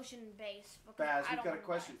in the ocean base. Because Baz, I we've don't got a know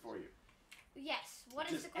question why. for you. Yes. What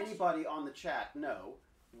is Does the question? anybody on the chat know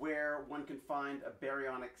where one can find a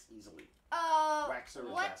baryonyx easily? Waxer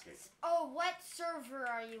was asking. What server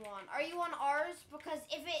are you on? Are you on ours? Because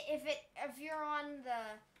if you're on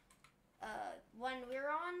the one we're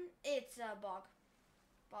on, it's bog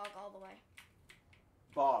all the way.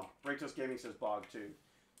 Bog. Breaktos Gaming says bog too.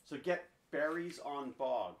 So get berries on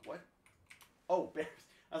bog. What? Oh, berries.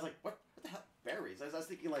 I was like, what the hell? Berries? I was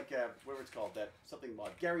thinking like, whatever it's called, that something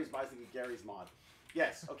mod. Gary's mod. I was thinking Gary's mod.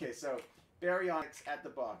 Yes. Okay. So baryonyx at the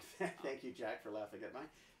bog. Thank you, Jack, for laughing at mine.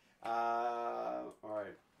 All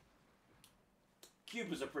right.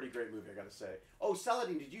 Cube is a pretty great movie, I gotta say. Oh,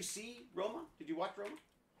 Saladin, did you see Roma? Did you watch Roma?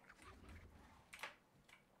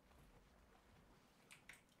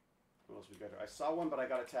 What else we got here? I saw one, but I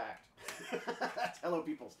got attacked. Hello,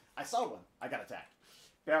 peoples. I saw one. I got attacked.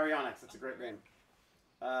 Baryonyx. That's a great name.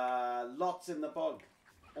 Lots in the bog.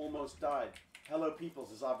 Almost died. Hello,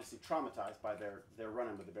 peoples is obviously traumatized by their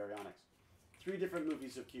run-in with the Baryonyx. 3 different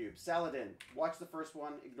movies of Cube. Saladin. Watch the first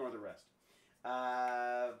one. Ignore the rest.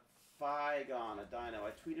 Figone, a dino.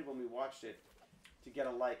 I tweeted when we watched it to get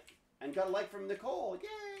a like. And got a like from Nicole.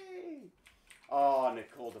 Yay! Oh,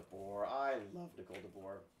 Nicole DeBoer. I love Nicole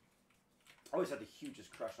DeBoer. I always had the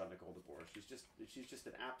hugest crush on Nicole DeBoer. She's just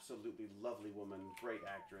an absolutely lovely woman. Great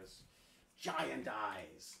actress. Giant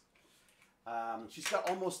eyes. She's got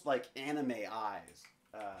almost like anime eyes.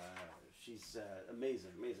 She's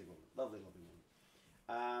amazing woman. Lovely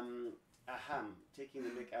woman. Taking the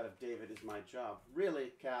mick out of David is my job.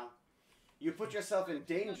 Really, Cal? You put yourself in She's not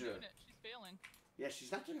danger. doing it. She's failing. Yeah,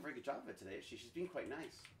 she's not doing a very good job of it today. She's being quite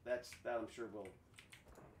nice. That I'm sure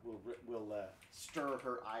will stir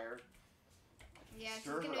her ire. Yeah, Stir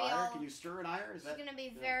she's her gonna be ire? all. Can you stir an ire? Is She's that gonna be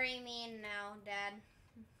very mean now, Dad.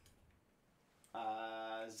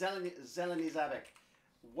 Zeleny Zabek,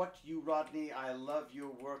 what you, Rodney? I love your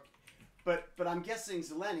work, but I'm guessing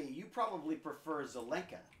Zeleny, you probably prefer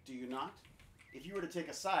Zelenka, do you not? If you were to take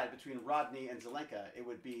a side between Rodney and Zelenka, it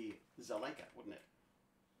would be Zelenka, wouldn't it?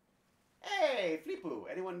 Hey, Flipu,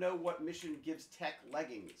 anyone know what mission gives tech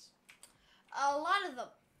leggings? A lot of them.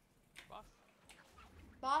 Boss.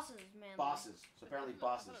 Bosses, man. Bosses. So apparently I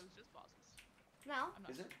bosses. thought it was just bosses. No. I'm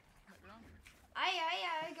not Is it? I might be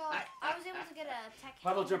wrong. I was able to get a tech.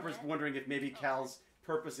 Puddle Jumper's helmet. wondering if maybe Cal's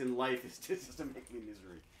purpose in life is just to make me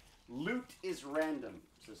misery. Loot is random,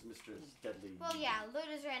 says Mr. Deadly. Well, yeah, loot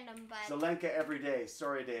is random, but Zelenka every day.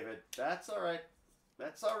 Sorry, David. That's all right.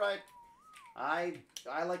 That's all right. I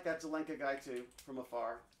like that Zelenka guy too, from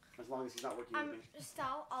afar, as long as he's not working with me.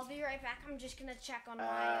 I'll be right back. I'm just gonna check on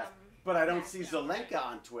my But I don't back. see Zelenka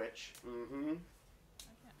on Twitch. Mm-hmm. I We can't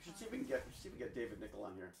should see find if we can get David Nickel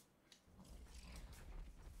on here.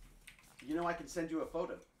 You know, I can send you a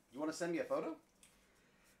photo. You want to send me a photo?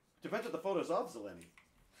 Depends what the photo's of, Zeleny.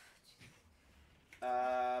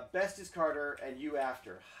 Best is Carter, and you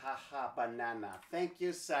after. Haha, banana. Thank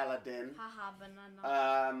you, Saladin. Haha,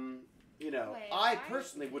 banana. You know, Wait, I why?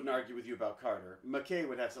 personally wouldn't argue with you about Carter. McKay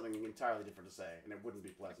would have something entirely different to say, and it wouldn't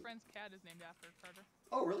be My pleasant. friend's cat is named after Carter.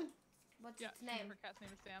 Oh, really? What's Yeah, its name? her cat's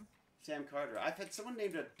name is Sam. Sam Carter. I've had someone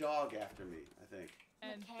named a dog after me, I think.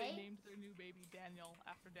 And McKay? they named their new baby Daniel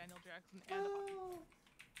after Daniel Jackson and a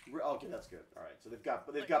puppy. Okay, that's good. All right, so they've got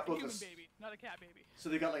Like both a a human s- baby, not a cat baby. so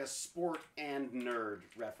they've got like a sport and nerd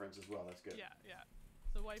reference as well. That's good. Yeah, yeah.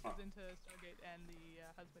 The wife Huh. is into Stargate and the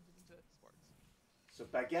husband is into sports. So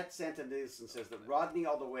Baguette Santa Nielsen says that Rodney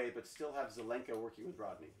all the way, but still have Zelenka working with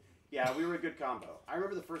Rodney. Yeah, we were a good combo. I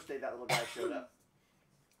remember the first day that little guy showed up,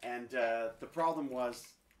 and the problem was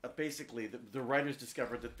basically the writers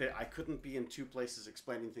discovered that I couldn't be in 2 places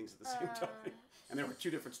explaining things at the same time, and there were 2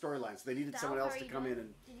 different storylines. So they needed someone else to come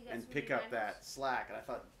in and pick up that slack. And I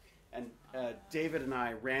thought, and David and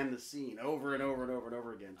I ran the scene over and over and over and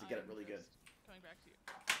over again to get it really good. Coming back to you.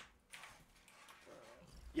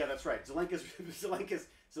 Yeah, that's right.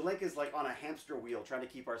 Zelenka's like on a hamster wheel trying to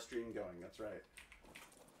keep our stream going. That's right.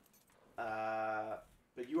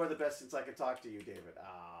 But you are the best since I could talk to you, David.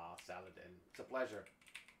 Ah, Saladin. It's a pleasure.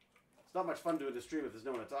 It's not much fun doing the stream if there's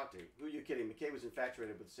no one to talk to. Who are you kidding? McKay was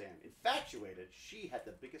infatuated with Sam. Infatuated? She had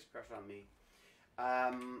the biggest crush on me.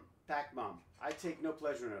 Pac Mom. I take no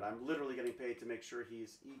pleasure in it. I'm literally getting paid to make sure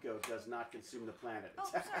his ego does not consume the planet.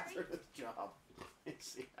 It's a hazardous job.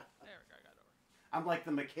 It's, yeah. There we go. I got it over. I'm like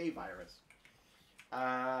the McKay virus.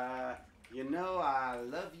 You know, I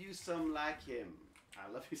love you some like him.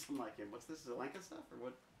 I love you some like him. What's this? Zelenka stuff or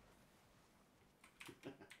what?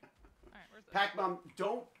 Alright, where's the... Pac Mom,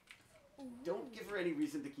 don't give her any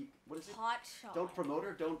reason to keep. What is it? Hot shot. Don't promote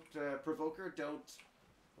her. Don't provoke her. Don't.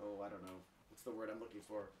 Oh, I don't know. What's the word I'm looking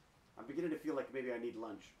for? I'm beginning to feel like maybe I need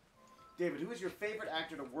lunch. David, who is your favorite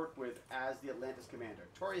actor to work with as the Atlantis commander?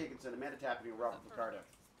 Tori Higginson, Amanda Tapping, or Robert Picardo?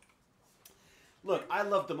 Look, I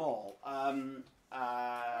love them all. Where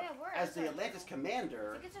As is the it? Atlantis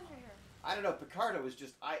commander, I think it's over here. I don't know. Picardo is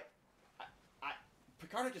just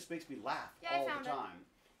Picardo just makes me laugh Yeah, I all found the it.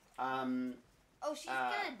 time. Oh, she's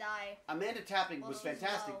gonna die. Amanda Tapping Well, was it was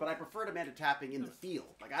fantastic, low. but I preferred Amanda Tapping in the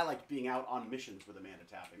field. Like I liked being out on missions with Amanda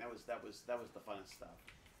Tapping. That was the funnest stuff.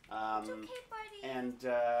 It's okay, buddy.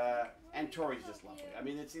 And Tori's just lovely. I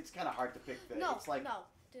mean, it's kind of hard to pick. No, It's like, no,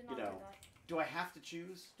 do not you know, do that. do I have to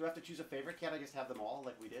choose? Do I have to choose a favorite? Can't I just have them all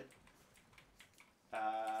like we did?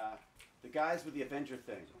 The guys with the Avenger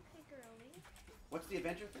thing. Okay, girly. What's the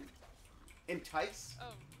Avenger thing? Entice? Oh.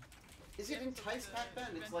 Is it yeah, so Entice the- back then?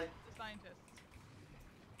 the It's like, The scientists.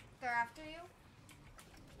 They're after you?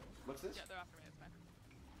 what's this? Yeah, they're after me. It's fine.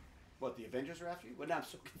 What, the Avengers are after you? Well, now I'm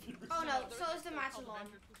so confused. Oh no, there so was is the something called Macedon.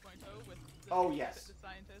 Avenger 2.0 with the, Oh, yes. the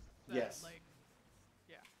scientists. That, Yes. Like,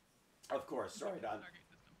 Of course, sorry, Don. Stargate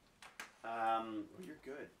system. Well, you're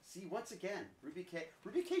good. See, once again, Ruby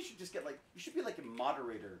K should just get like, you should be like a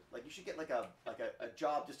moderator. Like you should get like a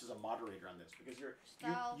job just as a moderator on this because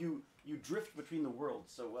Style. you drift between the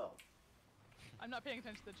worlds so well. I'm not paying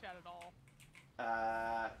attention to the chat at all.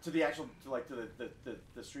 To the actual to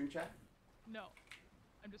the stream chat. No.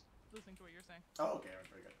 I'm just listening to what you're saying. Oh, okay, all right,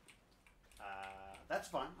 very good. That's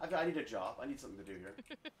fine. I need a job. I need something to do here.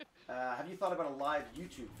 Have you thought about a live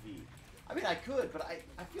YouTube feed? I mean, I could, but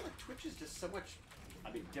I feel like Twitch is just so much,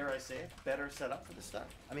 I mean, dare I say it, better set up for this stuff.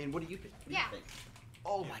 I mean, what do you think? What do Yeah. you think?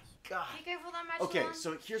 Oh my god. Be careful that Macedon. Okay,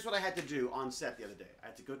 so here's what I had to do on set the other day. I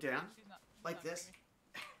had to go down She's like not this,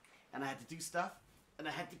 moving. and I had to do stuff, and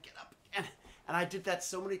I had to get up, and I did that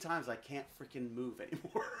so many times I can't freaking move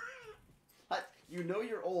anymore. Like, you know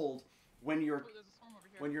you're old when Oh, you're there's a storm over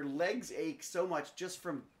here. when your legs ache so much just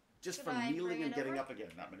from Should from I kneeling bring and it getting over? up again.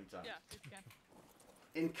 Not many times. Yeah, see if you can.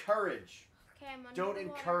 Encourage. Okay, I'm under Don't the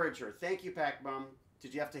water. encourage her. Thank you, Pac Mom.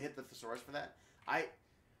 Did you have to hit the thesaurus for that?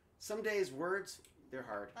 Some days words they're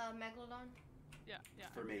hard. Megalodon. Yeah, yeah.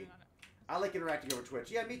 For I'm me. moving on it. I like interacting over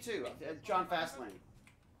Twitch. Yeah, me too. John Fastlane.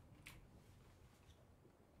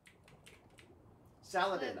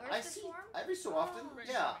 Saladin. Wait, where's I the see swarm? every so often. Oh.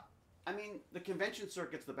 Yeah. I mean, the convention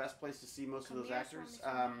circuit's the best place to see most of Come those here, actors.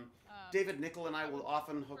 Swarmy, David Nickel and I will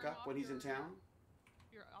often hook up when he's in town.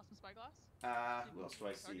 Your awesome spyglass. Who else do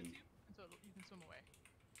I Targets see? you, and so you can swim away.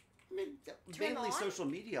 I mean, Turn mainly on? social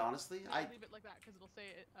media, honestly. No, leave it like that because it'll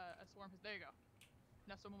say a swarm. There you go.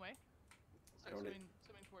 Now swim away. Start Don't it-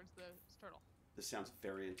 swimming towards the turtle. This sounds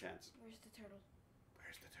very intense. Where's the turtle?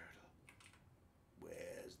 Where's the turtle?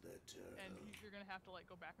 Where's the turtle? And you're gonna have to like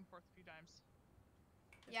go back and forth a few times.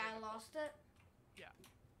 Yeah, I lost it.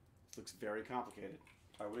 This looks very complicated.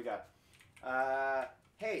 All right, what do we got?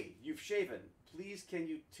 Hey, you've shaven. Please, can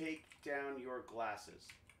you take down your glasses?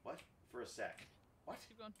 What? For a sec. What?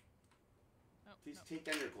 Keep going. No, Please no. take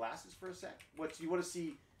down your glasses for a sec. What? You want to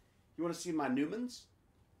see? You want to see my Newmans?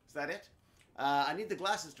 Is that it? I need the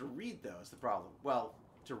glasses to read, though. Is the problem? Well,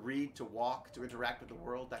 to read, to walk, to interact with the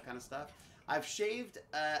world, that kind of stuff. I've shaved,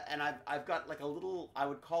 and I've got like a little. I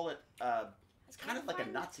would call it. It's kind of like a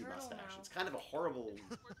Nazi mustache. It's kind of a horrible, Towards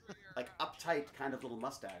where you're, like uptight kind of little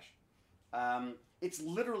mustache. It's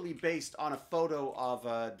literally based on a photo of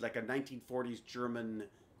like a 1940s German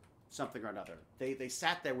something or another. They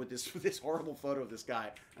sat there with this horrible photo of this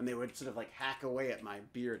guy, and they would sort of like hack away at my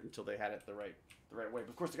beard until they had it the right way. But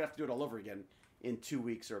of course, they're gonna have to do it all over again in 2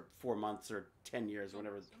 weeks or 4 months or 10 years,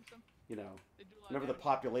 whenever Swim. you know, They do a lot of whenever the damage.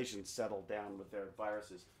 population settled down with their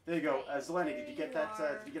viruses. There you go, Zeleny. Did you get that?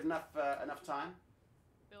 Did you get enough time?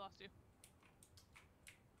 They lost you.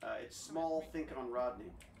 It's small. Think on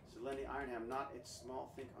Rodney. Zeleny Ironham, not it's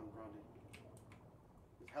small. Think on Rodney.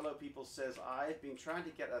 Hello, people says I've been trying to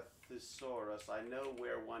get a thesaurus. I know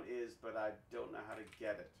where one is, but I don't know how to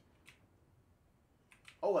get it.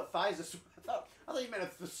 Oh, a thizosaurus. I thought you meant a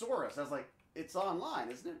thesaurus. I was like, it's online,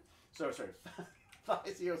 isn't it? Sorry.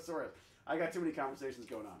 Thiosaurus. I got too many conversations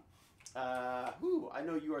going on. I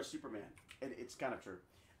know you are Superman. And it's kind of true.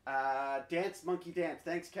 Dance, monkey, dance.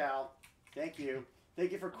 Thanks, Cal. Thank you.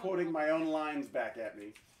 Thank you for quoting my own lines back at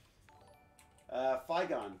me.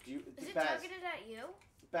 Figon, Is it Baz, targeted at you?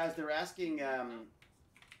 Baz, they're asking,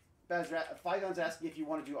 Figon's asking if you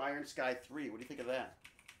want to do Iron Sky 3. What do you think of that?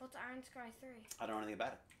 What's Iron Sky 3? I don't know anything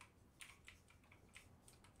about it.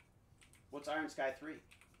 What's Iron Sky 3?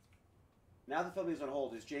 Now the filming is on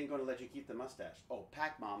hold. Is Jane going to let you keep the mustache? Oh,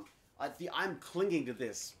 Pac Mom. I'm clinging to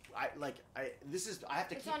this. I have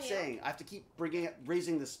to keep saying. I have to keep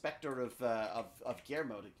raising the specter of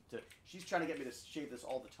Guillermo. She's trying to get me to shave this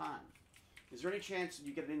all the time. Is there any chance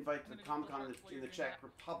you get an invite to the Comic-Con in the Czech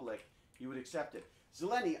Republic? You would accept it.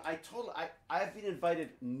 Zeleny, I've been invited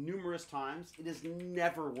numerous times. It has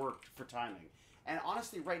never worked for timing. And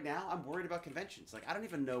honestly, right now, I'm worried about conventions. Like, I don't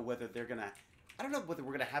even know whether they're gonna. I don't know whether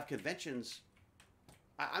we're gonna have conventions.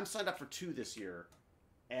 I'm signed up for 2 this year,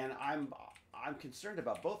 and I'm concerned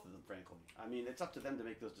about both of them. Frankly, I mean, it's up to them to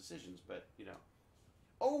make those decisions. But you know,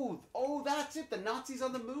 oh, that's it. The Nazis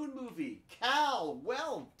on the Moon movie. Cal,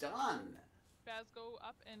 well done. Baz, go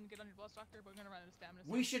up and get on your Blast Doctor, but we're gonna run out of stamina.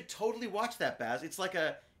 We should totally watch that, Baz. It's like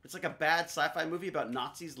a bad sci-fi movie about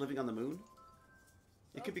Nazis living on the moon.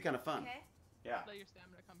 It could be kind of fun. Okay. Yeah. Let your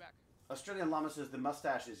stamina come back. Australian Llama says the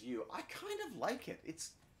mustache is you. I kind of like it.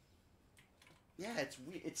 It's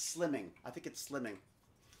slimming. I think it's slimming.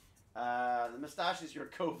 The mustache is your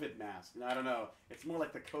COVID mask. No, I don't know. It's more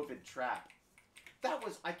like the COVID trap.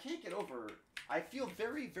 I can't get over. I feel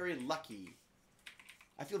very, very lucky.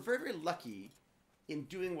 I feel very, very lucky in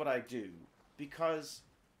doing what I do because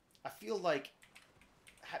I feel like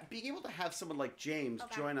being able to have someone like James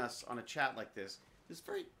join us on a chat like this. There's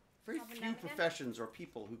very few professions or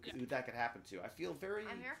people who that could happen to. I feel very.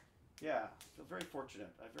 I'm here. Yeah, I feel very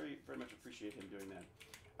fortunate. I very, very much appreciate him doing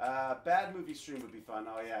that. Bad movie stream would be fun.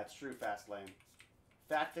 Oh yeah, it's true. Fastlane.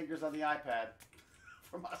 Fat fingers on the iPad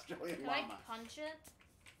from Australian Can Llama. I punch it?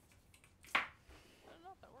 I don't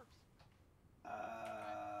know if that works.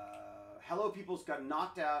 Hello, People's got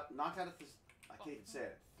knocked out at this. I can't even say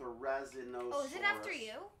it. Therizinosaurus. Oh, is it after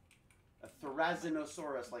you? A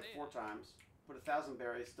Therizinosaurus like 4 times. Put 1,000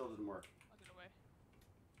 berries, still didn't work. I'll get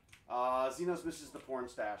away. Xenos misses the porn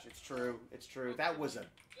stash. It's true. It's true. That was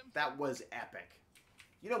epic.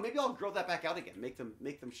 You know, maybe I'll grow that back out again. Make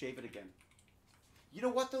them shave it again. You know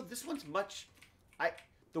what though? This one's much.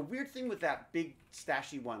 The weird thing with that big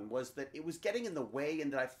stashy one was that it was getting in the way,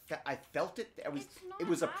 and that I felt it. It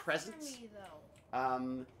was a presence. Me, though.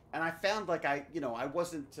 And I found like I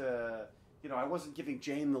wasn't. I wasn't giving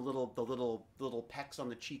Jane the little pecks on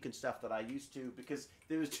the cheek and stuff that I used to, because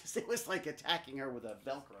it was like attacking her with a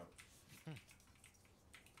Velcro.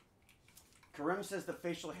 Karem says the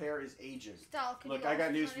facial hair is aging. Look, I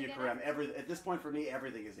got news for you, Karem. At this point for me,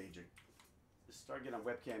 everything is aging. The Stargate on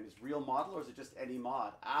webcam is real model, or is it just any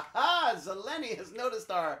mod? Aha! Zeleny has noticed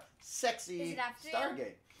our sexy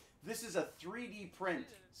Stargate. This is a 3D print,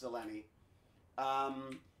 Zeleny.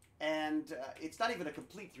 And it's not even a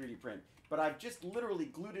complete 3D print. But I've just literally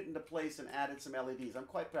glued it into place and added some LEDs. I'm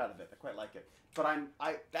quite proud of it. I quite like it. But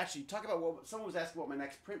I actually talk about what someone was asking what my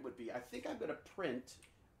next print would be. I think I'm going to print.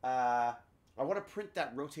 I want to print the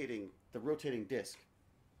rotating disc.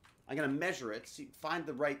 I'm going to measure it, find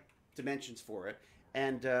the right dimensions for it,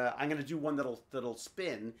 and I'm going to do one that'll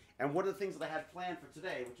spin. And one of the things that I had planned for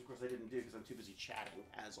today, which of course I didn't do because I'm too busy chatting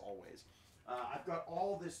as always. I've got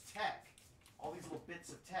all this tech. All these little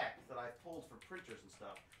bits of tech that I've pulled for printers and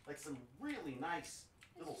stuff. Like some really nice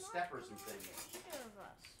little steppers and things.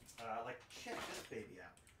 Like, check this baby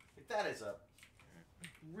out. Like, that is a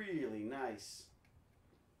really nice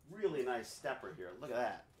stepper here. Look at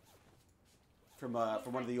that. From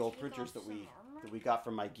one of the old printers that we got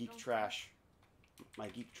from my Geek Trash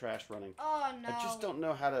running. Oh no. I just don't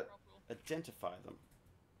know how to identify them.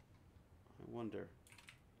 I wonder.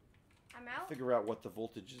 I'm out. Figure out what the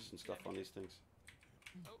voltage is and stuff on these things.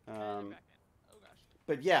 Oh, and back in. Oh gosh.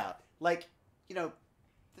 But yeah, like,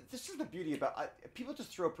 this is the beauty about people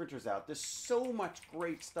just throw printers out. There's so much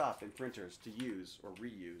great stuff in printers to use or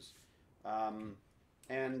reuse,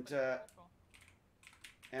 and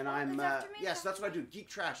I'm yeah. So that's what I do. Geek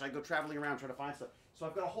Trash. I go traveling around trying to find stuff. So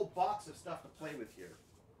I've got a whole box of stuff to play with here.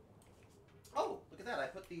 Oh, look at that! I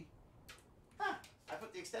put the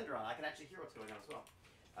extender on. I can actually hear what's going on as well.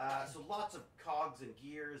 So lots of cogs and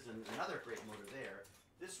gears and another great motor there.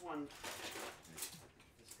 This one,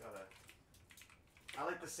 I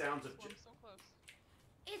like the sounds of. So close.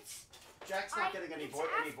 It's. Jack's not getting any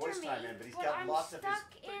voice time in, but he's got lots of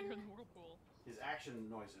his action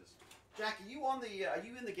noises. Jack, are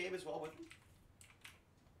you in the game as well with me?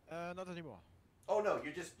 Not anymore. Oh no,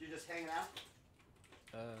 you're just hanging out.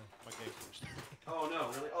 My game finished. Oh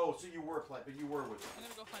no, really? Oh, so you were playing, but you were with. I'm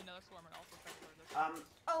gonna go find another swarm and also try to this.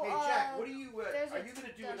 Oh, Hey Jack, what are you? there's Are a- you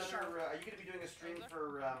gonna do the another? shark. Are you gonna be doing a stream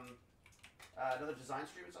for another design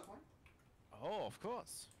stream at some point? Oh, of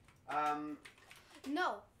course.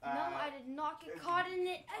 No, I did not get caught in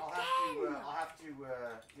it I'll again. have to,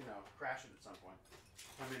 you know, crash it at some point.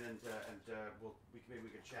 Come in and maybe we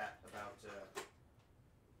could chat about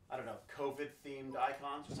I don't know, COVID themed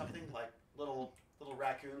icons or something like little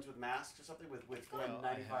raccoons with masks or something with Well,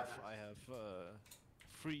 95 masks. I have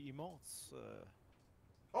free emotes.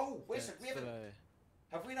 Oh, wait a second,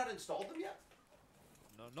 have we not installed them yet?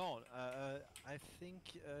 No. I think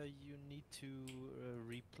you need to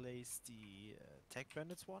replace the Tech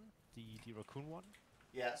Bandits one, the raccoon one.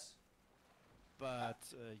 Yes. But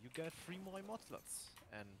you get 3 more emote slots,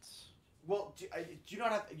 and Well, do you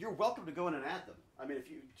not have? You're welcome to go in and add them. I mean, if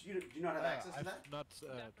you do you not have access to I've that? not Yeah,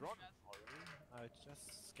 drawn them already. I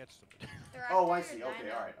just sketched them. They're Oh, I after see. your Okay,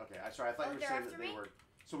 dino. all right. Okay, I'm sorry. I thought Oh, you were they're saying after that they me? were.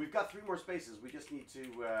 So we've got 3 more spaces. We just need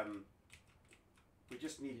to. We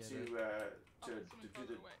just need Yeah, to Oh, do someone the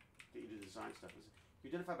further away. get you to design stuff. You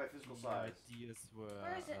identify by physical The size. ideas were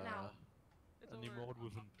Where is it now? It's an over emote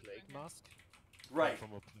with on a the plague screen here. mask. Right.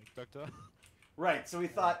 From a plague doctor. Right. So we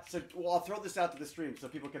thought. So well, I'll throw this out to the stream so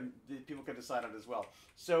people can decide on it as well.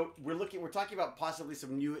 So we're talking about possibly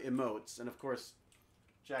some new emotes, and of course,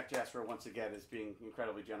 Jack Jasper once again is being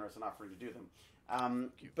incredibly generous and offering to do them.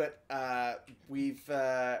 But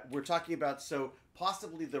we're talking about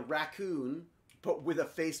possibly the raccoon, but with a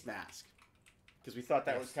face mask, because we thought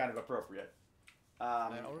that was kind of appropriate.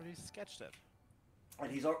 I already sketched it.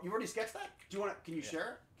 And you already sketched that? Do you want to? Can you Yeah. share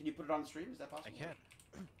it? Can you put it on the stream? Is that I possible? can.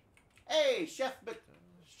 Hey, Chef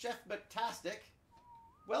McTastic.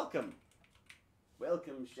 Welcome,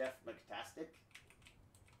 Chef McTastic.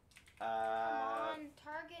 Come on,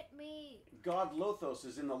 target me. God Lothos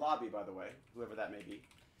is in the lobby, by the way, whoever that may be.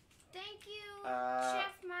 Thank you, Uh,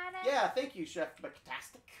 Chef Maddox. Yeah, thank you, Chef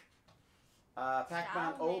McTastic.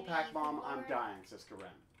 Pac-Mom, Sal, maybe Pac-Mom, you can I'm lower it. dying, says Karen.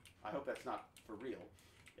 I hope that's not for real.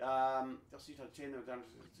 They'll see how to chain them down.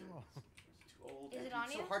 It's too old. Is and it on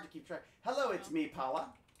it's so you? hard to keep track. Hello, it's me,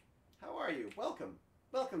 Paula. How are you? Welcome.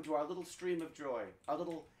 Welcome to our little stream of joy. Our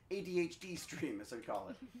little ADHD stream, as we call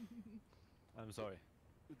it. I'm sorry.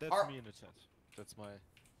 That's Are- me in the chat. That's my.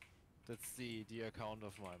 That's the account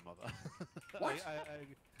of my mother. What?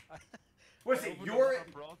 I What's it? opened Your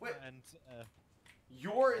another browser wait, and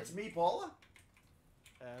your it's me, Paula.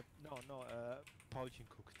 no, Paulchen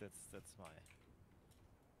Cook. That's my.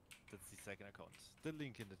 That's the second account. The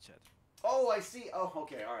link in the chat. Oh, I see. Oh,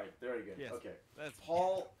 okay. All right. Very good. Yes. Okay. That's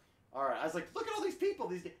Paul. All right. I was like, look at all these people.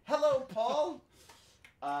 Hello, Paul.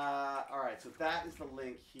 All right. So that is the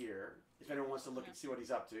link here. If anyone wants to look and see what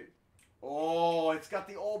he's up to. Oh, it's got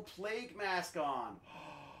the old plague mask on.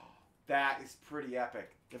 That is pretty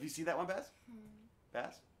epic. Have you seen that one, Baz?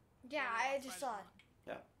 Baz? Yeah, I just saw it.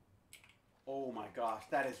 Yeah. Oh my gosh,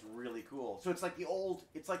 that is really cool. So it's like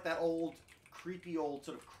that old, creepy old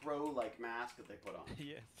sort of crow-like mask that they put on.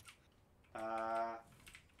 yes.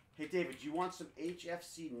 Hey David, do you want some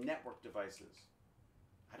HFC network devices?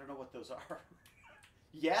 I don't know what those are.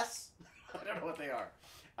 Yes? I don't know what they are.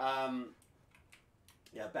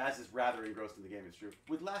 Yeah, Baz is rather engrossed in the game, it's true.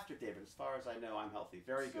 With laughter, David, as far as I know, I'm healthy.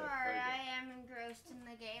 Very good. Sorry, Very good. I am engrossed in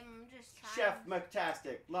the game. I'm just trying. Chef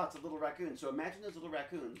McTastic, lots of little raccoons. So imagine those little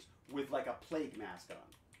raccoons with like a plague mask on.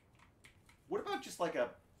 What about just like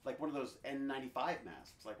one of those N95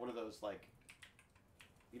 masks? Like one of those like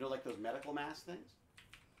those medical mask things?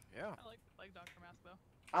 Yeah. I like Dr. Mask though.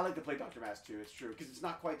 I like to play Dr. Mask too, it's true. Because it's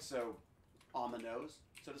not quite so on the nose,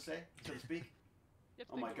 so to speak. You have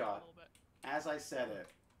to Oh think my about it God. a little bit. As I said it.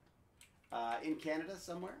 In Canada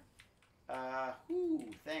somewhere? Whoo,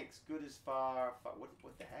 thanks. Good as far.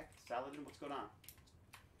 What the heck? Saladin, what's going on?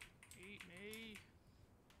 Eat me.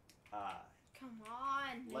 Come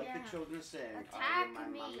on. Like yeah. the children are saying, Attack "Are you my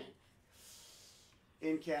me." mommy?"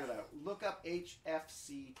 In Canada, look up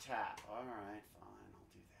HFC tap. All right, fine, I'll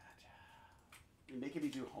do that. You're making me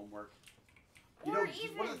do homework. You Or know,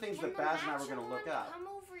 even, one of the things can that Baz and I were matcha going to look one up come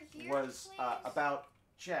over here, was please? about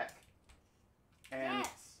Czech and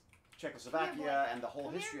Yes. Czechoslovakia Here, boy. and the whole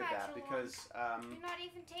Come here, history of that Matchalon. because You're not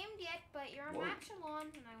even tamed yet, but you're a Whoa. Matchalon,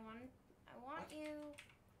 and I want What? you.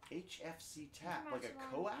 HFC tap, like a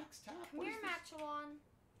Matchalon. coax tap? Come What here, is this? Matchalon.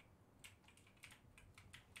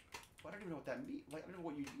 I don't even know what that means. I don't know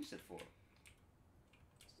what you use it for.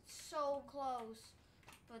 So close,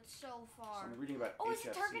 but so So far. I'm reading about Oh, HFC. is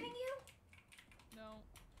it targeting you? No.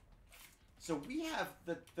 So we have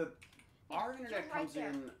our internet You're right comes there.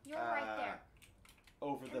 in. You're right there.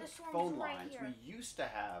 over And the the swarm's phone right lines. here. We used to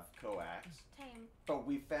have coax, Tame. but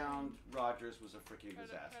we found Rogers was a freaking Try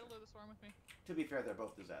disaster. to lure the swarm with me. To be fair, they're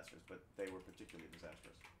both disasters, but they were particularly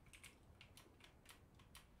disastrous.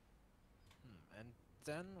 And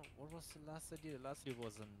then, what was the last idea? The last idea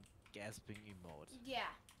was a gasping emote. Yeah.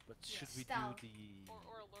 But Yeah. should we Stealth. do the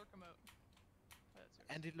Or a lurk emote. That's yours.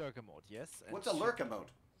 anti-lurker mode? Yes. And What's a should lurk we- emote?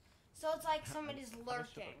 So it's like somebody's I'm not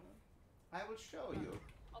sure. lurking. I will show you.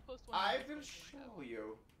 I'll post one. on I Discord will so we have show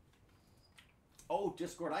you. Oh,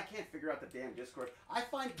 Discord. I can't figure out the damn Discord. I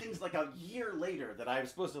find things like a year later that I'm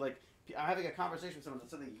supposed to like. I'm having a conversation with someone, and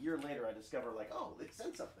suddenly a year later I discover like, oh, it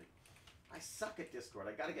sent something. I suck at Discord.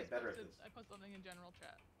 I gotta get better at this. I posted something in general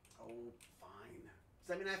chat. Oh, fine. Does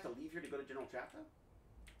that mean I have to leave here to go to general chat though?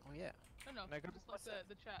 Oh yeah. No, And I got just like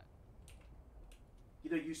the chat. You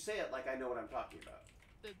know, you say it like I know what I'm talking about.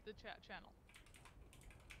 The chat channel.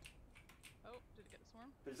 Oh, did it get the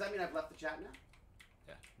swarm? But does that mean I've left the chat now?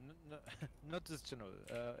 Yeah. Not this channel.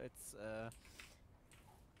 It's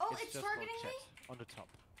Oh, it's it's just called targeting chat me? on the top.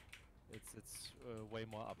 It's way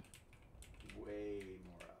more up. Way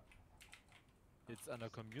more up. It's under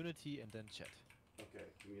community and then chat. Okay,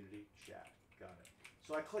 community chat. Got it.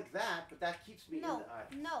 So I click that, but that keeps me No,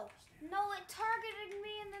 in the... no, no, it targeted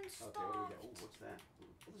me and then stopped. Okay, what do we got? Ooh, what's that? Ooh,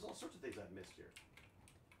 well, there's all sorts of things I've missed here.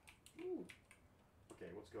 Ooh. Okay,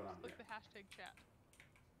 what's going on Click here? the hashtag chat.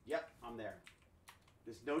 Yep, I'm there.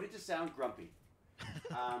 There's no need to sound grumpy.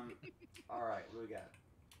 Alright, what do we got?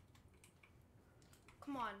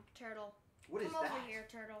 Come on, turtle. What is Come that? over here,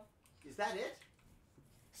 turtle. Is that it?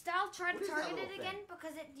 Style, try What to is that target little it again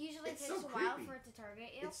because it usually It's takes so a while creepy. for it to target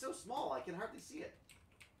you. It's so small, I can hardly see it.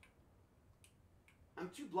 I'm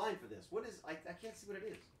too blind for this. What is... I can't see what it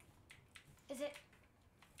is. Is it?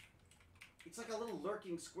 It's like a little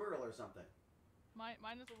lurking squirrel or something. Mine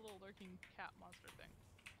is a little lurking cat monster thing.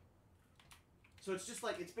 So it's just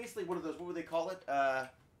like... It's basically one of those... What would they call it? A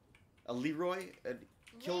Leroy? A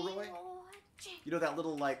Kilroy? Leroy. You know that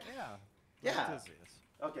little like... Yeah. Yeah. It is, yes.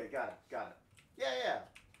 Okay, got it. Yeah.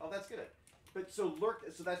 Oh, that's good. But so lurk...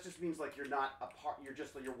 So that just means like you're not a part...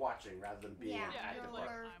 You're watching rather than being Yeah, an Yeah, active it's you're like,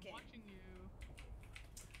 part. I'm lurking. watching you.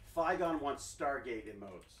 Figon wants Stargate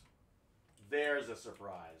emotes. There's a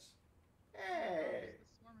surprise. Hey!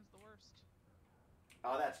 The swarm is the worst.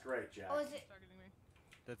 Oh, that's great, Jack. Oh, is it? It's targeting me.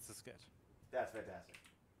 That's the sketch. That's fantastic.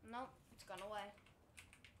 Nope, it's gone away.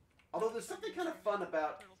 Although there's something kind of fun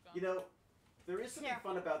about... Turtle's gone. You know, there is something Here.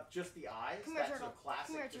 fun about just the eyes. Come here, That sort turtle. of classic,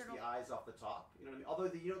 Come here, just turtle. the eyes off the top. You know what I mean?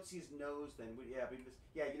 Although you don't see his nose, then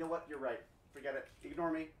you know what? You're right. Forget it.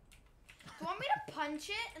 Ignore me. Do you want me to punch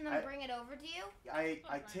it and then I- bring it over to you? I That's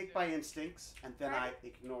what I'm take trying my instincts and then Right. I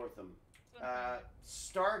ignore them. That's what I'm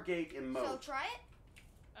trying to Stargate So emote. try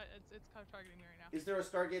it. it's kind of targeting me right now. Is there a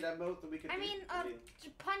Stargate emote that we could I do? mean, to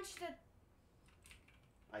punch the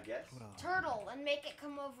I guess. turtle and make it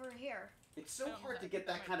come over here. It's so I don't know hard that. to get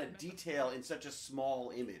that Might kind of mess up detail the- in such a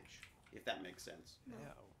small image, if that makes sense. Yeah.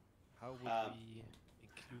 How would Um, we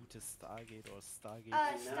include the Stargate or Stargate?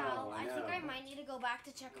 I know, Style, I I think I know. might need to go back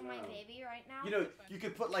to check on my No. baby right now. You know, That's fine. you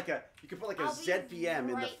could put like a I'll be ZPM in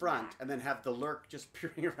the right front, back. and then have the lurk just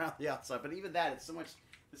peering around the outside. But even that, it's so much.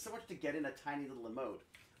 There's so much to get in a tiny little emote.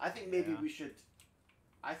 I think maybe Yeah. we should.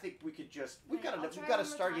 I think we could just. Right, I'll We've try got a one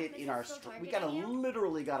more time. Stargate Is in it our still stream. We got a targeting you?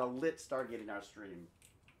 literally got a lit Stargate in our stream.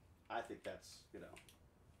 I think that's that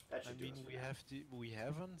I should do mean, us for we now.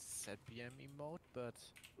 have an ZBM emote, but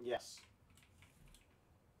Yes.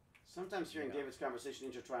 Sometimes hearing Yeah. David's conversation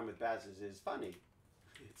intertwined with Baz's is funny.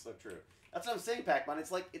 It's so true. That's what I'm saying, Pac-Man.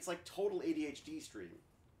 It's like total ADHD stream.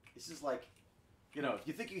 This is like, if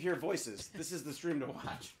you think you hear voices, this is the stream to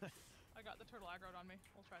watch. I got the turtle aggroed on me.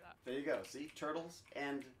 We'll try that. There you go. See, turtles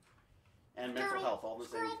and mental Turtle, health all in the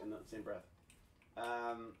squirrel. same breath.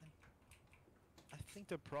 I think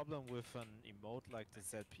the problem with an emote like the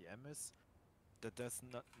ZPM is that there's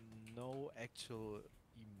no actual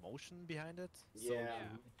emotion behind it. So Yeah.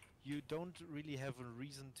 you don't really have a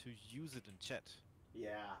reason to use it in chat.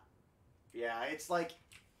 Yeah. It's like,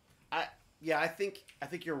 I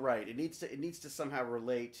think you're right. It needs to somehow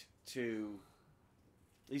relate to.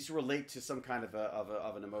 It needs to relate to some kind of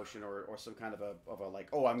an emotion or some kind of a like,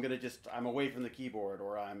 oh, I'm away from the keyboard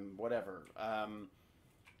or I'm whatever.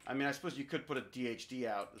 I mean, I suppose you could put a DHD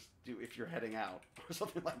out if you're heading out or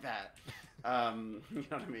something like that. You know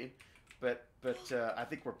what I mean? But I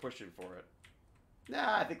think we're pushing for it.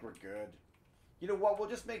 Nah, I think we're good. You know what? We'll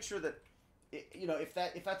just make sure that, if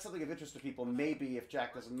that's something of interest to people, maybe if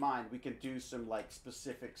Jack doesn't mind, we can do some like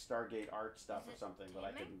specific Stargate art stuff or Is it something that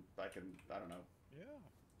I gaming? can I don't know, Yeah.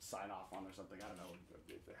 sign off on or something. I don't know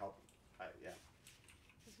if it help. Yeah.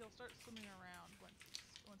 Because he'll start swimming around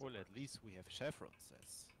once Well, at least we have chevrons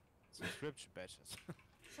as subscription badges.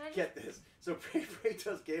 Should I just Get this. So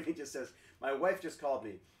Kratos Gaming just says, my wife just called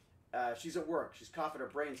me. She's at work. She's coughing her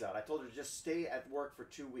brains out. I told her to just stay at work for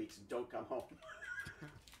 2 weeks and don't come home.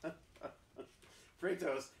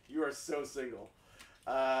 Kratos, you are so single.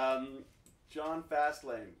 John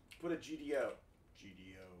Fastlane, put a GDO.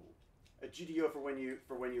 A GDO for when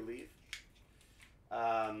you leave.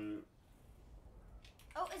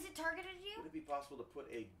 Oh, is it targeted you? Would it be possible to put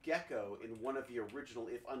a gecko in one of the original,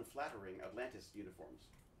 if unflattering, Atlantis uniforms?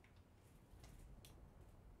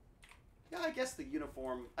 Yeah, I guess the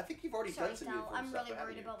uniform. I think you've already Sorry, done some Sal. uniform I'm stuff, really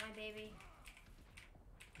haven't worried you? about my baby.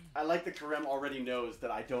 I like that Karem already knows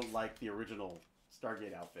that I don't like the original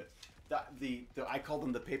Stargate outfits. I called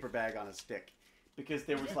them the paper bag on a stick because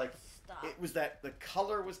there was like Stop. it was that the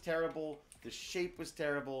color was terrible, the shape was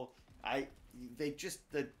terrible.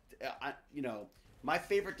 My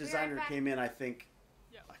favorite designer back. came in, I think,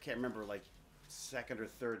 Yeah. I can't remember, like second or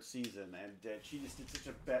third season, and she just did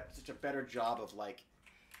such a better job of like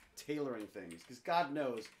tailoring things because God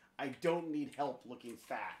knows I don't need help looking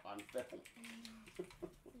fat on film.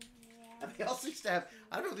 And they also used to have,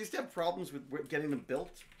 I don't know, they used to have problems with getting them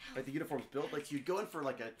built, like the uniforms built. Like you'd go in for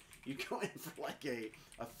a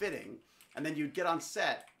fitting, and then you'd get on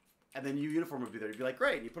set, and then your uniform would be there. You'd be like,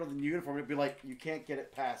 great. And you put on the new uniform, it'd be like, you can't get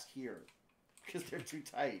it past here because they're too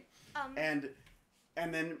tight. And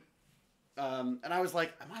I was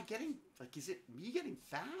like, am I getting, like, is it me getting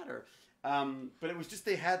fat or? But it was just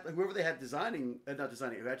whoever they had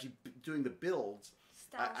who actually doing the builds.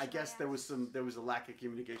 I guess there was a lack of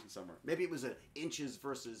communication somewhere. Maybe it was an inches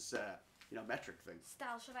versus metric thing.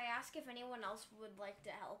 Style, should I ask if anyone else would like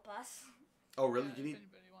to help us? Oh really? Yeah, Do you need? if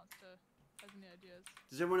anybody has any ideas.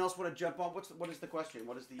 Does everyone else want to jump on? What is the question?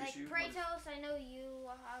 What is the Like issue? Kratos, I know you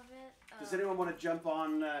have it. Does anyone want to jump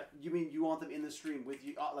on? You mean you want them in the stream with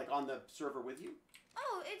you, like on the server with you?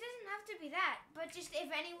 Oh, it doesn't have to be that, but just if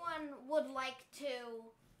anyone would like to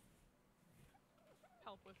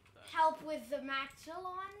help with the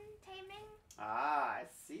Maxilon taming. Ah, I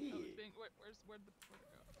see. Where'd it go?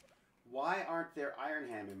 Why aren't there Iron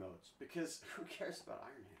Ham emotes? Because who cares about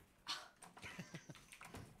Iron Ham?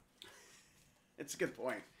 It's a good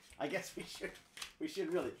point. I guess we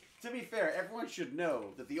should really. To be fair, everyone should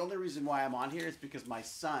know that the only reason why I'm on here is because my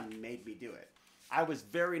son made me do it. I was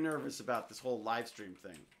very nervous about this whole live stream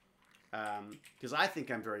thing. Because I think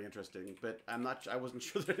I'm very interesting, but I wasn't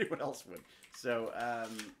sure that anyone else would. So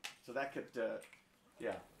that could,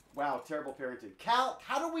 yeah. Wow, terrible parenting. Cal,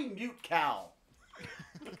 how do we mute Cal?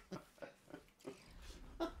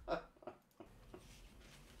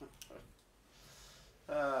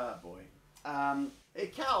 Boy. Hey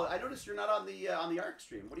Cal, I noticed you're not on the ARC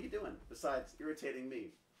stream. What are you doing besides irritating me?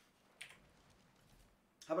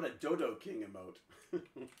 How about a Dodo King emote?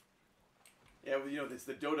 Yeah, well, it's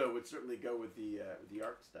the Dodo would certainly go with the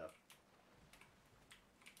ARC stuff.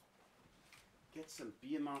 Get some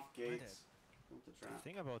behemoth gates. The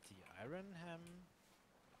thing about the Iron Ham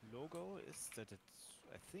logo is that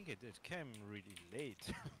I think it came really late.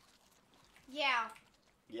 Yeah.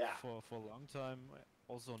 Yeah. For a long time,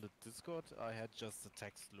 also on the Discord, I had just the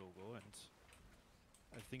text logo, and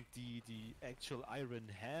I think the actual Iron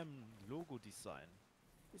Ham logo design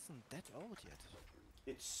isn't that old yet.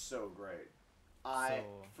 It's so great. I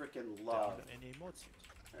freaking love an emote.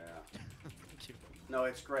 Yeah. Thank you. No,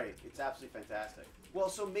 it's great. It's absolutely fantastic. Well,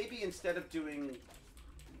 so maybe instead of doing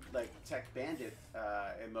like Tech Bandit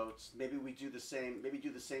emotes, maybe we do the same. Maybe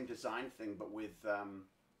do the same design thing, but with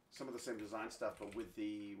some of the same design stuff, but with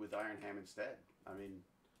Iron Ham instead. I mean,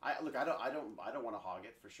 I don't want to hog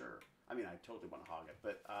it for sure. I mean, I totally want to hog it,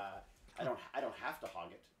 but I don't have to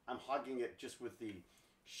hog it. I'm hogging it just with the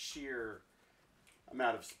sheer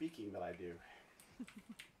amount of speaking that I do.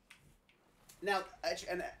 Now,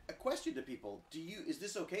 and a question to people: is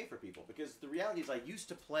this okay for people? Because the reality is, I used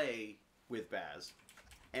to play with Baz,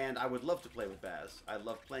 and I would love to play with Baz. I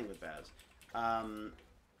love playing with Baz,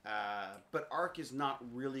 but ARC is not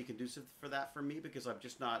really conducive for that for me because I'm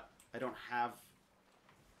just not. I don't have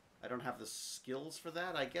the skills for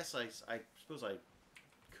that. I guess I suppose I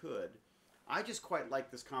could. I just quite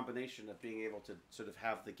like this combination of being able to sort of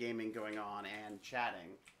have the gaming going on and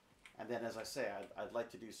chatting. And then, as I say, I'd like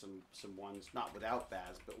to do some ones, not without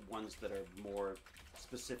Baz, but ones that are more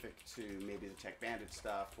specific to maybe the Tech Bandit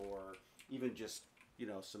stuff, or even just,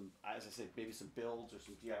 some, as I say, maybe some builds or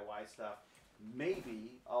some DIY stuff.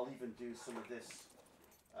 Maybe I'll even do some of this.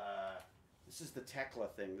 This is the Tekla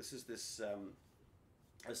thing. This is this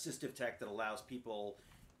assistive tech that allows people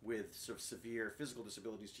with sort of severe physical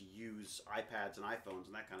disabilities to use iPads and iPhones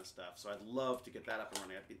and that kind of stuff. So I'd love to get that up and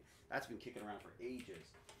running. That's been kicking around for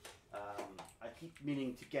ages. I keep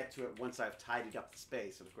meaning to get to it once I've tidied up the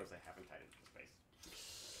space, and of course I haven't tidied up the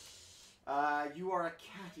space. You are a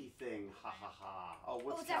catty thing, ha ha ha. Oh,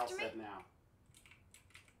 what's Cal said now?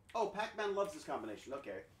 Oh, Pac-Man loves this combination.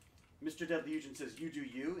 Okay. Mr. Deadly Eugen says, you do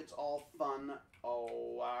you. It's all fun.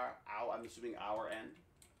 Oh, I'm assuming our end.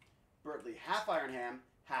 Bertley, half Iron Ham,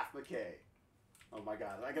 half McKay. Oh my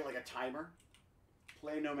god. I get like a timer.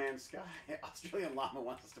 Play No Man's Sky. Australian Llama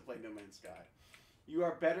wants us to play No Man's Sky. You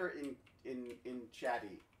are better in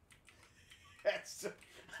chatty. That's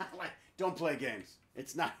like, don't play games.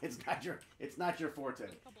 It's not your forte.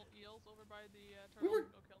 There's a couple eels over by the turtle.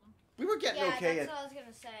 Go kill them. We were getting okay. That's what I was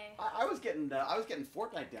gonna say. I was getting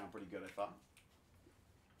Fortnite down pretty good, I thought.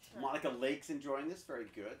 Sure. Monica Lake's enjoying this. Very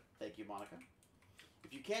good. Thank you, Monica.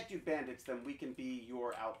 If you can't do bandits, then we can be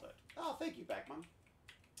your outlet. Oh, thank you, Backmon.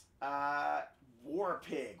 War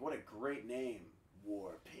Pig. What a great name.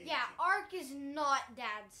 War Pig. Yeah, Ark is not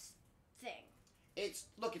Dad's thing. It's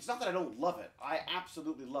not that I don't love it. I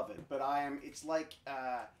absolutely love it. But it's like,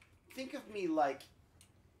 think of me like,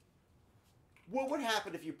 what would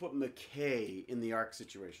happen if you put McKay in the Ark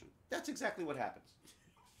situation? That's exactly what happens.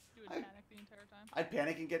 You would panic the entire time. I'd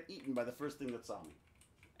panic and get eaten by the first thing that saw me.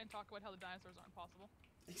 And talk about how the dinosaurs aren't possible.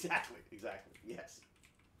 Exactly. Yes.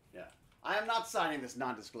 Yeah. I am not signing this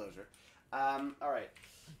non-disclosure. All right.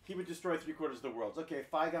 He would destroy 3/4 of the world. Okay,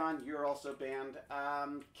 Figon, you're also banned.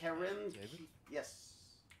 Karen. David? Yes.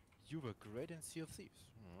 You were great in Sea of Thieves.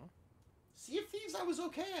 Sea of Thieves, I was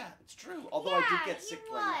okay at. It's true. Although I did get sick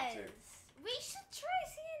playing that too. We should try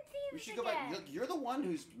Sea of Thieves. We should go back. Look, you're the one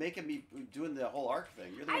who's making me doing the whole Ark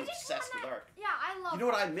thing. You're the one obsessed with Ark. Yeah, I love. You know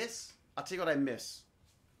what I miss? I'll tell you what I miss.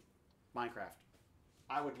 Minecraft.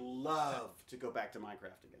 I would love to go back to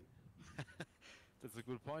Minecraft again. That's a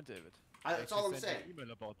good point, David. That's all I'm sent saying. An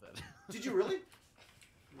email about that. Did you really?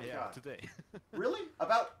 Oh yeah, God. today. Really?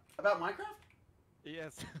 About Minecraft?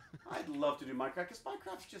 Yes. I'd love to do Minecraft because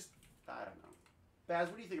Minecraft's just, I don't know. Baz,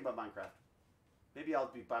 what do you think about Minecraft? Maybe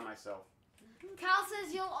I'll be by myself. Cal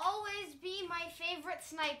says you'll always be my favorite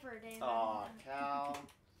sniper, David. Aw, Cal.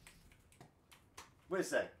 Wait a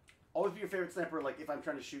sec. Always be your favorite sniper, like if I'm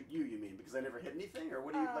trying to shoot you, you mean? Because I never hit anything? Or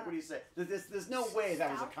what do you what do you say? There's no way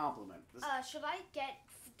that was a compliment. Should I get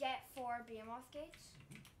 4 behemoth gates?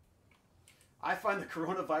 I find the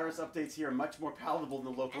coronavirus updates here much more palatable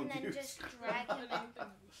than the local And then news. just drag him in.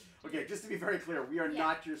 Okay, just to be very clear, we are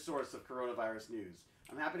not your source of coronavirus news.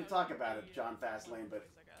 I'm happy to talk about it, John Fastlane, but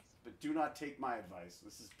do not take my advice.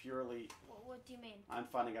 This is purely... What do you mean? I'm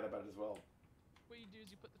finding out about it as well. What you do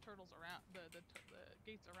is you put the turtles around, the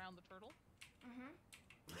gates around the turtle. Mm-hmm.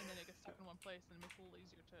 And then it gets stuck in one place and it makes it a little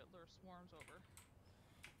easier to lure swarms over.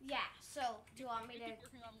 Yeah, so do you want me to... keep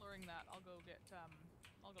working on luring that, I'll go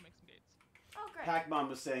make some gates. Oh, great. Pac-Man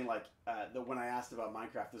was saying, like, that when I asked about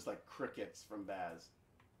Minecraft, there's, like, crickets from Baz.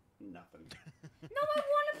 Nothing. No, I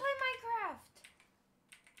want to play Minecraft.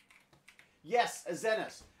 Yes,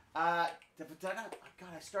 Azenis. God,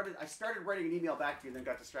 I started writing an email back to you and then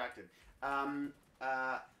got distracted.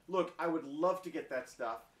 Look, I would love to get that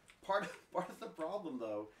stuff. Part of the problem,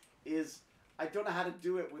 though, is I don't know how to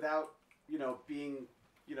do it without, being,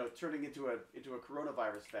 turning into a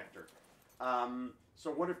coronavirus vector.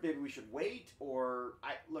 So I wonder if maybe we should wait, or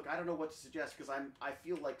I don't know what to suggest because I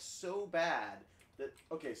feel like so bad that.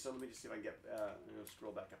 Okay, so let me just see if I can get. I'm gonna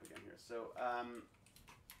scroll back up again here.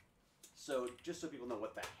 So just so people know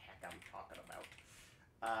what the heck I'm talking about.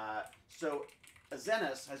 So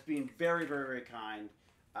Azenis has been very, very, very kind.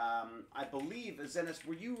 I believe Azenis,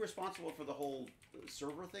 were you responsible for the whole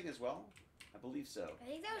server thing as well? I believe so. I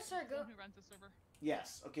think that was Sergo. Who runs the server?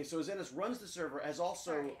 Yes. Okay. So Azenis runs the server. Has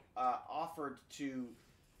also offered to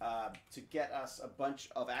get us a bunch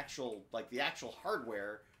of the actual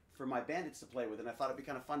hardware for my bandits to play with, and I thought it'd be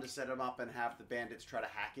kind of fun to set them up and have the bandits try to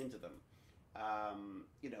hack into them.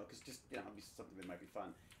 Because it'd be something that might be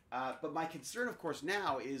fun. But my concern, of course,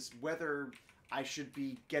 now is whether I should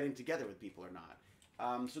be getting together with people or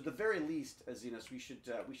not. So at the very least, Azenis, we should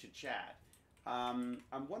chat.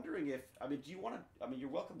 I'm wondering if do you want to? You're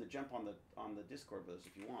welcome to jump on the Discord with us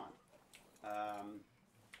if you want.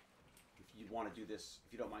 If you want to do this,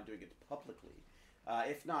 if you don't mind doing it publicly.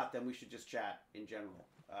 If not, then we should just chat in general.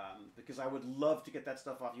 Because I would love to get that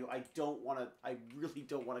stuff off you. I really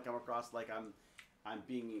don't want to come across like I'm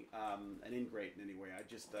being an ingrate in any way.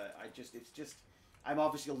 I'm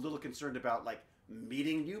obviously a little concerned about like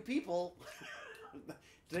meeting new people.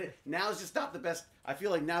 Now's just not the best. I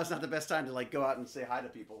feel like now's not the best time to like go out and say hi to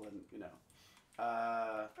people and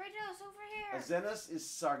Kratos over here. Azenis is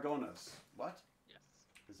Sargonas. What? Yes.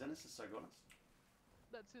 Azenis is Sargonas.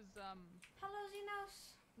 That's his Hello,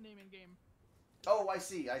 Xenos. name in game. Oh, I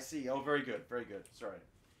see. Oh, very good. Sorry.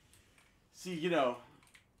 See, you know,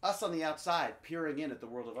 us on the outside peering in at the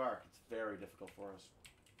world of Ark, it's very difficult for us.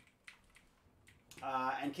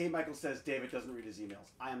 And K. Michael says David doesn't read his emails.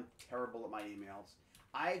 I am terrible at my emails.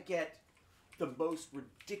 I get the most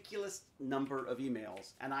ridiculous number of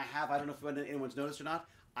emails, and I don't know if anyone's noticed or not,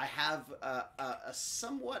 I have a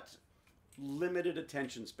somewhat limited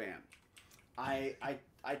attention span. I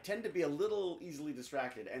tend to be a little easily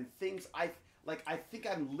distracted, and things I think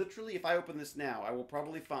I'm literally, if I open this now, I will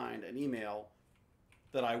probably find an email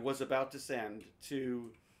that I was about to send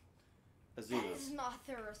to Azina. That is not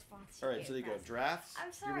the response. All right, so there you go. Drafts.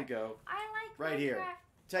 I'm sorry. Here we go. I like Right here.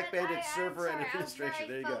 Minecraft, Tech but Bandit server and administration. I'm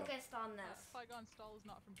There you very go. focused on this. Flygon stall is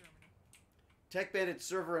not from Germany. Tech Bandit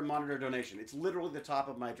server and monitor donation. It's literally the top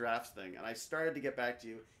of my drafts thing, and I started to get back to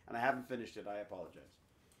you, and I haven't finished it. I apologize.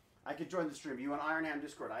 I could join the stream. You on Ironham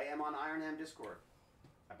Discord? I am on Ironham Discord,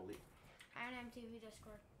 I believe. Ironham TV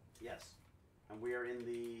Discord. Yes, and we are in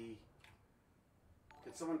the.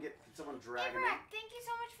 Could someone drag me? Ibrek, thank you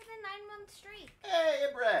so much for the 9-month streak. Hey,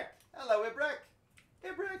 Ibrek! Hello, Ibrek!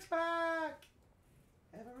 Ibrek's back!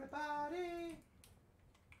 Everybody!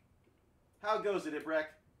 How goes it, Ibrek?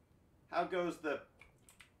 How goes the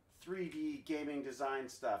 3D gaming design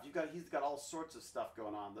stuff? He's got all sorts of stuff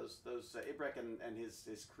going on. Those Ibrek and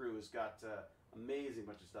his crew has got amazing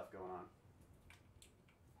bunch of stuff going on.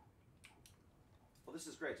 Well, this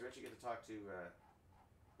is great. So we actually get to talk to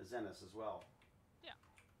Zenis as well. Yeah.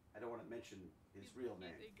 I don't want to mention his real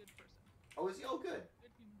name. He's a good person. Oh, is he? Oh, good.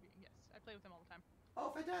 Good human being, yes. I play with him all the time.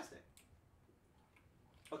 Oh, fantastic.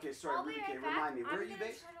 Okay, sorry, I'll be Ruby K, right back. remind me, where are I'm you gonna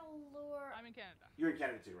based? try to lure. I'm in Canada. You're in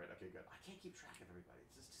Canada too, right? Okay, good. I can't keep track of everybody.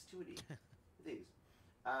 It's just too many things.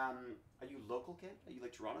 Are you local Canada? Are you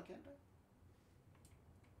like Toronto, Canada?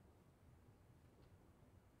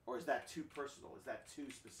 Or is that too personal? Is that too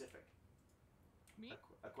specific? Me?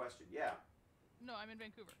 A question, yeah. No, I'm in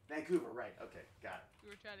Vancouver. Vancouver, right. Okay, got it. We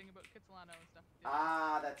were chatting about Kitsilano and stuff.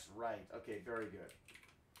 Ah, that's right. Okay, very good.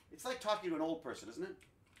 It's like talking to an old person, isn't it?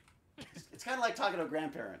 It's kind of like talking to a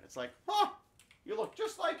grandparent. It's like, huh, you look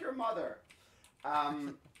just like your mother.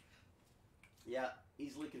 Yeah,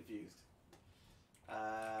 easily confused.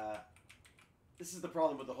 This is the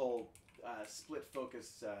problem with the whole split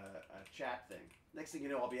focus chat thing. Next thing you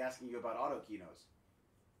know, I'll be asking you about auto keynos.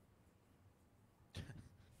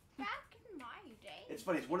 Back in my day. It's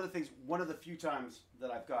funny. It's one of the few times that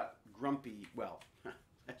I've got grumpy. Well, let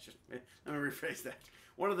me rephrase that.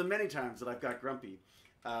 One of the many times that I've got grumpy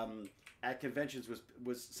at conventions was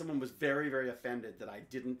someone was very, very offended that I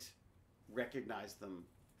didn't recognize them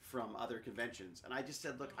from other conventions, and I just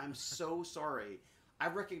said, "Look, I'm so sorry. I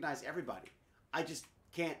recognize everybody. I just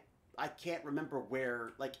can't. I can't remember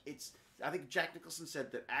where. Like it's. I think Jack Nicholson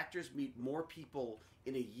said that actors meet more people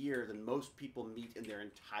in a year than most people meet in their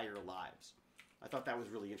entire lives. I thought that was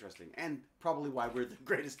really interesting, and probably why we're the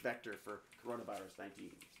greatest vector for coronavirus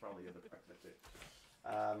 19. It's probably the other part of it too.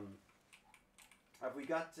 Have we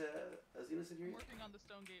got Azenas in here I'm yet? working on the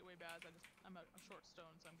stone gateway Baz. I'm a short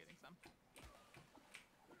stone, so I'm getting some.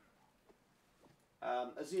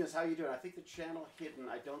 Azenas, how you doing? I think the channel hidden.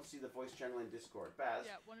 I don't see the voice channel in Discord. Baz?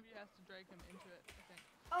 Yeah, one of you has to drag him into it, I think.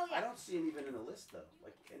 Oh yeah. I don't see him even in the list though,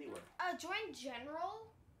 like anywhere. Join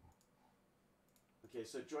general. Okay,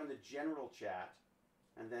 so join the general chat,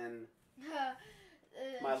 and then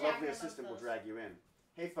My my lovely assistant will drag you in.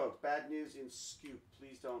 Hey folks, bad news in Scoop.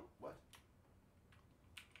 Please don't. What?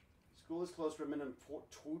 School is closed for a minimum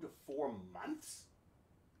 2 to 4 months?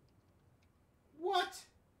 What?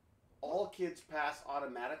 All kids pass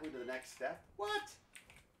automatically to the next step? What?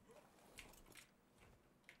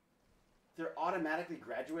 They're automatically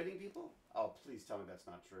graduating people? Oh, please tell me that's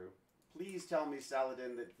not true. Please tell me,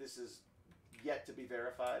 Saladin, that this is yet to be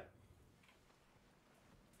verified.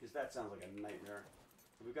 Because that sounds like a nightmare.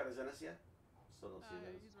 Have we got a Zenis yet? Still don't see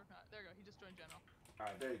Zenis. He's working on it. There you go. He just joined general.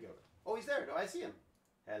 Alright, there you go. Oh, he's there. No, I see him.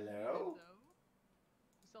 Hello?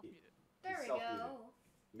 He's self-muted. There He's we self-muted. go.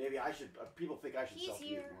 Maybe I should. People think I should He's self-mute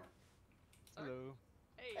here. more. Sorry. Hello.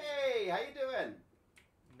 Hey. Hey, how you doing?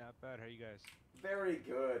 Not bad. How you guys? Very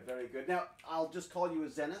good, very good. Now, I'll just call you a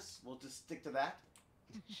Zenis. We'll just stick to that.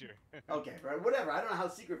 Sure. Okay, right, whatever. I don't know how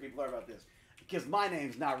secret people are about this. Because my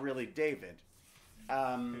name's not really David.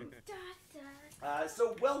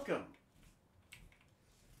 So welcome.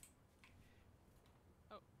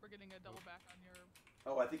 Oh, we're getting a double back on your...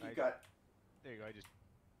 Oh, I think you've got... There you go. I just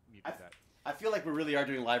muted I- that. I feel like we really are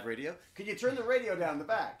doing live radio. Could you turn the radio down in the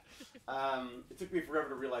back? It took me forever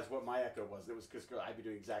to realize what my echo was. It was because I'd be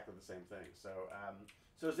doing exactly the same thing. So,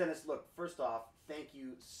 so Zenis, look, first off, thank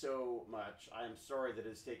you so much. I am sorry that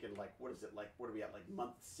it's taken, like, what is it, like, what are we at, like,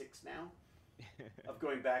 month 6 now? of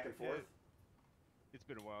going back and forth? It's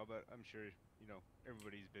been a while, but I'm sure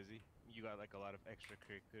everybody's busy. You got like a lot of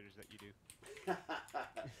extracurriculars that you do.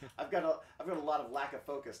 I've got a lot of lack of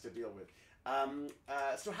focus to deal with.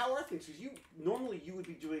 So how are things? Because normally you would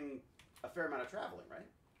be doing a fair amount of traveling, right?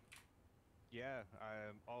 Yeah,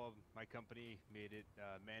 all of my company made it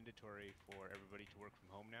mandatory for everybody to work from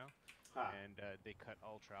home now, and they cut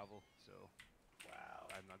all travel. So, wow,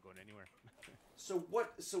 I'm not going anywhere. So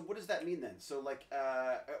what does that mean then? So what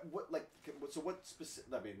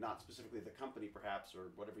specific? I mean, not specifically the company, perhaps,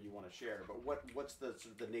 or whatever you want to share. But what's the sort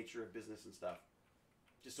of the nature of business and stuff,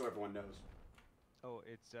 just so everyone knows. Oh,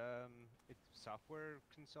 it's software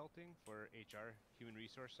consulting for HR, human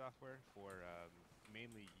resource software for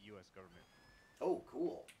mainly U.S. government. Oh,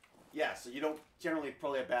 cool. Yeah, so you don't generally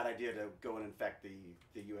probably a bad idea to go and infect the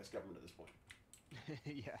U.S. government at this point.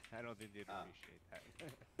 Yeah, I don't think they'd appreciate that.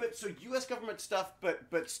 But so U.S. government stuff,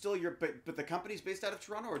 but still but the company's based out of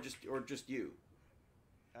Toronto or just you?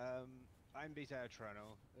 I'm based out of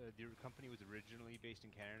Toronto. The company was originally based in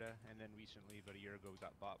Canada, and then recently, about a year ago,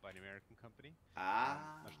 got bought by an American company.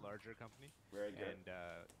 Much larger company. Very good. And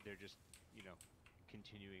they're just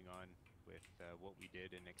continuing on with what we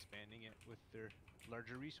did and expanding it with their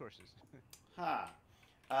larger resources. Well,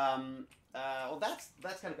 that's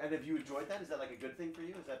kind of. And have you enjoyed that? Is that like a good thing for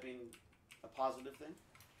you? Has that been a positive thing?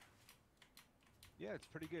 Yeah, it's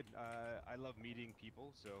pretty good. I love meeting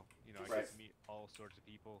people, so I Right. get to meet all sorts of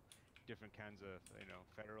people, different kinds of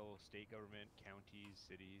federal, state government, counties,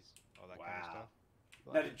 cities, all that kind of Wow. stuff. A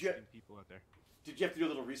lot Now, of did you interesting people out there. Did you have to do a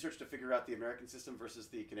little research to figure out the American system versus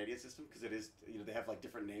the Canadian system? Because it is, they have like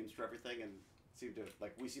different names for everything, and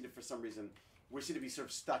we seem to for some reason we seem to be sort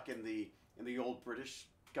of stuck in the old British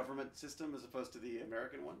government system as opposed to the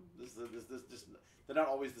American one. They're not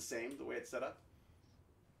always the same the way it's set up.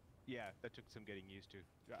 Yeah, that took some getting used to.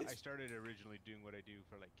 I started originally doing what I do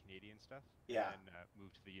for like Canadian stuff, Yeah. and then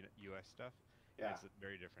moved to the U.S. stuff. Yeah. It's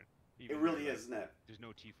very different. It really is, isn't it? There's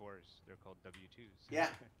no T4s. They're called W2s. Yeah,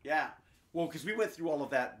 yeah. Well, because we went through all of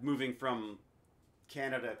that moving from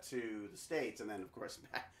Canada to the States, and then of course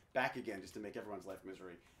back again, just to make everyone's life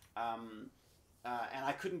misery. And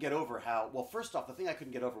I couldn't get over how. Well, first off, the thing I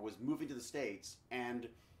couldn't get over was moving to the States, and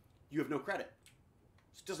you have no credit.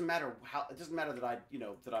 So it doesn't matter how. It doesn't matter that at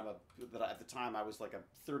the time I was like a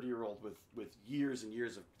 30-year-old with years and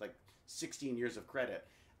years of 16 years of credit.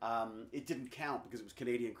 It didn't count because it was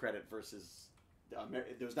Canadian credit versus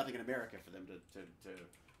there was nothing in America for them to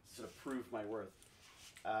sort of prove my worth.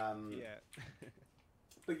 Yeah.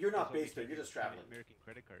 But you're not That's why we based there. take You're just traveling. American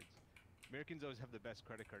credit cards. Americans always have the best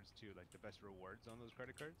credit cards too, like the best rewards on those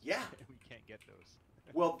credit cards. Yeah. We can't get those.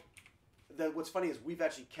 Well, what's funny is we've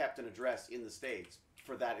actually kept an address in the States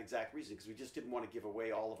for that exact reason, because we just didn't want to give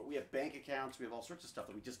away all of it. We have bank accounts, we have all sorts of stuff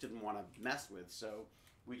that we just didn't want to mess with, so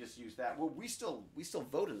we just used that. Well, we still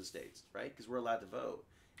vote in the States, right? Because we're allowed to vote,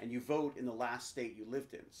 and you vote in the last state you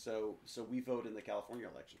lived in. So we vote in the California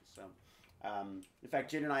elections. So, in fact,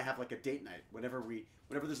 Jen and I have like a date night. Whenever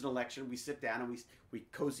there's an election, we sit down and we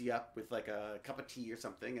cozy up with like a cup of tea or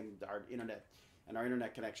something, and our internet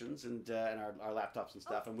connections and our laptops and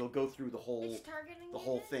stuff, and we'll go through the whole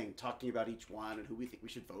thing, talking about each one and who we think we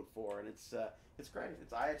should vote for, and it's great.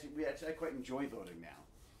 I quite enjoy voting now.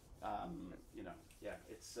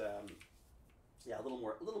 It's a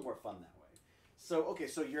little more fun that way. So okay,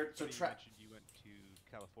 so You mentioned you went to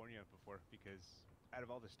California before, because out of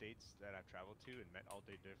all the states that I've traveled to and met all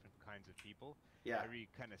the different kinds of people, every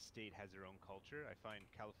kind of state has their own culture. I find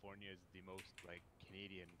California is the most like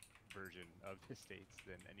Canadian version of the states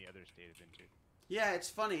than any other state I've been to. Yeah, it's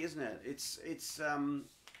funny, isn't it?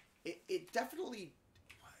 It definitely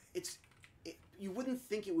you wouldn't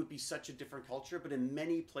think it would be such a different culture, but in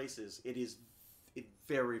many places it is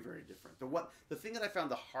very, very different. The thing that I found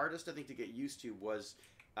the hardest, I think, to get used to was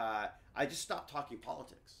I just stopped talking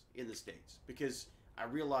politics in the States, because I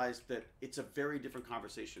realized that it's a very different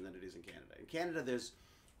conversation than it is in Canada. In Canada,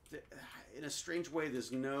 in a strange way,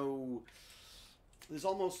 there's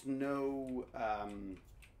almost no.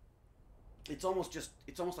 It's almost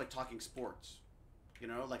like talking sports,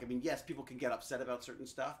 yes, people can get upset about certain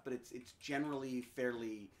stuff, but it's generally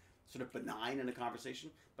fairly sort of benign in a conversation.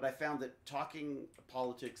 But I found that talking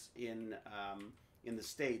politics in the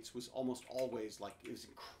States was almost always it was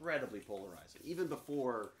incredibly polarizing, even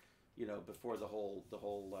before the whole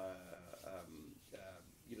before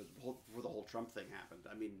the whole Trump thing happened.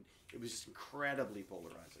 I mean, it was just incredibly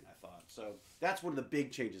polarizing, I thought. So that's one of the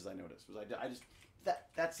big changes I noticed. Was I just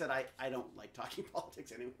that said, I don't like talking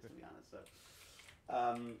politics anyways, to be honest. So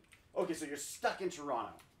okay, so you're stuck in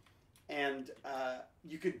Toronto, and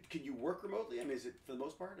can you work remotely? I mean, is it for the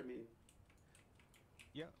most part? I mean,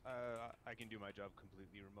 Yeah, I can do my job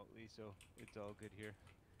completely remotely, so it's all good here.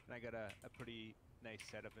 And I got a pretty nice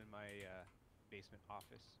setup in my basement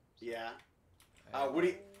office. So, Yeah. What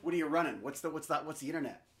are you running? What's the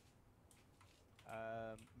internet?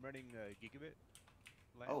 I'm running gigabit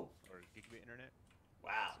LAN or gigabit internet.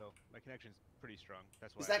 Wow. So my connection's pretty strong.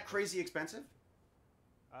 That's why. Is that crazy expensive?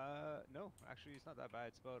 No, actually it's not that bad.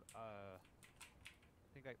 It's about I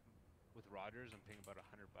think with Rogers I'm paying about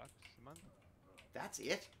 $100 a month. That's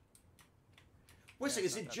it? Wait a Yeah, second,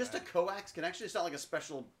 is it's it not just that a coax connection? It's not like a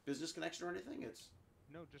special business connection or anything? It's...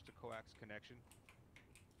 No, just a coax connection.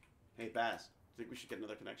 Hey, Baz, think we should get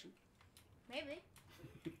another connection? Maybe.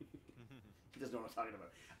 He doesn't know what I'm talking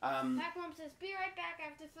about. Pac Mom says, "Be right back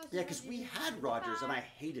after Phil." Yeah, because we had Rogers and I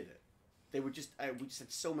hated it. They would just, we just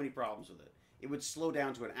had so many problems with it. It would slow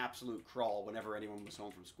down to an absolute crawl whenever anyone was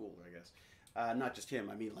home from school, I guess. Not just him,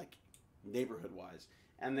 I mean like neighborhood-wise.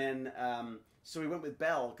 And then, so we went with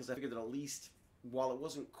Bell because I figured that at least, while it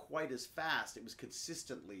wasn't quite as fast, it was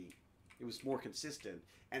more consistent,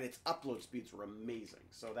 and its upload speeds were amazing.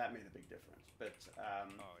 So that made a big difference. But, oh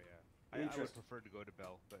yeah. I would prefer to go to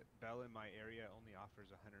Bell, but Bell in my area only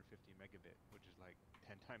offers 150 megabit, which is like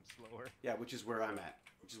 10 times slower. Yeah, which is where I'm at.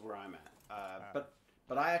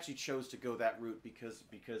 But I actually chose to go that route because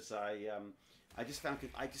I just found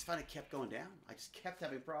it kept going down. I just kept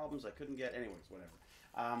having problems. I couldn't get anyways,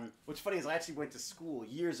 whatever. What's funny is I actually went to school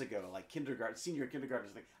years ago, like kindergarten, senior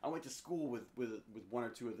kindergarten thing. I went to school with one or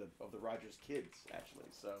two of the Rogers kids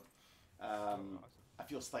actually. So Awesome. I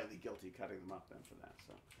feel slightly guilty cutting them up then for that.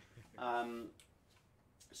 So.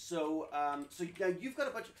 So now you've got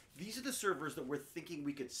a bunch of... These are the servers that we're thinking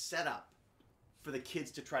we could set up for the kids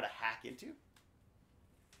to try to hack into?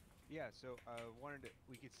 Yeah, so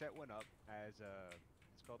we could set one up as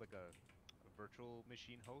it's called like a virtual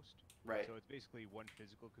machine host. Right. So it's basically one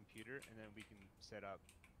physical computer, and then we can set up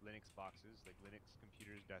Linux boxes, like Linux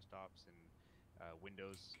computers, desktops, and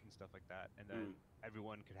Windows and stuff like that. And then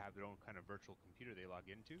everyone could have their own kind of virtual computer they log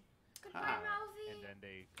into. Goodbye, Malvi. And then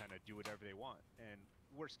they kind of do whatever they want. And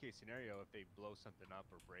worst case scenario, if they blow something up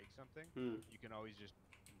or break something, you can always just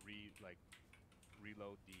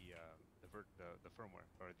reload the firmware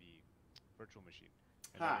or the virtual machine,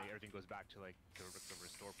 and then everything goes back to like the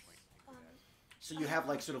restore point. So you have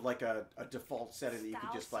like sort of like a default setting that you could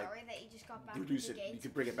just like that you just got back reduce it. Gates, You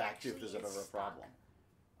could bring it back to if there's ever a problem.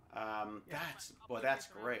 That's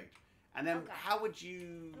great. And then how would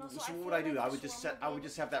you? Also, so I what feel would I do? like I the would just swarm I will would be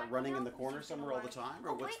just have that able to running in the track corner now, somewhere all the time,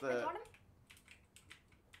 or what's wait, I the? got him.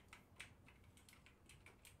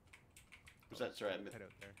 Was that sorry? Head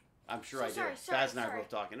out there. I'm sure So I did. sorry, Baz and I are sorry. both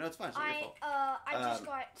talking. No, it's fine. It's not your fault. I just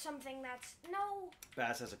got something that's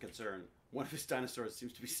Baz has a concern. One of his dinosaurs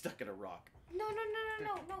seems to be stuck in a rock. No,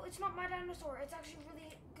 it's not my dinosaur. It's actually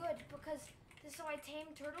really good because this is how I tame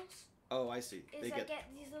turtles. Oh, I see. I get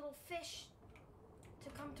these little fish to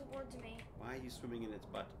come towards me. Why are you swimming in its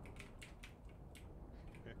butt?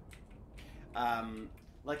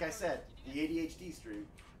 Like I said, the ADHD stream.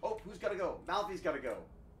 Oh, who's got to go? Malvi's got to go.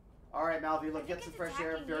 All right, Malvi, look, get some fresh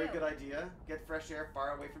air. Very good idea. Get fresh air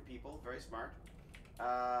far away from people. Very smart.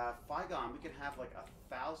 Figon, we can have like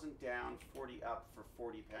 1,000 down, 40 up for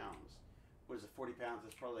 40 pounds. What is it, 40 pounds?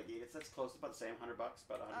 That's probably like 8. That's close to about the same, $100, about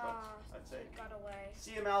 $100, I'd say. Got away.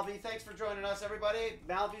 See you, Malvi. Thanks for joining us, everybody.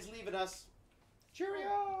 Malvi's leaving us. Cheerio!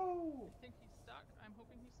 I think he's stuck. I'm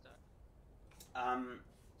hoping he's stuck.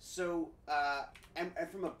 And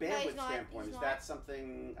from a bandwidth standpoint, is that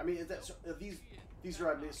something? I mean, is that, these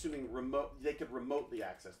are, I'm assuming, remote. They could remotely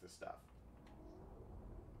access this stuff.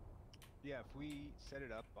 Yeah, if we set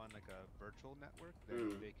it up on like a virtual network,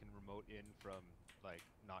 then they can remote in from like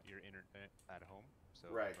not your internet at home, so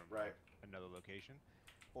from another location,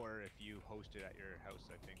 or if you host it at your house,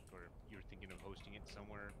 I think, or you're thinking of hosting it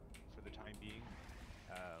somewhere for the time being.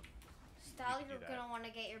 Style, you're gonna want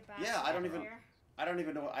to get your back. Yeah, I don't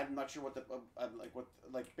even know. I'm not sure what the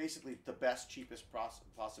basically the best, cheapest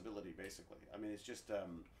possibility. Basically, I mean, it's just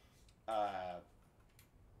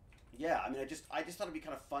yeah. I mean, I just thought it'd be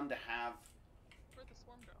kind of fun to have. Where'd the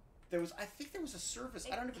swarm go? I think there was a service.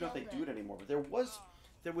 I don't even know if they do it anymore, but there was.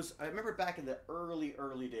 I remember back in the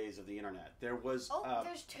early days of the internet, there was.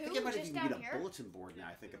 There's two. I think it might have just even down been here. a bulletin board. Now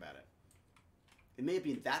I think about it, it may have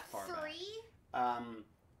been that far back. 3.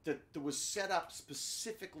 That was set up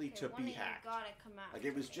specifically to be hacked. Like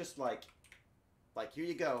it was just like here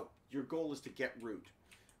you go. Your goal is to get root.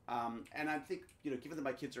 And I think, given that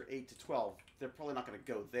my kids are 8 to 12, they're probably not going to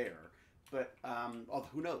go there. But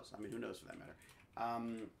who knows? I mean, who knows for that matter.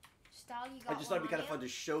 I just thought it'd be kind of fun to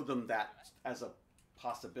show them that as a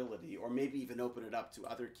possibility, or maybe even open it up to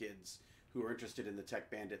other kids who are interested in the Tech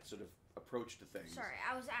Bandit sort of approach to things. Sorry,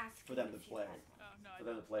 I was asking for them to if you play. had- Oh no, For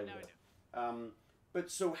them to play now with. I do. But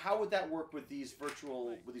so how would that work with these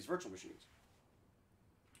virtual machines?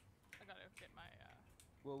 I gotta get my.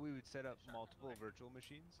 Well, we would set up Sure, multiple like- virtual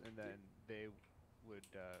machines, and then they would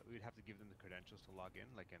we'd have to give them the credentials to log in,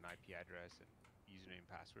 like an IP address and username,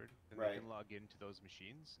 password. And Right. they can log into those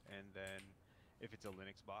machines, and then if it's a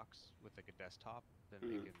Linux box with like a desktop, then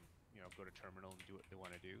they can go to terminal and do what they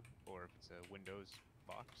want to do. Or if it's a Windows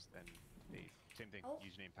box, then they same thing, Oh.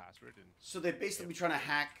 username, password, and So they'd basically be trying to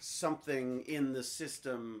hack something in the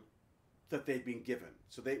system that they'd been given.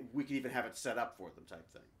 So we could even have it set up for them, type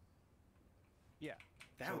thing. yeah.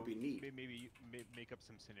 That So would be neat. Maybe you make up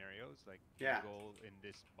some scenarios like Yeah. your goal in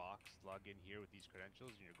this box, log in here with these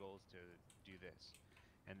credentials, and your goal is to do this,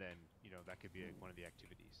 and then that could be one of the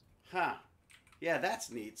activities. Huh. Yeah, that's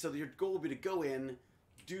neat. So your goal would be to go in,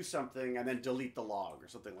 do something, and then delete the log or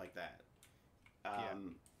something like that.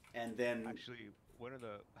 And then Actually,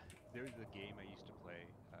 there's a game I used to play,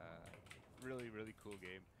 really cool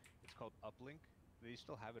game. It's called Uplink. They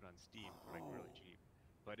still have it on Steam for like really cheap,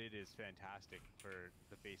 but it is fantastic for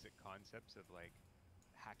the basic concepts of like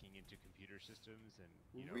hacking into computer systems and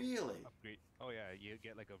really. upgrade. Oh yeah, you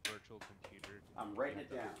get like a virtual computer. I'm writing you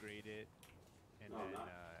it have to down. Upgrade it, and Oh, then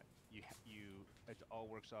nice. it all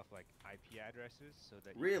works off like IP addresses, so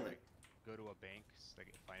that you Really? can go to a bank,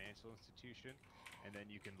 like a financial institution, and then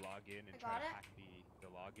you can log in and I try got to it. hack the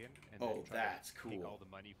login, and Oh, then try that's to take cool. all the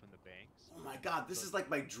money from the banks. Oh my God, this is like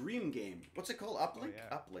my dream game. What's it called? Uplink? yeah.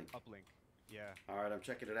 Uplink. Uplink, yeah. All right, I'm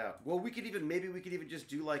checking it out. Well, maybe we could even just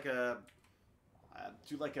do like a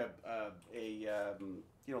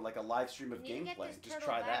like a live stream of I need to get gameplay. this Just turtle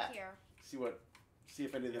try back that. here. See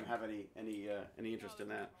if any of them have any interest in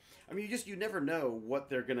that. I mean, you never know what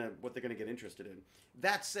they're gonna get interested in.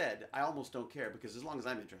 That said, I almost don't care because as long as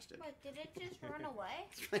I'm interested. Wait, did it just run away?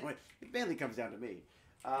 Anyway, it mainly comes down to me.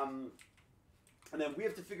 And then we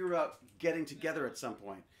have to figure out getting together at some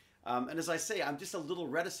point. And as I say, I'm just a little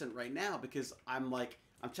reticent right now because I'm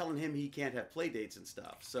telling him he can't have play dates and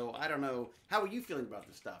stuff. So I don't know. How are you feeling about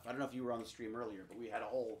this stuff? I don't know if you were on the stream earlier, but we had a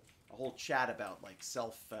whole chat about like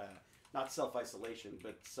not self-isolation,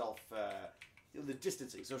 but the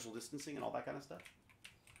distancing, social distancing, and all that kind of stuff.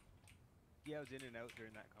 Yeah, I was in and out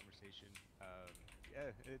during that conversation. Yeah,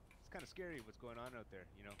 it's kind of scary what's going on out there.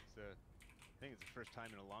 I think it's the first time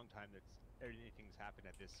in a long time that anything's happened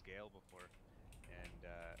at this scale before, and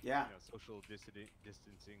social distancing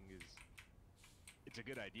it's a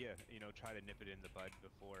good idea. Try to nip it in the bud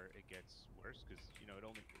before it gets worse, because it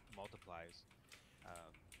only multiplies.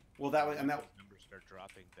 When those numbers start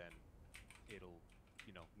dropping, then it'll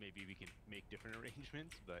maybe we can make different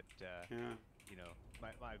arrangements, but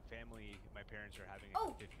my family, my parents are having a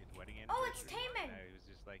 50th wedding anniversary. Oh, it's taming. And I was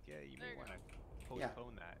just like, yeah, you may There you want to Yeah.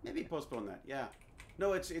 postpone that. Maybe postpone that. Yeah.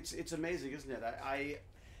 No, it's amazing, isn't it?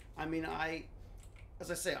 I mean,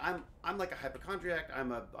 as I say, I'm like a hypochondriac.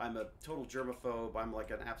 I'm a total germaphobe. I'm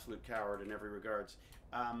like an absolute coward in every regards.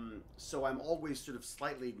 So I'm always sort of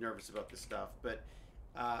slightly nervous about this stuff. But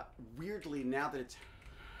weirdly, now that it's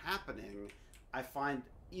happening, I find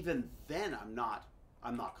even then I'm not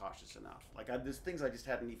cautious enough. Like there's things I just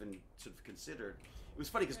hadn't even sort of considered. It was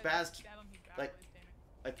funny because Baz,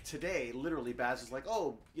 like today, literally Baz was like,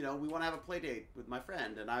 "Oh, we want to have a play date with my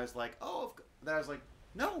friend," and I was like, "Oh," then I was like,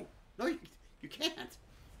 "No, you can't."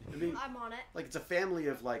 I mean, I'm on it. like it's a family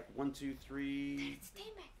of like 1, 2, 3, It's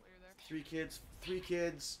taming. three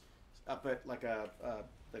kids, but like a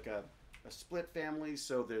split family.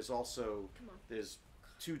 So there's also there's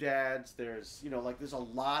 2 dads. There's there's a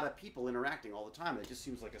lot of people interacting all the time. It just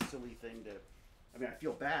seems like a silly thing to. I mean, I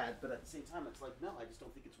feel bad, but at the same time, it's like no, I just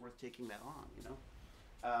don't think it's worth taking that on.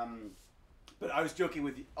 But I was joking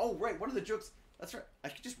with you. Oh, right. One of the jokes. That's right. I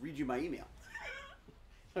could just read you my email.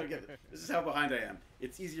 Okay, this is how behind I am.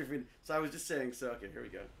 It's easier for me. So I was just saying. So okay, here we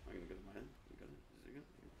go. I'm gonna go to mine.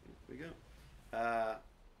 Here we go.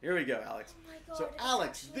 Here we go, Alex. Oh my God, So it's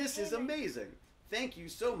Alex, actually this is taming. amazing. Thank you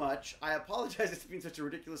so much. I apologize. It's been such a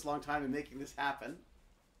ridiculous long time in making this happen.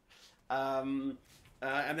 And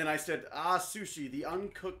then I said, sushi, the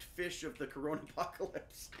uncooked fish of the corona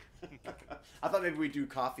apocalypse. I thought maybe we'd do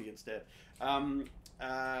coffee instead. And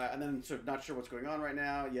then sort of not sure what's going on right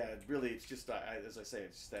now. Yeah, really, it's just, as I say,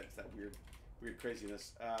 it's just it's that weird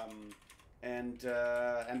craziness. And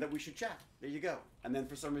that we should chat. There you go. And then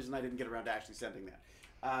for some reason I didn't get around to actually sending that.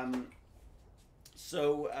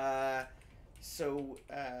 So I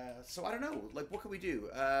don't know. Like, what can we do?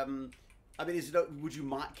 I mean, would you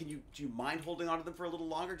mind? Do you mind holding on to them for a little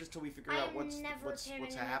longer, just till we figure out what's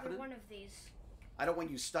taming happening? one of these. I don't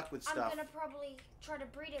want you stuck with I'm stuff. gonna probably try to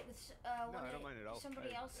breed it with No, I don't mind at all.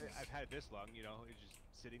 somebody else's. I've had it this long, you know, it's just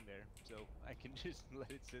sitting there, so I can just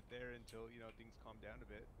let it sit there until, you know, things calm down a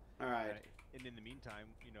bit. All right. And in the meantime,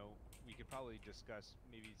 you know, we could probably discuss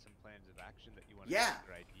maybe some plans of action that you want to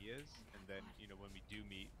or ideas, and then, you know, when we do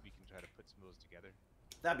meet, we can try to put some of those together.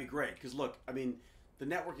 That'd be great, because look, I mean, the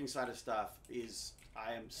networking side of stuff is,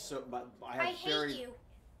 I am so, I hate you.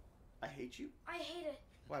 I hate you? I hate it.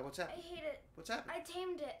 Why, what's I happening? hate it. What's happening? I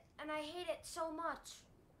tamed it, and I hate it so much.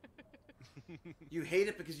 You hate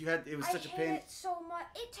it because it was such a pain? I hate it so much.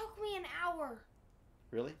 It took me an hour.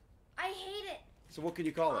 Really? I hate it. So what can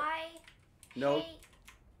you call it? I hate,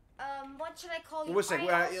 what should I call you? What's it?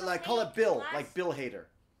 Like, call it Bill, like Bill Hader.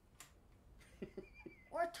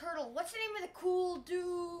 Or Turtle. What's the name of the cool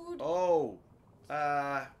dude? Oh,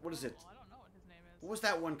 what is it? Oh, I don't know what his name is. What was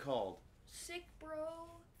that one called? Sick bro.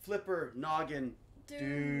 Flipper, Noggin,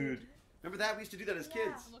 dude. Remember that? We used to do that as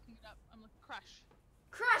kids. I'm looking it up. I'm looking Crush.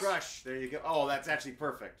 Crush. There you go. Oh, that's actually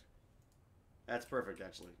perfect. That's perfect,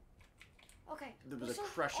 actually. Okay. There was so a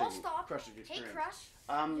crushing experience. Hey, Crush.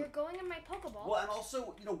 You're going in my Pokeball. Well, and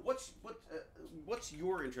also, you know, what's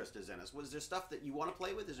your interest as Ennis? Was there stuff that you want to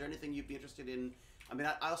play with? Is there anything you'd be interested in? I mean,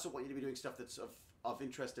 I also want you to be doing stuff that's of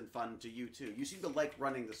interest and fun to you too. You seem to like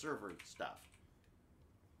running the server stuff.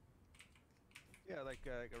 Yeah, like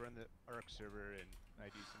I run the ARC server, and I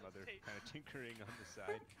do some other kind of tinkering on the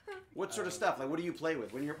side. What sort of stuff? Like, what do you play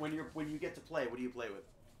with when you get to play? What do you play with?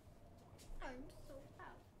 I'm so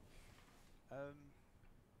proud.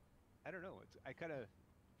 I don't know. I kind of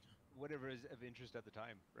whatever is of interest at the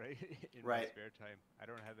time, right? In my spare time. I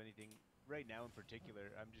don't have anything right now in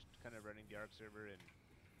particular. I'm just kind of running the ARC server and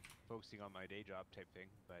focusing on my day job type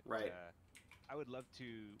thing. But I would love to,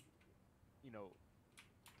 you know,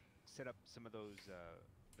 set up some of those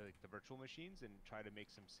the virtual machines and try to make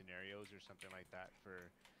some scenarios or something like that for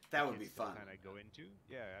that would be fun. Kind of go into.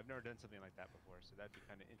 Yeah, I've never done something like that before, so that'd be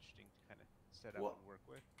kind of interesting to kind of set up and work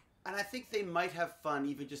with. And I think they might have fun,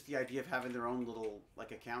 even just the idea of having their own little like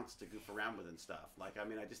accounts to goof around with and stuff. Like, I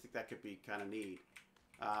mean, I just think that could be kind of neat.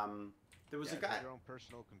 There was a guy. Their own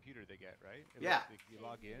personal computer they get, right? You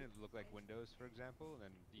log in, it look like Windows, for example, and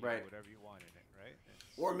then you do whatever you want in it, right?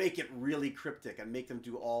 Or make it really cryptic and make them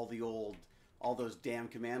do all those damn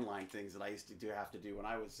command line things that I used to have to do when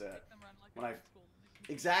I was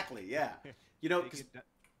exactly, yeah. You know,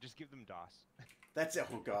 just give them DOS. That's it.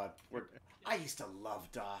 Oh God, I used to love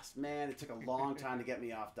DOS. Man, it took a long time to get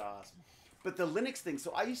me off DOS. But the Linux thing,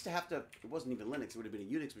 so I used to have to, it wasn't even Linux, it would have been a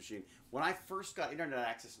Unix machine. When I first got internet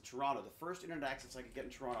access in Toronto, the first internet access I could get in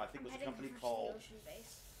Toronto, I think was a company called...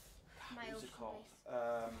 What was it called?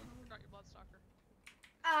 Got your Bloodstalker.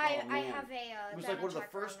 I have a it was like one of the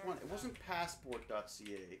first ones. It wasn't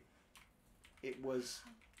passport.ca. It was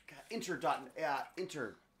inter.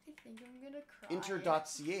 I think I'm gonna cry.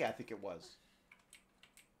 Inter.ca, I think it was.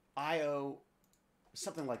 IO,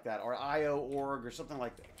 something like that, or IO.org or something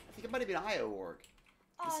like that. I think it might have been IO.org.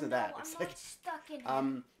 Listen to that. I'm not stuck in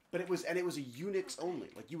it. But it was a Unix only.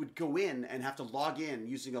 Like, you would go in and have to log in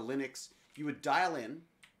using a Linux. You would dial in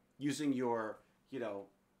using your, you know,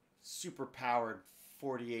 super powered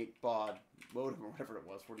 48 baud modem or whatever it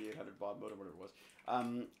was, 4800 baud modem, whatever it was.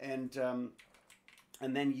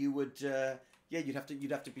 And then you would, you'd have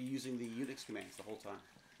to be using the Unix commands the whole time.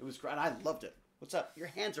 It was great. And I loved it. What's up? Your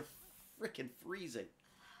hands are freaking freezing.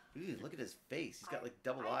 Ew, look at his face. He's got like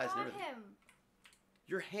double eyes and everything. Him.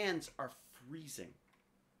 Your hands are freezing.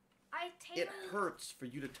 It hurts for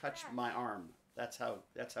you to touch my arm. That's how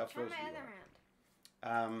frozen my you other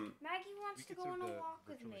are. hand. Maggie wants to go on a walk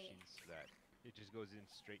with me. So that it just goes in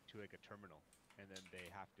straight to like a terminal, and then they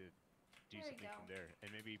have to do something from there.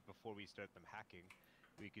 And maybe before we start them hacking,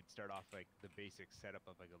 we could start off like the basic setup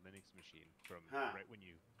of like a Linux machine from right when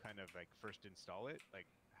you kind of like first install it. Like,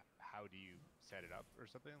 how do you set it up or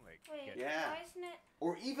something? Like, why isn't it?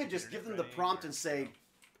 Or even just give them the prompt and say,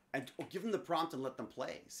 or give them the prompt and let them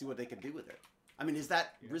play. See what they can do with it. I mean, is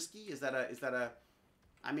that risky? Is that a?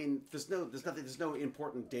 I mean, there's no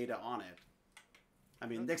important data on it. I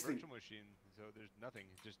mean, next thing. Virtual machine, so there's nothing.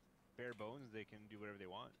 It's just bare bones. They can do whatever they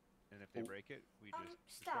want, and if they break it, we just.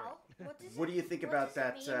 What do you think about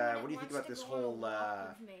that? What do you think about this whole?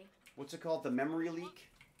 What's it called? The memory leak.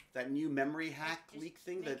 That new memory hack leak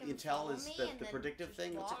thing that Intel is the predictive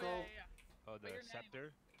thing. What's it called? Oh, the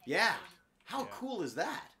Scepter. Yeah. How cool is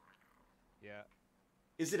that? Yeah.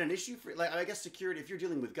 Is it an issue for, like, I guess security, if you're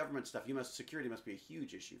dealing with government stuff, security must be a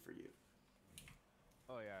huge issue for you.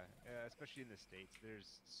 Oh yeah, especially in the States,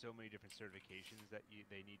 there's so many different certifications that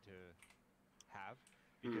they need to have.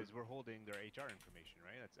 because we're holding their HR information,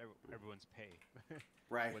 right? That's everyone's pay.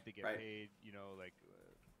 Right. What they get paid, you know, like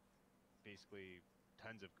basically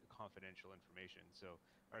tons of confidential information. So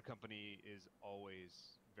our company is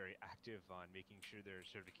always very active on making sure their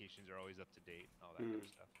certifications are always up to date and all that kind of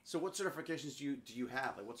stuff. So what certifications do you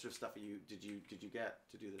have? Like what sort of stuff did you get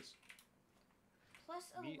to do this?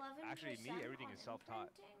 Plus Me, 11%. actually, everything is self-taught.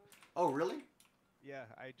 Oh, really? Yeah,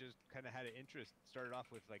 I just kind of had an interest. Started off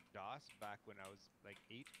with like DOS back when I was like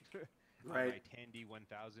 8. Right. On my Tandy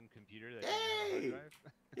 1000 computer that didn't have a hard drive.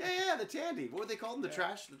 Yeah, the Tandy. What were they called? The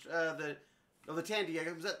trash? The Tandy.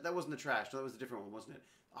 That wasn't the trash. That was a different one, wasn't it?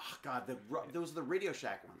 Oh God, those are the Radio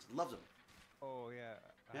Shack ones. Loved them. Oh yeah.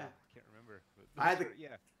 Yeah. I can't remember. I had the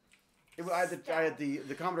yeah. I had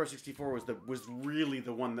the Commodore 64 was really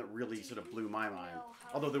the one that really sort of blew my mind.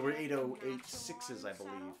 Although there were 8086s, I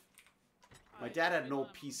believe. My dad had an old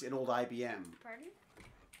IBM. Pardon?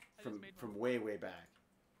 From way back.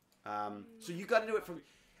 So you got into it from.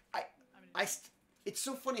 It's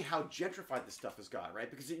so funny how gentrified this stuff has got,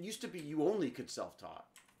 right? Because it used to be you only could self-taught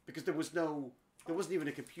because there wasn't even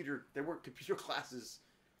a computer. There weren't computer classes,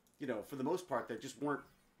 you know, for the most part. There just weren't.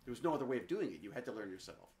 There was no other way of doing it. You had to learn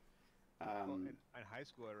yourself. Well, in high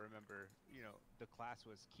school, I remember, you know, the class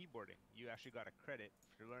was keyboarding. You actually got a credit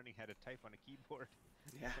for learning how to type on a keyboard.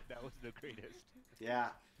 Yeah. That was the greatest. Yeah.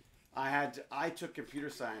 I took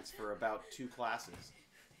computer science for about 2 classes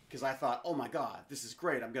because I thought, oh my God, this is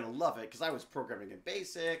great. I'm going to love it because I was programming in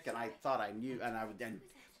BASIC and I thought I knew, and I would then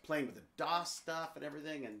playing with the DOS stuff and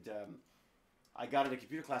everything. And I got into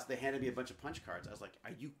computer class. They handed me a bunch of punch cards. I was like,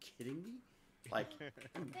 are you kidding me? Like,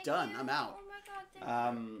 I'm done. I'm out. Oh my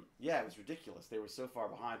God, yeah, it was ridiculous. They were so far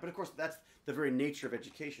behind. But of course, that's the very nature of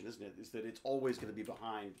education, isn't it? Is that it's always going to be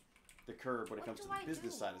behind the curve when it comes to the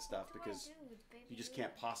business side of stuff because you just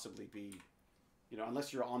can't possibly be, you know,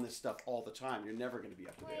 unless you're on this stuff all the time, you're never going to be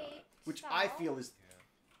up to date on it. Which I feel is,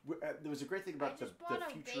 there was a great thing about the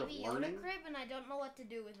future of learning crib and I don't know what to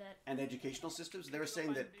do with it. and educational systems. They were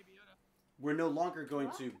saying that we're no longer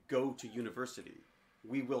going to go to university.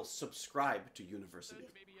 We will subscribe to university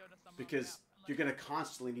because you're going to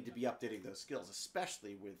constantly need to be updating those skills,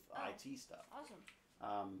 especially with IT stuff. Awesome.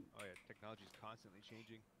 Oh yeah, technology is constantly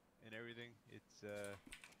changing and everything. It's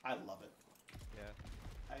I love it. Yeah.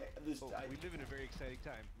 We live in a very exciting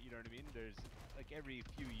time. You know what I mean? There's like every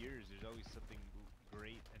few years, there's always something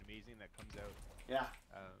great and amazing that comes out. Yeah.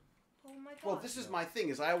 Oh my God. Well, this is my thing.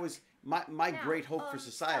 Is I always my great hope for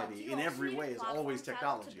society in every way is always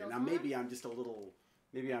technology. And now maybe I'm just a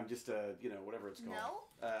you know, whatever it's called. No.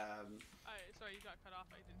 Sorry, you got cut off.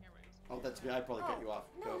 I didn't hear what you were saying. Oh, that's me. I probably cut you off.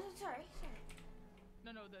 No, Go. sorry.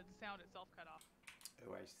 No, the sound itself cut off.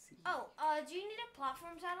 Oh, I see. Oh, do you need a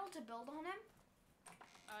platform saddle to build on him?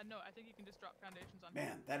 No, I think you can just drop foundations on.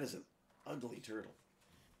 Man, that is an ugly turtle.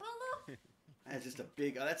 But look, That's just a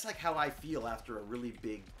big. That's like how I feel after a really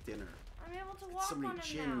big dinner. I'm able to walk So on many him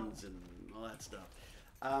chins and all that stuff.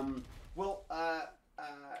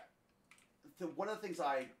 One of the things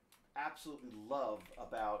I absolutely love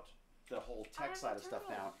about the whole tech side of stuff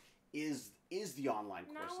now is the online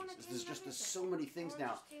courses. There's so many things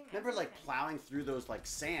now. Remember, like plowing through those like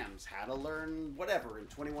Sam's how to learn whatever in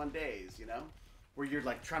 21 days, you know, where you're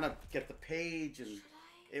like trying to get the page, and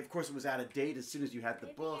of course it was out of date as soon as you had the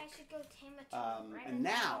book. I should go tame a And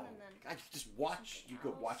now I just watch. You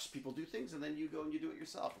go watch people do things, and then you go and you do it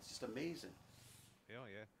yourself. It's just amazing. Oh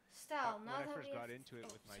yeah. Style. When I first got into it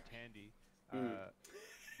with my Tandy,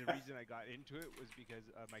 the reason I got into it was because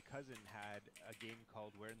my cousin had a game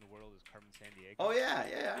called Where in the World is Carmen Sandiego? Oh yeah,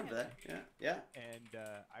 I remember that. Yeah. And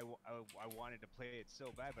I wanted to play it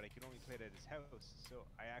so bad, but I could only play it at his house. So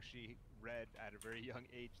I actually read at a very young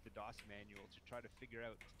age the DOS manual to try to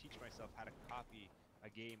teach myself how to copy a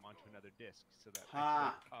game onto another disc so that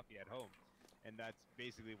I could copy at home. And that's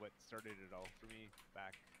basically what started it all for me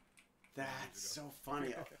back. That's so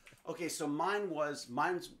funny. Okay, so mine was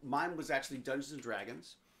actually Dungeons and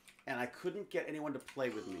Dragons, and I couldn't get anyone to play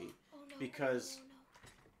with me because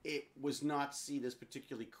it was not seen as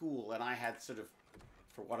particularly cool, and I had sort of,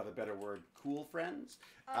 for want of a better word, cool friends.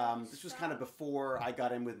 This was kind of before I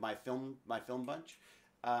got in with my film bunch.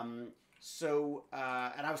 And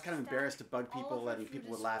I was kind of embarrassed to bug people, and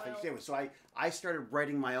people would laugh. Anyway, so I started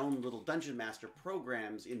writing my own little Dungeon Master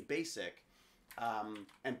programs in BASIC.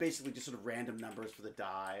 And basically just sort of random numbers for the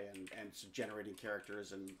die and generating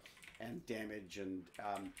characters and damage and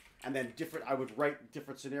then I would write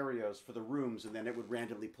different scenarios for the rooms, and then it would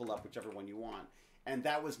randomly pull up whichever one you want. And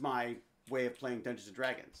that was my way of playing Dungeons and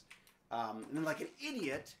Dragons. And then like an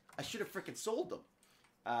idiot, I should have frickin' sold them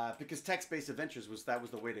because text-based adventures was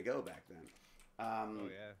the way to go back then. Oh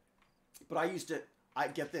yeah. But I used to I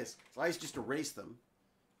get this. So I used to just erase them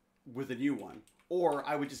with a new one, or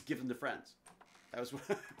I would just give them to friends. That was what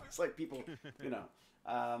it's like. People, you know.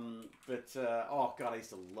 Oh god, I used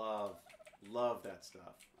to love that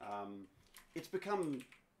stuff. It's become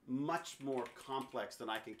much more complex than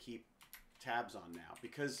I can keep tabs on now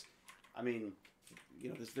because, I mean, you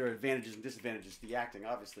know, there are advantages and disadvantages to the acting,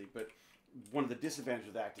 obviously, but one of the disadvantages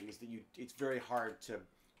of acting is that it's very hard to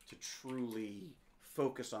truly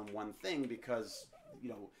focus on one thing because, you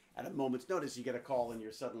know, at a moment's notice you get a call and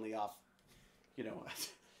you're suddenly off, you know,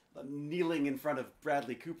 kneeling in front of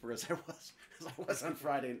Bradley Cooper as I was on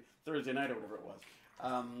Friday and Thursday night or whatever it was.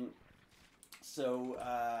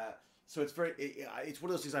 So it's it's one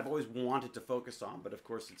of those things I've always wanted to focus on, but of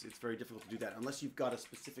course it's very difficult to do that unless you've got a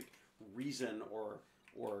specific reason or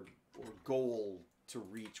goal to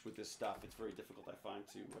reach with this stuff. It's very difficult, I find,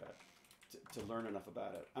 to learn enough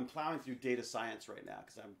about it. I'm plowing through data science right now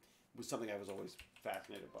because it was something I was always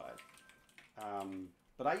fascinated by.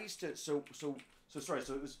 But I used to so it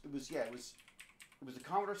was the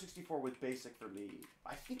Commodore 64 with BASIC for me.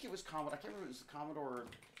 I think it was Commodore. I can't remember if it was the Commodore.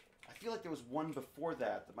 I feel like there was one before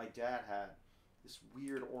that my dad had, this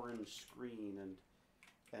weird orange screen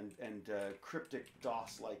and cryptic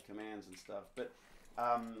DOS-like commands and stuff. But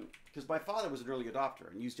because my father was an early adopter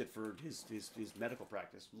and used it for his medical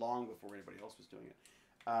practice long before anybody else was doing it.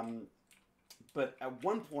 But at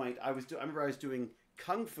one point I remember I was doing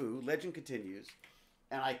Kung Fu Legend Continues,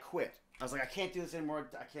 and I quit. I was like, I can't do this anymore.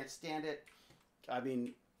 I can't stand it. I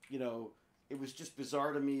mean, you know, it was just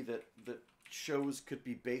bizarre to me that shows could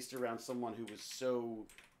be based around someone who was so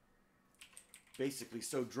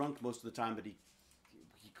drunk most of the time that he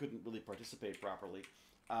couldn't really participate properly,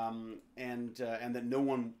 and that no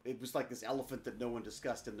one. It was like this elephant that no one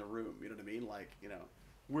discussed in the room. You know what I mean? Like, you know,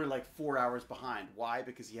 we're like 4 hours behind. Why?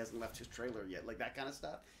 Because he hasn't left his trailer yet. Like that kind of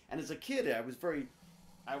stuff. And as a kid, it was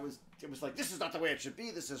like, this is not the way it should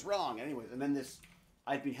be. This is wrong. Anyways, and then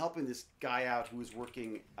I'd been helping this guy out who was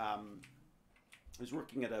working. Was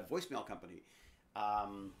working at a voicemail company,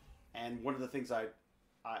 and one of the things I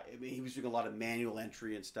mean, he was doing a lot of manual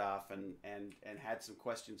entry and stuff, and had some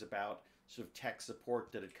questions about sort of tech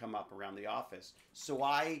support that had come up around the office. So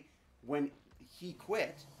when he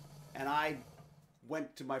quit, and I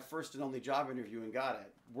went to my first and only job interview and got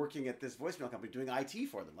it, working at this voicemail company doing IT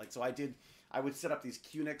for them. Like, so I would set up these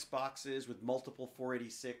QNX boxes with multiple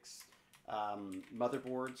 486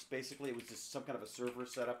 motherboards. Basically, it was just some kind of a server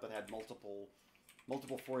setup that had multiple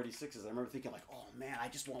 486s. I remember thinking like, oh man, I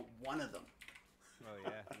just want one of them. Oh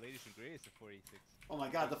yeah, the latest and greatest, the 486. Oh my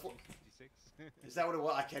god, the 456. Is that what it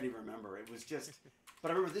was? I can't even remember. It was just,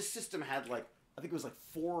 but I remember this system had like, I think it was like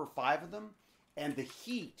 4 or 5 of them, and the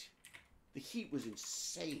heat was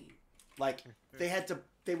insane. Like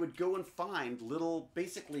they would go and find little,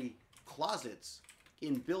 basically closets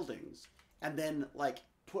in buildings, and then like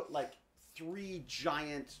put like 3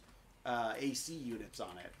 giant AC units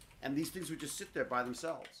on it. And these things would just sit there by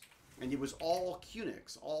themselves. And it was all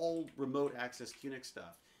QNX, all remote access QNX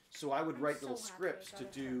stuff. So I would write little scripts to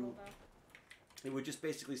do... It would just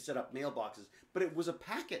basically set up mailboxes. But it was a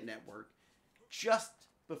packet network just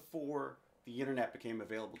before the internet became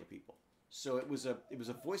available to people. So it was a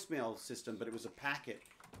voicemail system, but it was a packet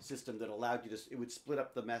system that allowed you to... It would split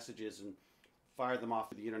up the messages and fire them off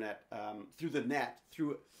to the internet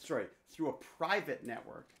through a private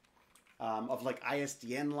network. Of like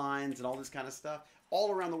ISDN lines and all this kind of stuff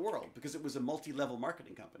all around the world because it was a multi-level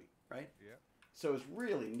marketing company, right? Yeah. So it was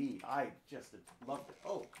really neat. I just loved it.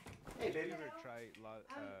 Oh, hey baby. Did you ever try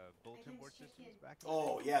bulletin board systems back?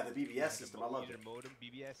 Oh yeah, the BBS system. I loved it. Modem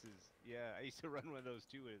BBSs. Yeah, I used to run one of those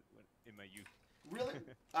too in my youth. Really?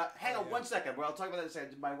 Hang on 1 second. Well, I'll talk about that in a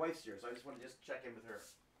second. My wife's here, so I just want to check in with her.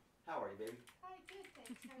 How are you, baby? Hi, good,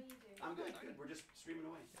 thanks. How are you doing? I'm good. Good. We're just streaming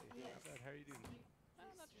away. Yes. How are you doing?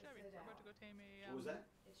 Not too shabby. We're about to go tame What was that?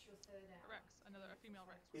 It's your third a hour. Rex, a female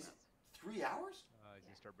Rex. Is it 3 hours? He's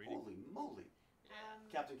gonna start breeding. Holy moly!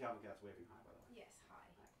 Captain Calvin Cat's waving hi, by the way. Yes, hi.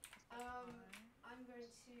 I'm going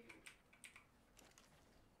to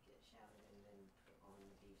get showered and then put on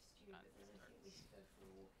the beef stew, but then I think we should go for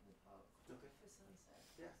a walk in the park for sunset,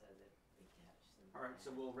 Yeah. so that we catch some. All right,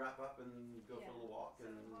 so we'll wrap up and go for a little walk.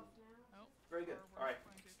 And 7.5 now. Oh, very good. we're All right.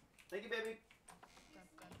 going to- Thank you, baby. Dun,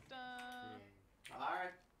 dun, dun. All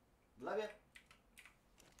right. Love you.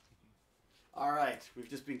 All right. We've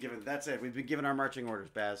just been given. That's it. We've been given our marching orders,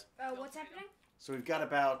 Baz. What's happening? So we've got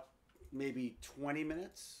about maybe 20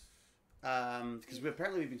 minutes. Because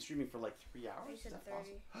apparently we've been streaming for like 3 hours. You Is said that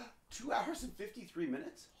 30. possible? 2 hours and 53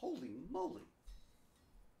 minutes? Holy moly.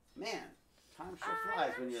 Man, time sure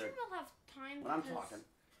flies I'm when sure you're we'll have time when I'm because talking.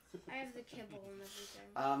 I have the kibble and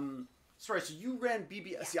everything. Sorry, so you ran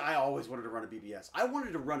BBS. Yeah. See, I always wanted to run a BBS. I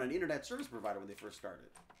wanted to run an internet service provider when they first started.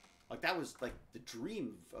 Like, that was, like, the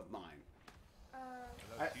dream of mine.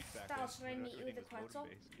 Styles, can I meet you with a pretzel?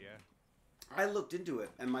 Yeah. I looked into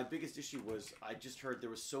it, and my biggest issue was I just heard there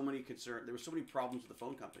was so many problems with the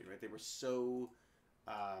phone company, right? They were so,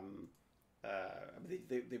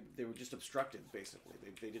 they were just obstructive, basically.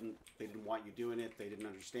 They didn't want you doing it. They didn't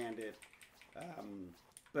understand it.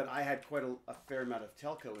 But I had quite a fair amount of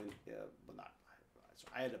telco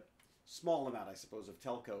I had a small amount, I suppose, of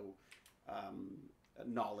telco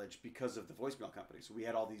knowledge because of the voicemail company. So we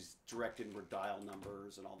had all these direct inward dial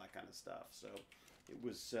numbers and all that kind of stuff. So it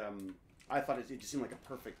was, I thought it just seemed like a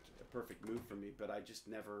perfect move for me, but I just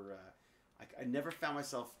never, I never found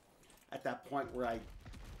myself at that point where I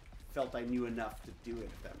felt I knew enough to do it,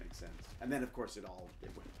 if that makes sense. And then, of course, it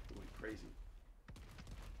went crazy.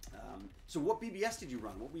 So what BBS did you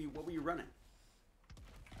run? What were you running?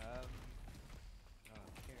 I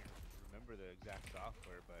can't remember the exact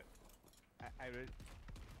software, but I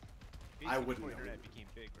wouldn't before know. internet became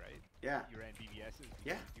big, right? Yeah. You ran BBSs.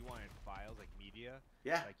 Yeah. If you wanted files like media.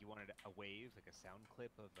 Yeah. Like you wanted a wave, like a sound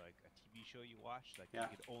clip of like a TV show you watched. Like yeah.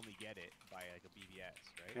 you could only get it by like a BBS,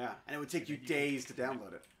 right? Yeah, and it would take you days to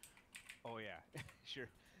download it. Oh yeah, sure.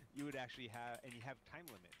 You would actually have, and you have time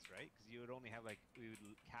limits, right? Because you would only have we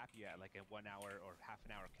would cap you at like a 1 hour or half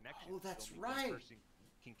an hour connection. Oh, that's so right. One person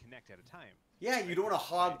can connect at a time. Yeah, you don't want to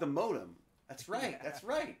hog the modem. That's right. Yeah. That's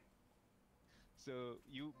right. So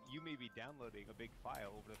you may be downloading a big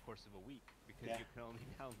file over the course of a week because you can only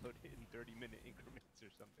download it in 30-minute increments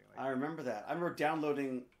or something like that. I remember that. I remember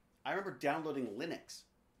downloading Linux,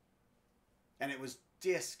 and it was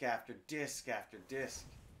disk after disk after disk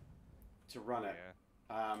to run it. Yeah.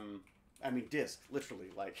 I mean, disk, literally,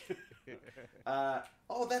 like.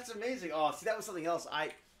 Oh, that's amazing. Oh, see, that was something else.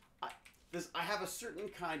 I have a certain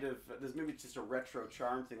kind of. There's maybe just a retro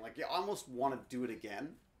charm thing. Like, I almost want to do it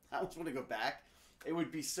again. I almost want to go back. It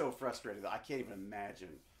would be so frustrating. I can't even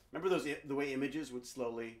imagine. Remember the way images would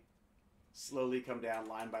slowly come down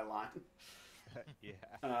line by line? Yeah.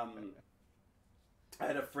 I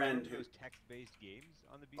had a friend who... Those text-based games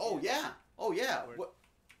on the BBS? Oh, yeah. Oh, yeah. What?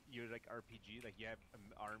 You're like RPG, like you have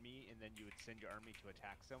an army, and then you would send your army to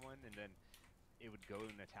attack someone, and then it would go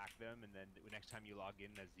and attack them, and then the next time you log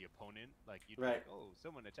in as the opponent, like you'd be like, oh,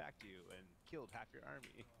 someone attacked you and killed half your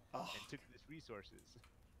army and took these resources.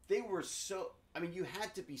 They were so... I mean, you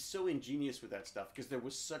had to be so ingenious with that stuff because there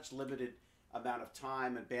was such limited amount of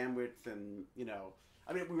time and bandwidth and, you know...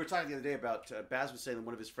 I mean, we were talking the other day about... Baz was saying that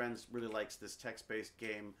one of his friends really likes this text-based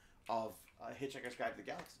game of Hitchhiker's Guide to the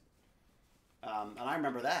Galaxy. And I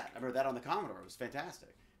remember that. I remember that on the Commodore. It was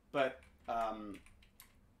fantastic. But now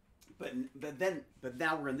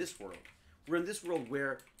we're in this world. We're in this world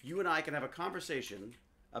where you and I can have a conversation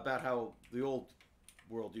about how the old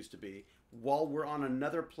world used to be while we're on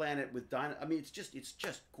another planet with I mean, it's just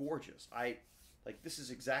gorgeous. This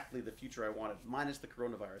is exactly the future I wanted, minus the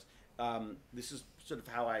coronavirus. This is sort of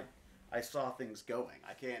how I saw things going.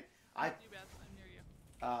 I can't. I'm near you.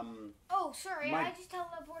 Oh, sorry. I just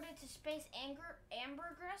teleported to space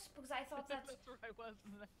ambergris because I thought that's where I was.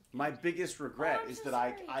 My biggest regret is that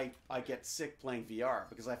I get sick playing VR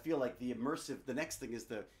because I feel like the next thing is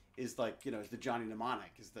the Johnny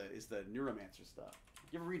Mnemonic, is the Neuromancer stuff.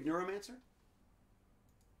 You ever read Neuromancer?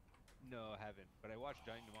 No, I haven't, but I watched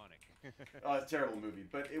Johnny Mnemonic. Oh, it's a terrible movie,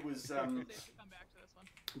 but it was. Come back to this one.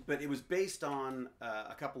 But it was based on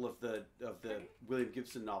a couple of the William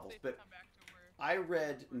Gibson novels. But I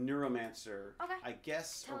read Neuromancer, I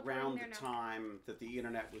guess, around the time that the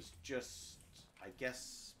internet was just, I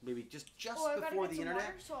guess, maybe just before the internet.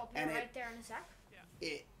 Water, so I'll be right there in a sec.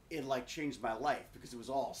 Yeah. It like changed my life because it was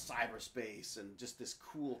all cyberspace and just this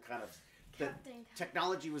cool kind of. The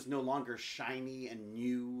technology was no longer shiny and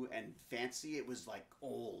new and fancy. It was like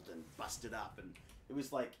old and busted up, and it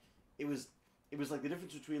was like the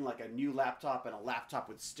difference between like a new laptop and a laptop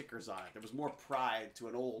with stickers on it. There was more pride to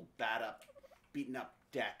an old, beaten up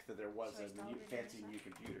deck than there was in a fancy new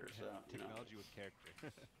computer. So technology with character.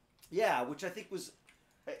 Yeah, which I think was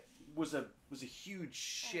a huge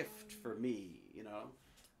shift for me.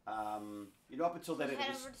 Up until then,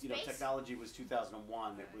 technology was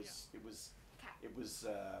 2001. It was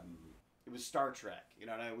Star Trek. And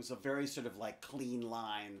it was a very sort of like clean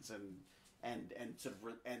lines and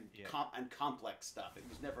complex stuff. It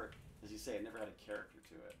was never, as you say, it never had a character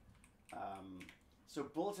to it. So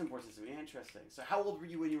bulletin board system, interesting. So how old were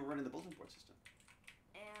you when you were running the bulletin board system?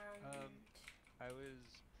 I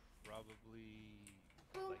was probably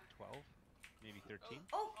like 12. Maybe 13.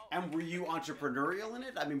 Oh. And were you entrepreneurial in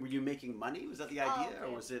it? I mean, were you making money? Was that the idea,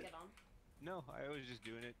 or was it? No, I was just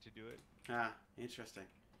doing it to do it. Ah, interesting.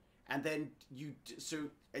 And then you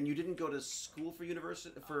you didn't go to school for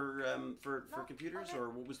university for No, computers, okay. or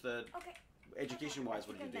what was the Okay. education wise?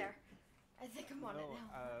 What did you do? There. I think I'm on it No, now.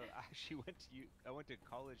 I actually I went to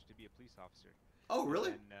college to be a police officer. Oh,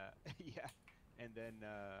 really? And yeah, and then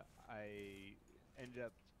I ended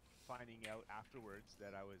up finding out afterwards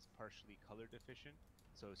that I was partially color deficient.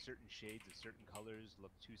 So certain shades of certain colors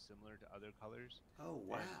look too similar to other colors. Oh,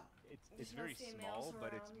 wow. And it's There's no very small, females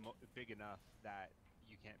but it's around. big enough that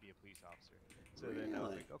you can't be a police officer. So then I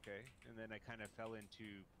was Really? like, okay. And then I kind of fell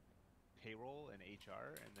into payroll and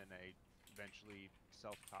HR, and then I eventually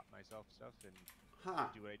self-taught myself stuff and Huh.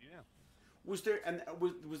 do what I do now. Was there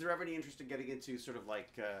was there ever any interest in getting into sort of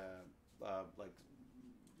like you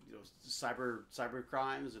know, cyber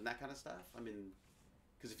crimes and that kind of stuff? I mean,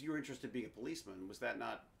 because if you were interested in being a policeman, was that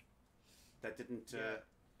not that didn't? Yeah.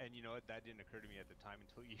 And you know what? That didn't occur to me at the time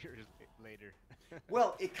until years later.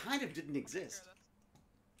 Well, it kind of didn't I'll take care exist. of this.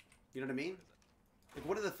 You know what I mean?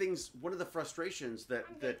 What is it? Like one of the frustrations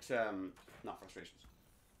not frustrations.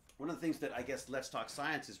 One of the things that I guess Let's Talk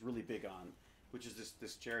Science is really big on, which is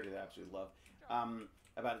this charity that I absolutely love,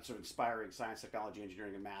 about sort of inspiring science, technology,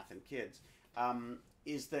 engineering, and math in kids,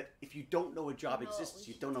 is that if you don't know a job exists,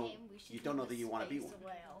 you don't know that you want to be one.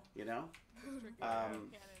 You know?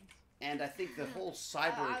 Cannons. And I think the whole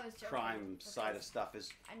cyber crime side of stuff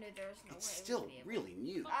is I knew there was no it's way. still really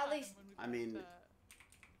new. At least- When I we mean- got,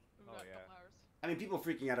 we Oh, got a yeah. couple hours. I mean, people are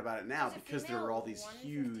freaking out about it now Is it because there are all these female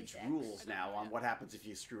huge 156? rules now on what happens if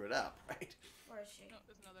you screw it up, right? Where is she? No,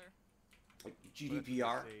 there's another. Like But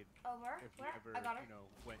GDPR. they say Over? if you Where? ever, I got her. you know,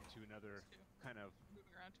 went to another There's two. kind of Moving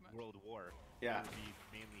around too much. world war, Yeah. it would be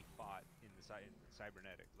mainly fought in the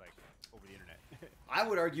cybernetic, like over the internet. I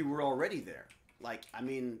would argue we're already there. Like, I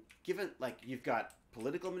mean, given like you've got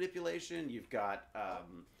political manipulation, you've got Oh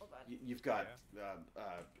god. you've got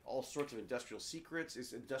all sorts of industrial secrets,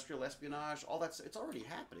 it's industrial espionage, all that's it's already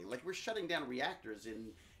happening. Like we're shutting down reactors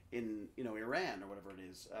in you know Iran or whatever it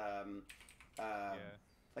is. Yeah.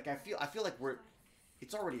 Like I feel like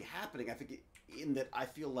it's already happening. I think in that I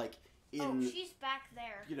feel like in Oh, she's back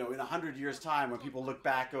there. you know in 100 years time when people look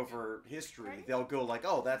back over history, Pardon? they'll go like,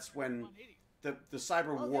 oh, that's when 180. the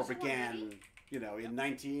cyber Oh, war there's a began. 180? You know, in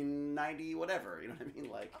 1990, whatever. You know what I mean?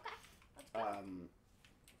 Like, Okay. Let's go.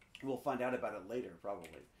 we'll find out about it later,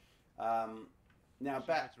 probably. Now Actually,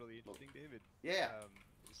 back. That's really interesting, David. Yeah.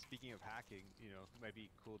 Speaking of hacking, you know, it might be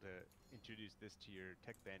cool to introduce this to your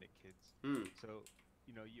Tech Bandit kids. Hmm. So,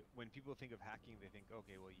 you know, when people think of hacking, they think,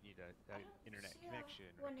 okay, well, you need an I don't internet see a connection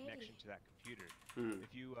or a 180. connection to that computer. Hmm.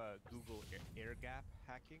 If you Google air gap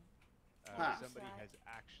hacking, Huh. somebody What's has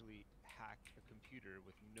actually hacked a computer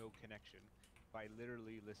with no connection by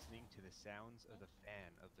literally listening to the sounds of the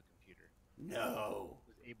fan of the computer. No.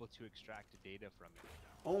 Was able to extract data from it.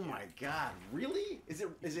 Oh my God! Really? Is it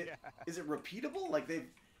Yeah. is it repeatable? Like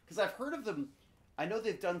because I've heard of them. I know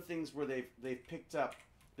they've done things where they've picked up.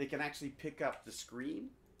 They can actually pick up the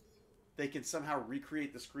screen. They can somehow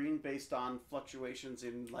recreate the screen based on fluctuations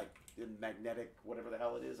in in magnetic whatever the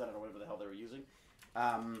hell it is. I don't know whatever the hell they were using.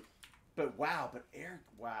 But wow!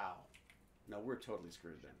 Wow! No, we're totally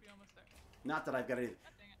screwed then. Should be almost there. Not that I've got any. God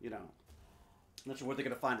dang it. You know, I'm not sure what they're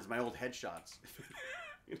gonna find is my old headshots.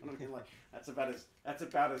 You know what I mean? Like that's about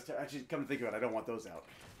as actually come to think of it, I don't want those out.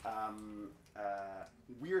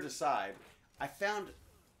 Weird aside, I found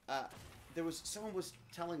someone was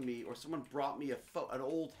telling me, or someone brought me an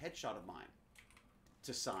old headshot of mine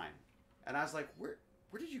to sign, and I was like, where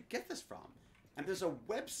did you get this from? And there's a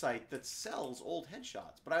website that sells old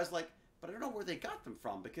headshots, but I was like, but I don't know where they got them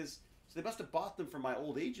from because so they must have bought them from my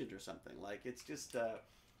old agent or something. Like it's just.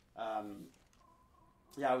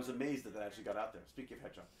 Yeah, I was amazed that actually got out there. Speaking of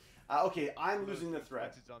headshot. Okay, I'm losing the thread.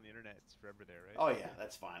 Once it's on the internet, it's forever there, right? Oh yeah,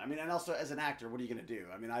 that's fine. I mean, and also as an actor, what are you gonna do?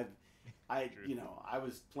 I mean, I True. you know, I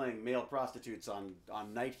was playing male prostitutes on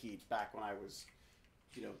Night Heat back when I was,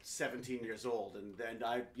 17 years old, and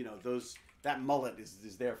I, that mullet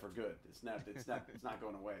is there for good. It's not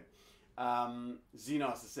going away.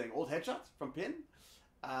 Xenos is saying old headshots from Pin.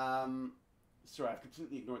 Sorry, I've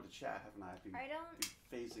completely ignored the chat, haven't I? I've been I don't.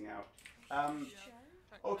 phasing out. Sure.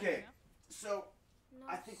 Okay, so No,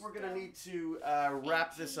 I think we're gonna still. need to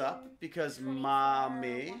wrap this up because 24,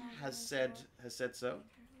 Mommy has said so.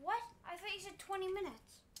 What? I thought you said 20 minutes.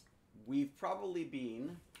 We've probably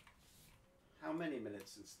been how many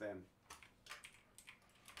minutes since then?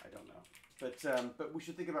 I don't know, but we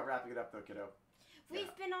should think about wrapping it up though, kiddo. We've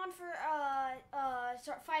Yeah. been on for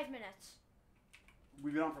 5 minutes.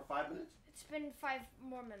 We've been on for 5 minutes. It's been 5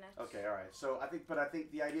 more minutes. Okay, all right. So I think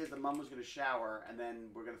the idea is that Mom was gonna shower and then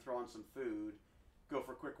we're gonna throw on some food, go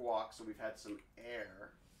for a quick walk, so we've had some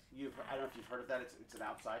air. I don't know if you've heard of that. It's an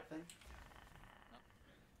outside thing. No.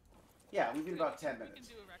 Yeah, we've been about 10 minutes. We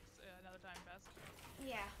can do a Rex another time, best.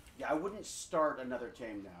 Yeah. Yeah, I wouldn't start another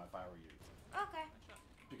tame now if I were you. Okay.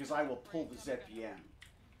 Because I will pull the ZPM.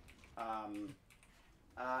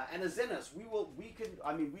 And Azenas, we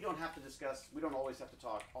don't have to discuss, we don't always have to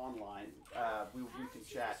talk online. We can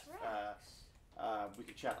chat. We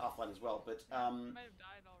can chat offline as well. But Might have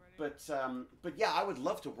died already. but yeah, I would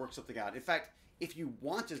love to work something out. In fact, if you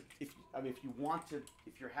want to,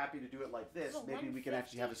 if you're happy to do it like this, maybe we can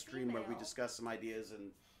actually have a stream where we discuss some ideas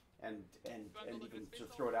and even to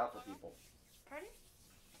throw it out for people. Pardon?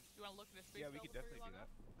 You want to look at a space? Yeah, we could definitely do that.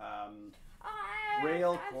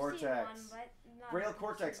 Braille I've Cortex. seen one, but not Braille as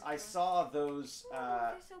Cortex. much I as saw those. one.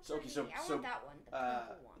 They're so Okay, pretty. I want that one, the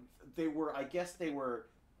purple one. They were. I guess they were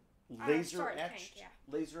laser Sorry, etched. Tank,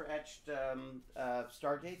 Laser etched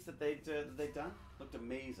Stargates that they'd done. Looked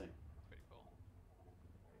amazing. Pretty cool.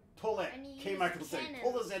 Pull it. And you K. use Michael saying,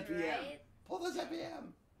 pull the cannons, ZPM. right? Pull the ZPM.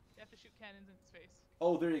 You have to shoot cannons in space.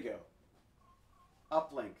 Oh, there you go.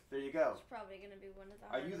 Uplink. There you go. It's probably gonna be one of the.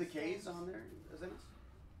 Are you the hardest K's tames. on there, Azenas?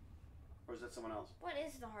 Or is that someone else? What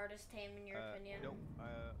is the hardest tame in your opinion? No,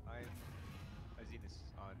 I'm Azenas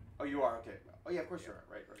on. Oh, you are? Okay. Oh, yeah, of course you are.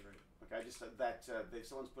 Right. Okay, I just said that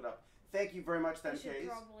someone's put up. Thank you very much, We then, should K's.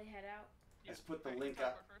 probably head out. Let's put the Alright, link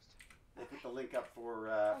teleport up. First. They put the link up for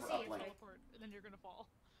I'll see you uplink. later. Teleport, and then you're gonna fall.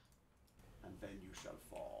 And then you shall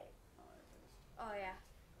fall. All right. Oh yeah.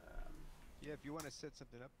 Yeah, if you want to set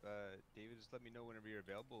something up, David, just let me know whenever you're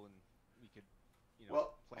available, and we could,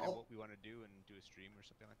 Well, plan out what we want to do and do a stream or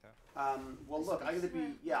something like that. Well, look, I'm gonna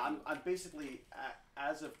be. Yeah, I'm basically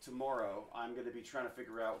as of tomorrow. I'm gonna be trying to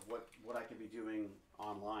figure out what I can be doing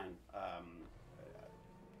online.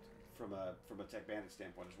 From a Tech Bandit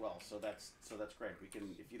standpoint as well, so that's great. We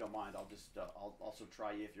can, if you don't mind, I'll just I'll also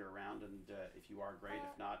try you if you're around, and if you are, great.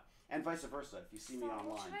 If not, and vice versa. If you see me So what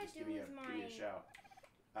online, should I just do give me with a my shout.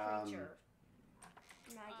 Creature.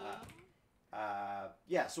 Maggie.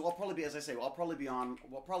 Yeah, so I'll probably be, as I say, we'll probably be on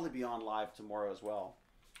live tomorrow as well.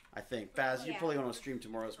 I think Baz, you Yeah. probably want to stream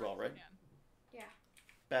tomorrow as well, right? Yeah.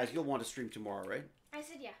 Baz, you'll want to stream tomorrow, right? I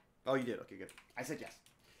said yeah. Oh, you did. Okay, good. I said yes.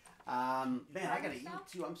 Man, I gotta eat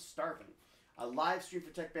too. I'm starving. A live stream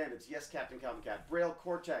for Tech Bandits. Yes, Captain Calvin Cat. Braille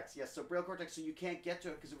Cortex. Yes, so Braille Cortex. So you can't get to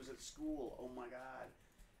it because it was at school. Oh my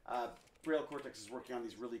God. Braille Cortex is working on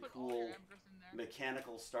these really Put all cool your embers in there.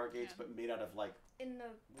 mechanical Stargates, Yeah. but made out of like In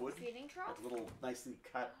the wood, feeding trough. like little nicely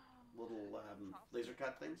cut little laser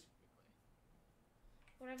cut things.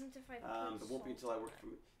 What happens if I put It won't be salt until I on work it?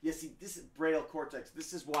 from. Yeah, see, this is Braille Cortex.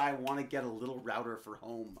 This is why I want to get a little router for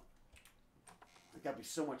home. I think that'd be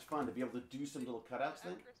so much fun to be able to do some little cutouts The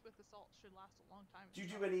thing. embers with the salt should last a long time. Do you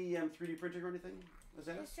do any 3D printing or anything? Is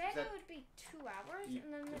They that, said is that it would be 2 hours, you-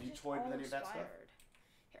 and then have they're you just toyed all with any of that stuff? expired.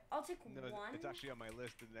 Here, I'll take No, one. it's actually on my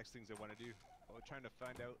list of the next things I want to do. I'm trying to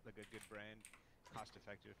find out like a good brand, cost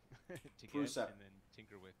effective to get Prusa. and then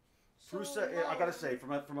tinker with. So Prusa? I gotta say,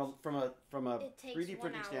 from a It takes 3D 1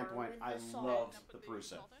 printing hour standpoint, with I the salt. love Now the put Prusa.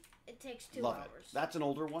 salt in. It takes 2 Love hours. it. That's an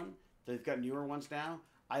older one. They've got newer ones now.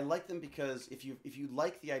 I like them because if you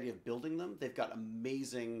like the idea of building them, they've got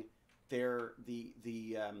amazing.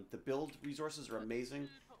 The build resources are amazing.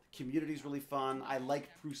 Community's really fun. I like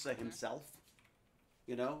Prusa himself.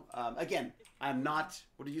 You know, again, I'm not.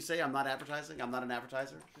 What did you say? I'm not advertising. I'm not an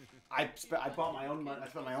advertiser. I bought my own money. I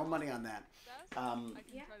spent my own money on that. I can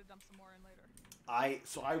Yeah. try to dump some more in later.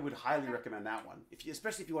 So I would highly recommend that one.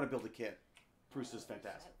 Especially if you want to build a kit, Prusa's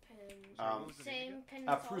fantastic. Same pin.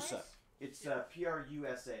 Prusa. It's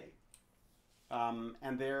Prusa.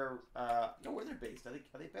 And they're no, where they're based. Are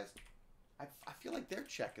they based? I feel like they're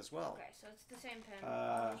Czech as well. Okay, so it's the same pin.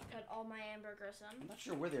 I'll just put all my hamburgers in. I'm not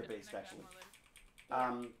sure where they're Yeah, based connect that actually. more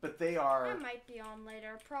later. But they are. I might be on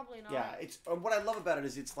later. Probably not. Yeah, it's what I love about it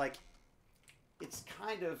is it's like, it's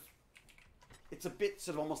kind of, it's a bit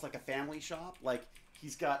sort of almost like a family shop. Like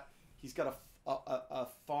he's got a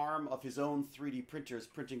farm of his own 3D printers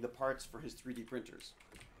printing the parts for his 3D printers.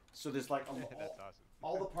 So there's like That's awesome.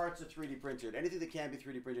 all the parts are 3D printed. Anything that can be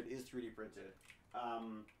 3D printed is 3D printed.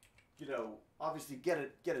 You know, obviously get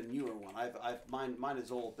a newer one. Mine is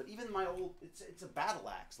old, but even my old, it's a battle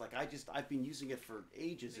axe. Like I've been using it for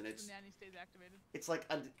ages, and Makes the nanny stays activated. it's like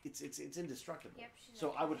it's indestructible. Yep, she's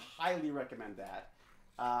So I would highly recommend that.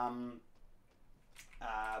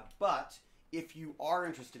 But if you are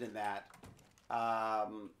interested in that,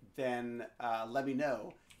 then let me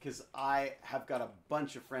know, because I have got a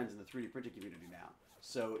bunch of friends in the 3D printing community now.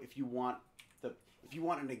 So if you want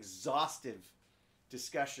an exhaustive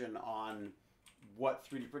discussion on what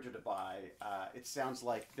 3D printer to buy, it sounds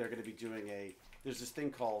like they're going to be doing there's this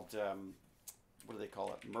thing called what do they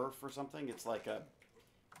call it? MRF or something? It's like a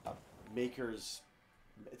maker's.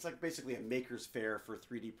 It's like basically a maker's fair for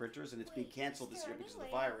 3D printers, and it's being canceled this year because of the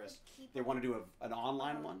virus. They want to do an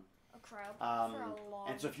online one.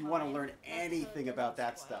 And so if you want to learn anything about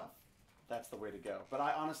that stuff, that's the way to go. But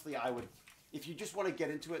I honestly, I would, if you just want to get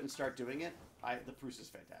into it and start doing it, the Prusa is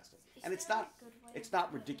fantastic, and it's not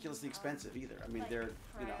ridiculously expensive either. I mean, they're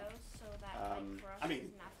I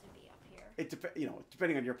mean,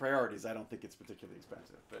 depending on your priorities, I don't think it's particularly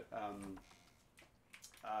expensive, but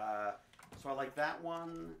so I like that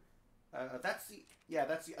one. That's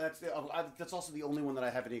also the only one that I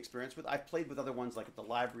have any experience with. I've played with other ones like at the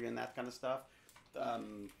library and that kind of stuff,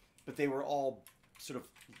 but they were all sort of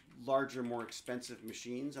larger, more expensive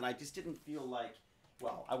machines, and I just didn't feel like,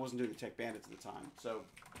 well, I wasn't doing the Tech Bandits at the time, so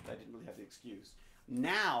I didn't really have the excuse.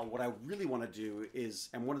 Now, what I really want to do is,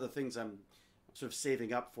 and one of the things I'm sort of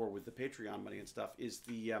saving up for with the Patreon money and stuff, is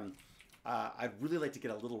I'd really like to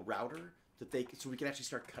get a little router so we can actually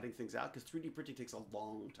start cutting things out, because 3D printing takes a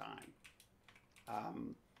long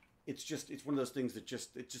time. It's one of those things that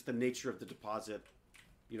it's just the nature of the deposit.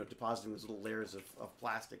 Depositing those little layers of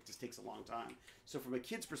plastic just takes a long time. So from a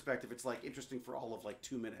kid's perspective, it's like interesting for all of like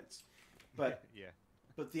 2 minutes. But yeah.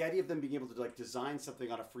 But the idea of them being able to like design something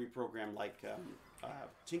on a free program like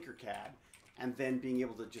Tinkercad, and then being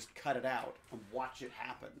able to just cut it out and watch it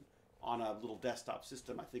happen on a little desktop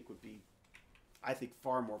system, I think would be,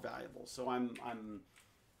 far more valuable. So I've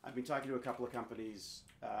been talking to a couple of companies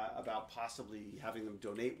about possibly having them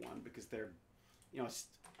donate one, because they're,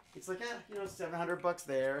 it's like $700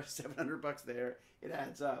 there, $700 there. It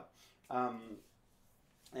adds up. Well,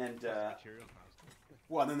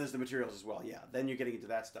 and then there's the materials as well. Yeah, then you're getting into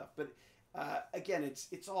that stuff. But again,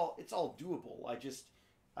 it's all doable. I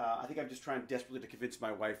think I'm just trying desperately to convince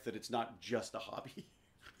my wife that it's not just a hobby.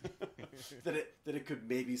 that it could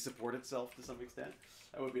maybe support itself to some extent.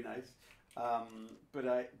 That would be nice. But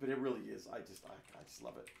it really is. I just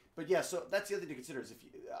love it. But yeah, so that's the other thing to consider is if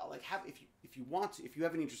you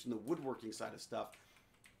have any interest in the woodworking side of stuff,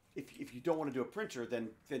 if you don't want to do a printer, then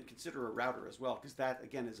consider a router as well, because that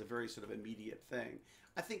again is a very sort of immediate thing.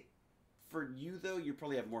 I think for you though, you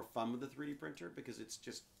probably have more fun with the 3D printer, because it's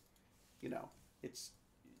just, you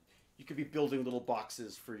could be building little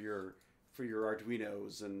boxes for your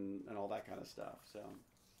Arduinos and all that kind of stuff. So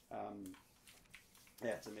yeah,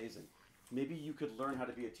 it's amazing. Maybe you could learn how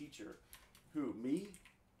to be a teacher. Who, me?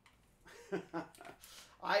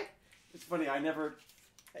 It's funny. I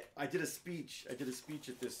did a speech. I did a speech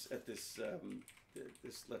at this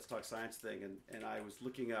Let's Talk Science thing, and I was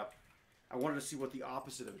looking up. I wanted to see what the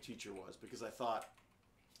opposite of a teacher was, because I thought,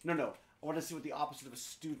 I wanted to see what the opposite of a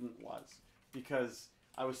student was, because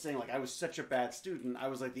I was saying, like, I was such a bad student. I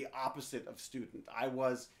was like the opposite of student. And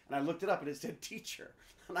I looked it up and it said teacher,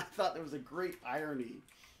 and I thought there was a great irony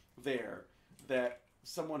there, that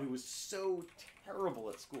someone who was so terrible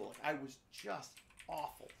at school, like I was just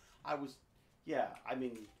awful. I wasn't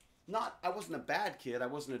a bad kid. I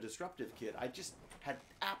wasn't a disruptive kid. I just had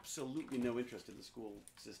absolutely no interest in the school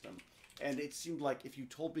system. And it seemed like if you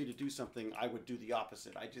told me to do something, I would do the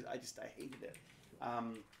opposite. I hated it.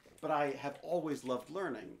 But I have always loved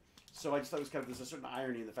learning. So I just thought it was there's a certain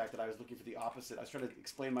irony in the fact that I was looking for the opposite. I was trying to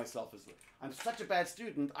explain myself as, I'm such a bad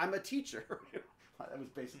student, I'm a teacher. That was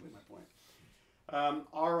basically my point.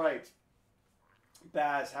 All right.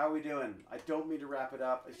 Baz, how are we doing? I don't mean to wrap it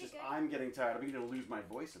up. It's just I'm getting tired. I'm beginning to lose my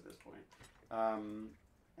voice at this point. Yeah,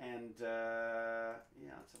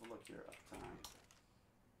 let's have a look here. Uptime.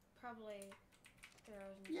 Probably.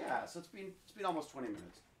 Yeah, so it's been almost 20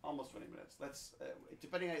 minutes. Almost 20 minutes. Let's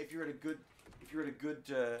depending on if you're at a good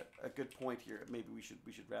point here, maybe we should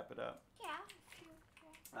wrap it up. Yeah.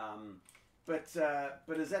 But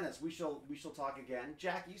Azenis, we shall talk again.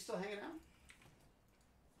 Jack, are you still hanging out?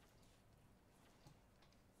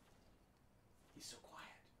 He's so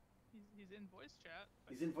quiet. He's in voice chat.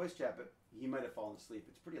 He's in voice chat, but he might have fallen asleep.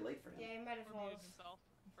 It's pretty late for him. Yeah, he might have fallen asleep.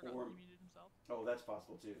 Forgot he muted himself. Oh, that's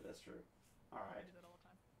possible too. That's true. All right. I do that all the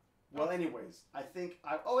time. Well, anyways, I think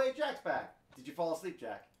oh, hey, Jack's back. Did you fall asleep,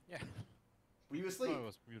 Jack? Yeah. Were you asleep? No, I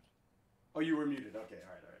was muted. Oh, you were muted. Okay,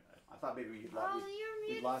 all right. I thought maybe you'd lost. Oh, you were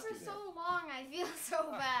muted for so long. I feel so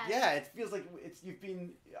bad. Yeah, it feels like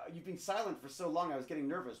you've been silent for so long. I was getting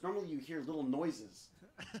nervous. Normally, you hear little noises.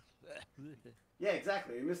 Yeah,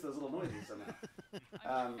 exactly. You miss those little noises somehow. I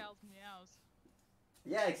hear Cal's meows.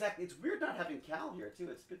 Yeah, exactly. It's weird not having Cal here too.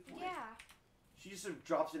 It's a good point. Yeah. She just sort of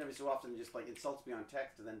drops in every so often and just like insults me on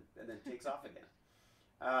text and then takes off again.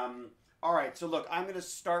 All right, so look, I'm going to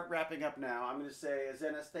start wrapping up now. I'm going to say,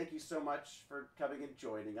 Azenis, thank you so much for coming and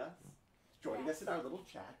joining us in our little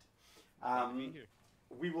chat.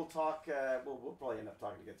 We will talk. We'll probably end up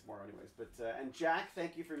talking again tomorrow, anyways. But and Jack,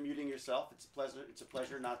 thank you for muting yourself. It's a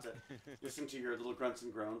pleasure not to listen to your little grunts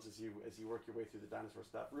and groans as you work your way through the dinosaur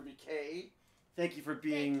stuff. Ruby K, thank you for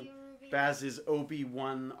being Baz's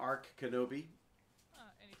Obi-Wan Arc Kenobi.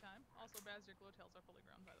 Anytime. Also, Baz, your glowtails are fully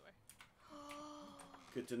grown, by the way.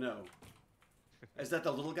 Good to know. Is that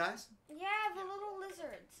the little guys? Yeah, the little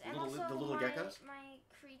lizards. And also the little geckos? My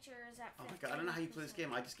creatures at 15%. Oh my god, I don't know how you play this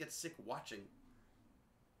game. I just get sick watching.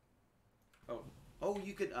 Oh,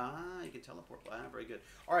 you could teleport. Very good.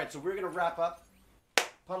 All right, so we're going to wrap up.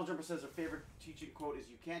 Puddle Jumper says her favorite teaching quote is,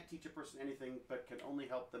 "You can't teach a person anything, but can only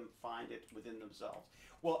help them find it within themselves."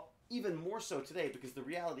 Well, even more so today, because the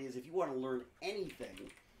reality is if you want to learn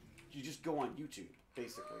anything, you just go on YouTube,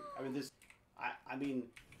 basically. I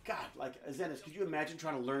mean, God, like, Zenis, could you imagine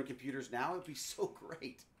trying to learn computers now? It would be so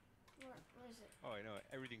great. Where is it? Oh, I know.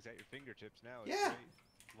 Everything's at your fingertips now. It's Yeah. great.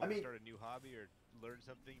 You want to start a new hobby or learn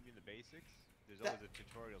something, even the basics? There's always a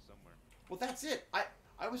tutorial somewhere. Well, that's it.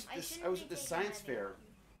 I was at this science fair,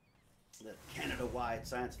 the Canada-wide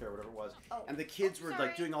science fair, whatever it was, and the kids were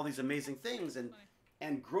like doing all these amazing things,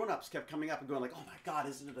 and grown-ups kept coming up and going like, "Oh my God,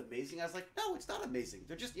 isn't it amazing?" I was like, "No, it's not amazing.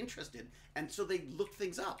 They're just interested," and so they look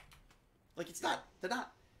things up. Like it's not. They're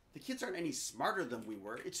not. The kids aren't any smarter than we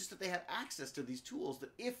were. It's just that they have access to these tools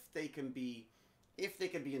that if they can be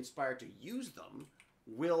inspired to use them,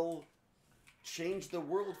 will change the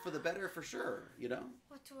world for the better for sure, you know?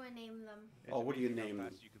 What do I name them? What do you name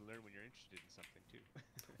them? You can learn when you're interested in something too.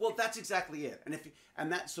 Well, that's exactly it.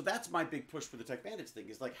 So that's my big push for the Tech Bandits thing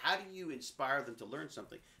is like, how do you inspire them to learn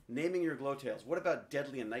something? Naming your glowtails. What about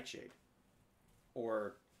Deadly and Nightshade?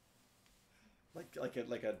 Or like a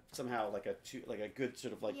good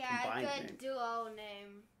sort of like combined a good name. duo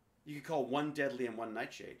name. You could call one Deadly and one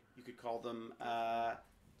Nightshade. You could call them.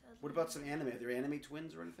 What about some anime? Are there anime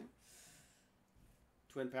twins or anything?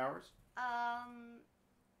 Twin powers?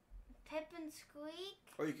 Pip and Squeak.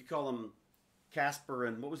 Or you could call them Casper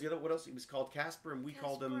and what was the other? What else? He was called Casper and we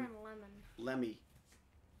called him and Lemon. Lemmy.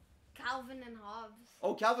 Calvin and Hobbes.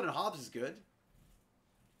 Oh, Calvin and Hobbes is good.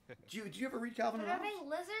 Do you ever read Calvin and Are Hobbes? they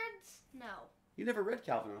lizards? No. You never read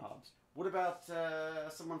Calvin and Hobbes. What about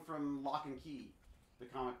someone from Lock and Key, the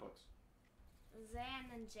comic books?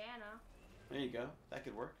 Zan and Jana. There you go. That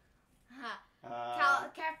could work.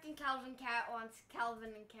 Captain Calvin Cat wants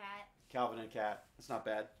Calvin and Cat. Calvin and Cat. That's not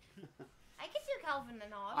bad. I could do Calvin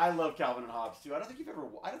and Hobbes. I love Calvin and Hobbes too. I don't think you've ever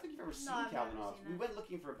seen I've Calvin and never Hobbes. seen We went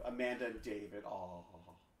looking for Amanda and David.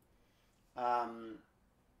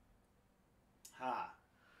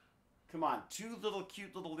 Come on, two little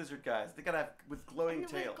cute little lizard guys. They gotta have with glowing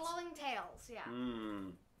tails. With glowing tails, yeah.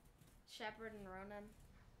 Shepherd and Ronan.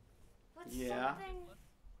 What's something?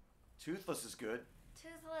 Toothless is good.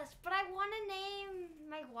 Toothless, but I want to name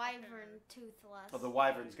my wyvern Toothless. Oh, the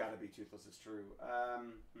wyvern's got to be toothless. It's true.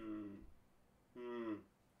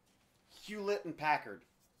 Hewlett and Packard.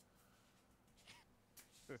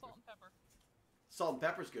 Salt and pepper. Salt and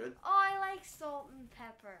pepper's good. Oh, I like salt and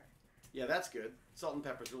pepper. Yeah, that's good. Salt and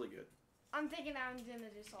pepper's really good. I'm thinking I'm gonna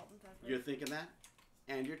do salt and pepper. You're thinking that,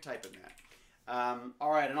 and you're typing that.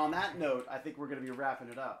 All right, and on that note, I think we're gonna be wrapping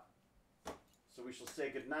it up. So we shall say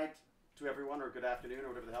good night to everyone, or good afternoon, or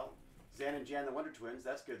whatever the hell. Zan and Jan, the Wonder Twins.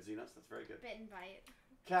 That's good, Xenos. That's very good. Bit and bite.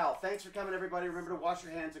 Cal, thanks for coming, everybody. Remember to wash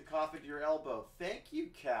your hands and cough into your elbow. Thank you,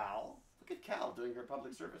 Cal. Look at Cal doing her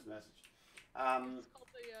public service message. It's called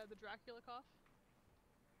the Dracula cough.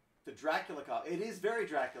 The Dracula cough. It is very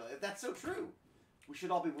Dracula. That's so true. We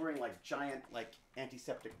should all be wearing like giant like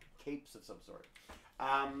antiseptic capes of some sort.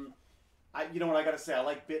 You know what I gotta say? I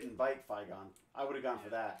like Bit and Bite, Faigon. I would have gone for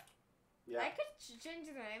that. Yeah. I could change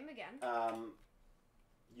the name again.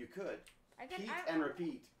 You could. Pete I and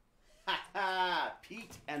repeat. Ha ha!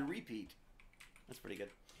 Pete and repeat. That's pretty good.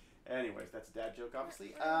 Anyways, that's a dad joke,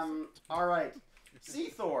 obviously. All right.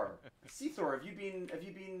 Seathor, have you been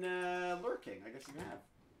lurking? I guess you have.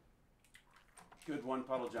 Good one,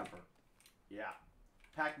 Puddle Jumper. Yeah.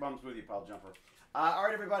 Pack bums with you, Puddle Jumper. All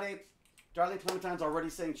right, everybody. Darling Clementine's already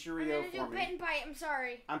saying cheerio for me. Bit and Bite. I'm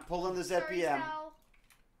sorry. I'm pulling the Sorry, ZPM. Sal.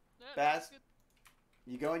 Baz,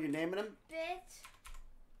 you going? You're naming them?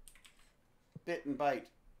 Bit and Bite.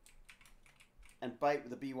 And Bite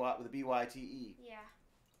with a B-Y-T-E. Yeah.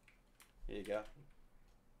 Here you go.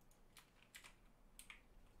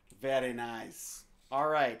 Very nice. All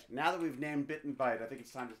right. Now that we've named Bit and Bite, I think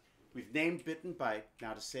it's time to... We've named Bit and Bite.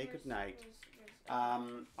 Now to say goodnight.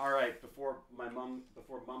 All right. Before Mum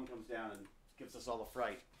comes down and gives us all a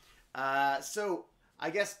fright. So I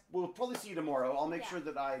guess we'll probably see you tomorrow. I'll make sure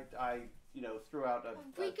that I throw out a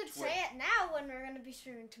we could say it now when we're going to be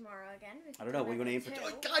streaming tomorrow again. I don't know. We're going to aim for... two.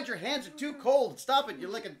 Oh, God, your hands are too cold. Stop it. You're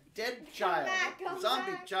like a dead child. Come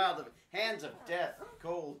Zombie back. child of hands of death.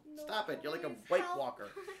 Cold. No, Stop it. You're like a please White help. Walker.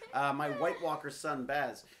 My White Walker son,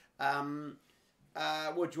 Baz.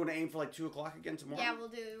 What, do you want to aim for like 2 o'clock again tomorrow? Yeah, we'll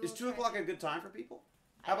do. Is 2 o'clock a good time for people?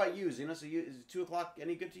 How about you, Xena? So is 2 o'clock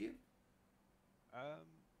any good to you?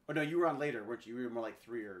 Oh, no, you were on later, weren't you? You were more like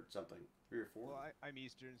 3 or something. 3 or 4? Well, I'm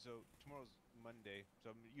Eastern, so tomorrow's Monday, so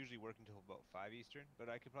I'm usually working till about 5 Eastern, but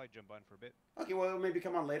I could probably jump on for a bit. Okay, well, maybe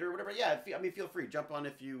come on later or whatever. Yeah, feel free. Jump on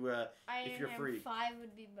if you're free. 5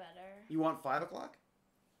 would be better. You want 5 o'clock?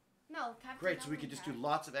 No, Captain. Great, so we could just do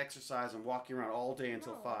lots of exercise and walking around all day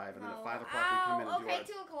until 5, and then at 5 o'clock Ow, we come in and do okay, our...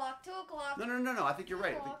 2 o'clock, 2 o'clock. No, I think you're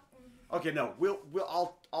right. I think... Okay, no,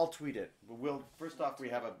 I'll tweet it. We'll first off we'll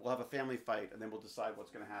have a family fight, and then we'll decide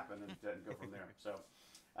what's going to happen and then go from there. So,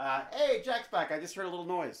 hey, Jack's back. I just heard a little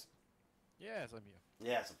noise. Yes, I'm here.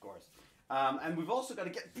 Yes, of course. And we've also got to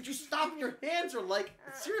get. Would you stop? Your hands are like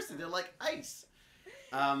seriously, they're like ice.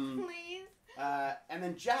 Please. And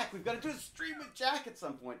then Jack, we've got to do a stream with Jack at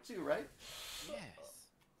some point too, right? Yes.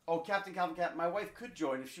 Oh, Captain Calvin Cat, my wife could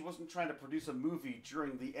join if she wasn't trying to produce a movie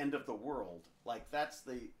during the end of the world. Like, that's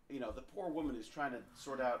the poor woman is trying to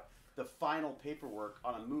sort out the final paperwork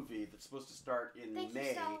on a movie that's supposed to start in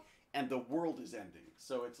May, and the world is ending.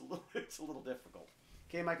 So it's a little difficult.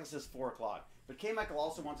 K. Michael says 4 o'clock. But K. Michael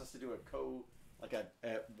also wants us to do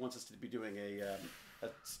wants us to be doing a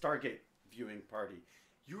Stargate viewing party.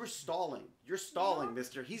 You're stalling. You're stalling,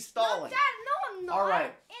 mister. He's stalling. No, Dad, no, I'm not. All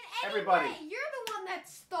right. In any Everybody. way, you're the one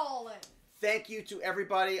that's stalling. Thank you to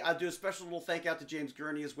everybody. I'll do a special little thank out to James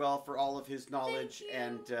Gurney as well for all of his knowledge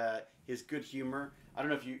and his good humor. I don't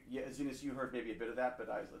know if Zenas, you heard maybe a bit of that, but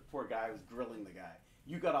I was the poor guy was grilling the guy.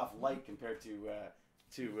 You got off light compared to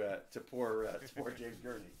poor James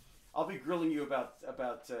Gurney. I'll be grilling you about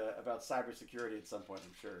cybersecurity at some point,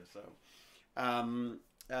 I'm sure. So,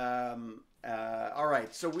 all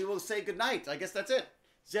right. So we will say goodnight. I guess that's it.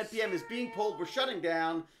 ZPM is being pulled. We're shutting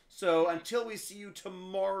down. So until we see you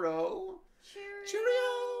tomorrow, cheerio.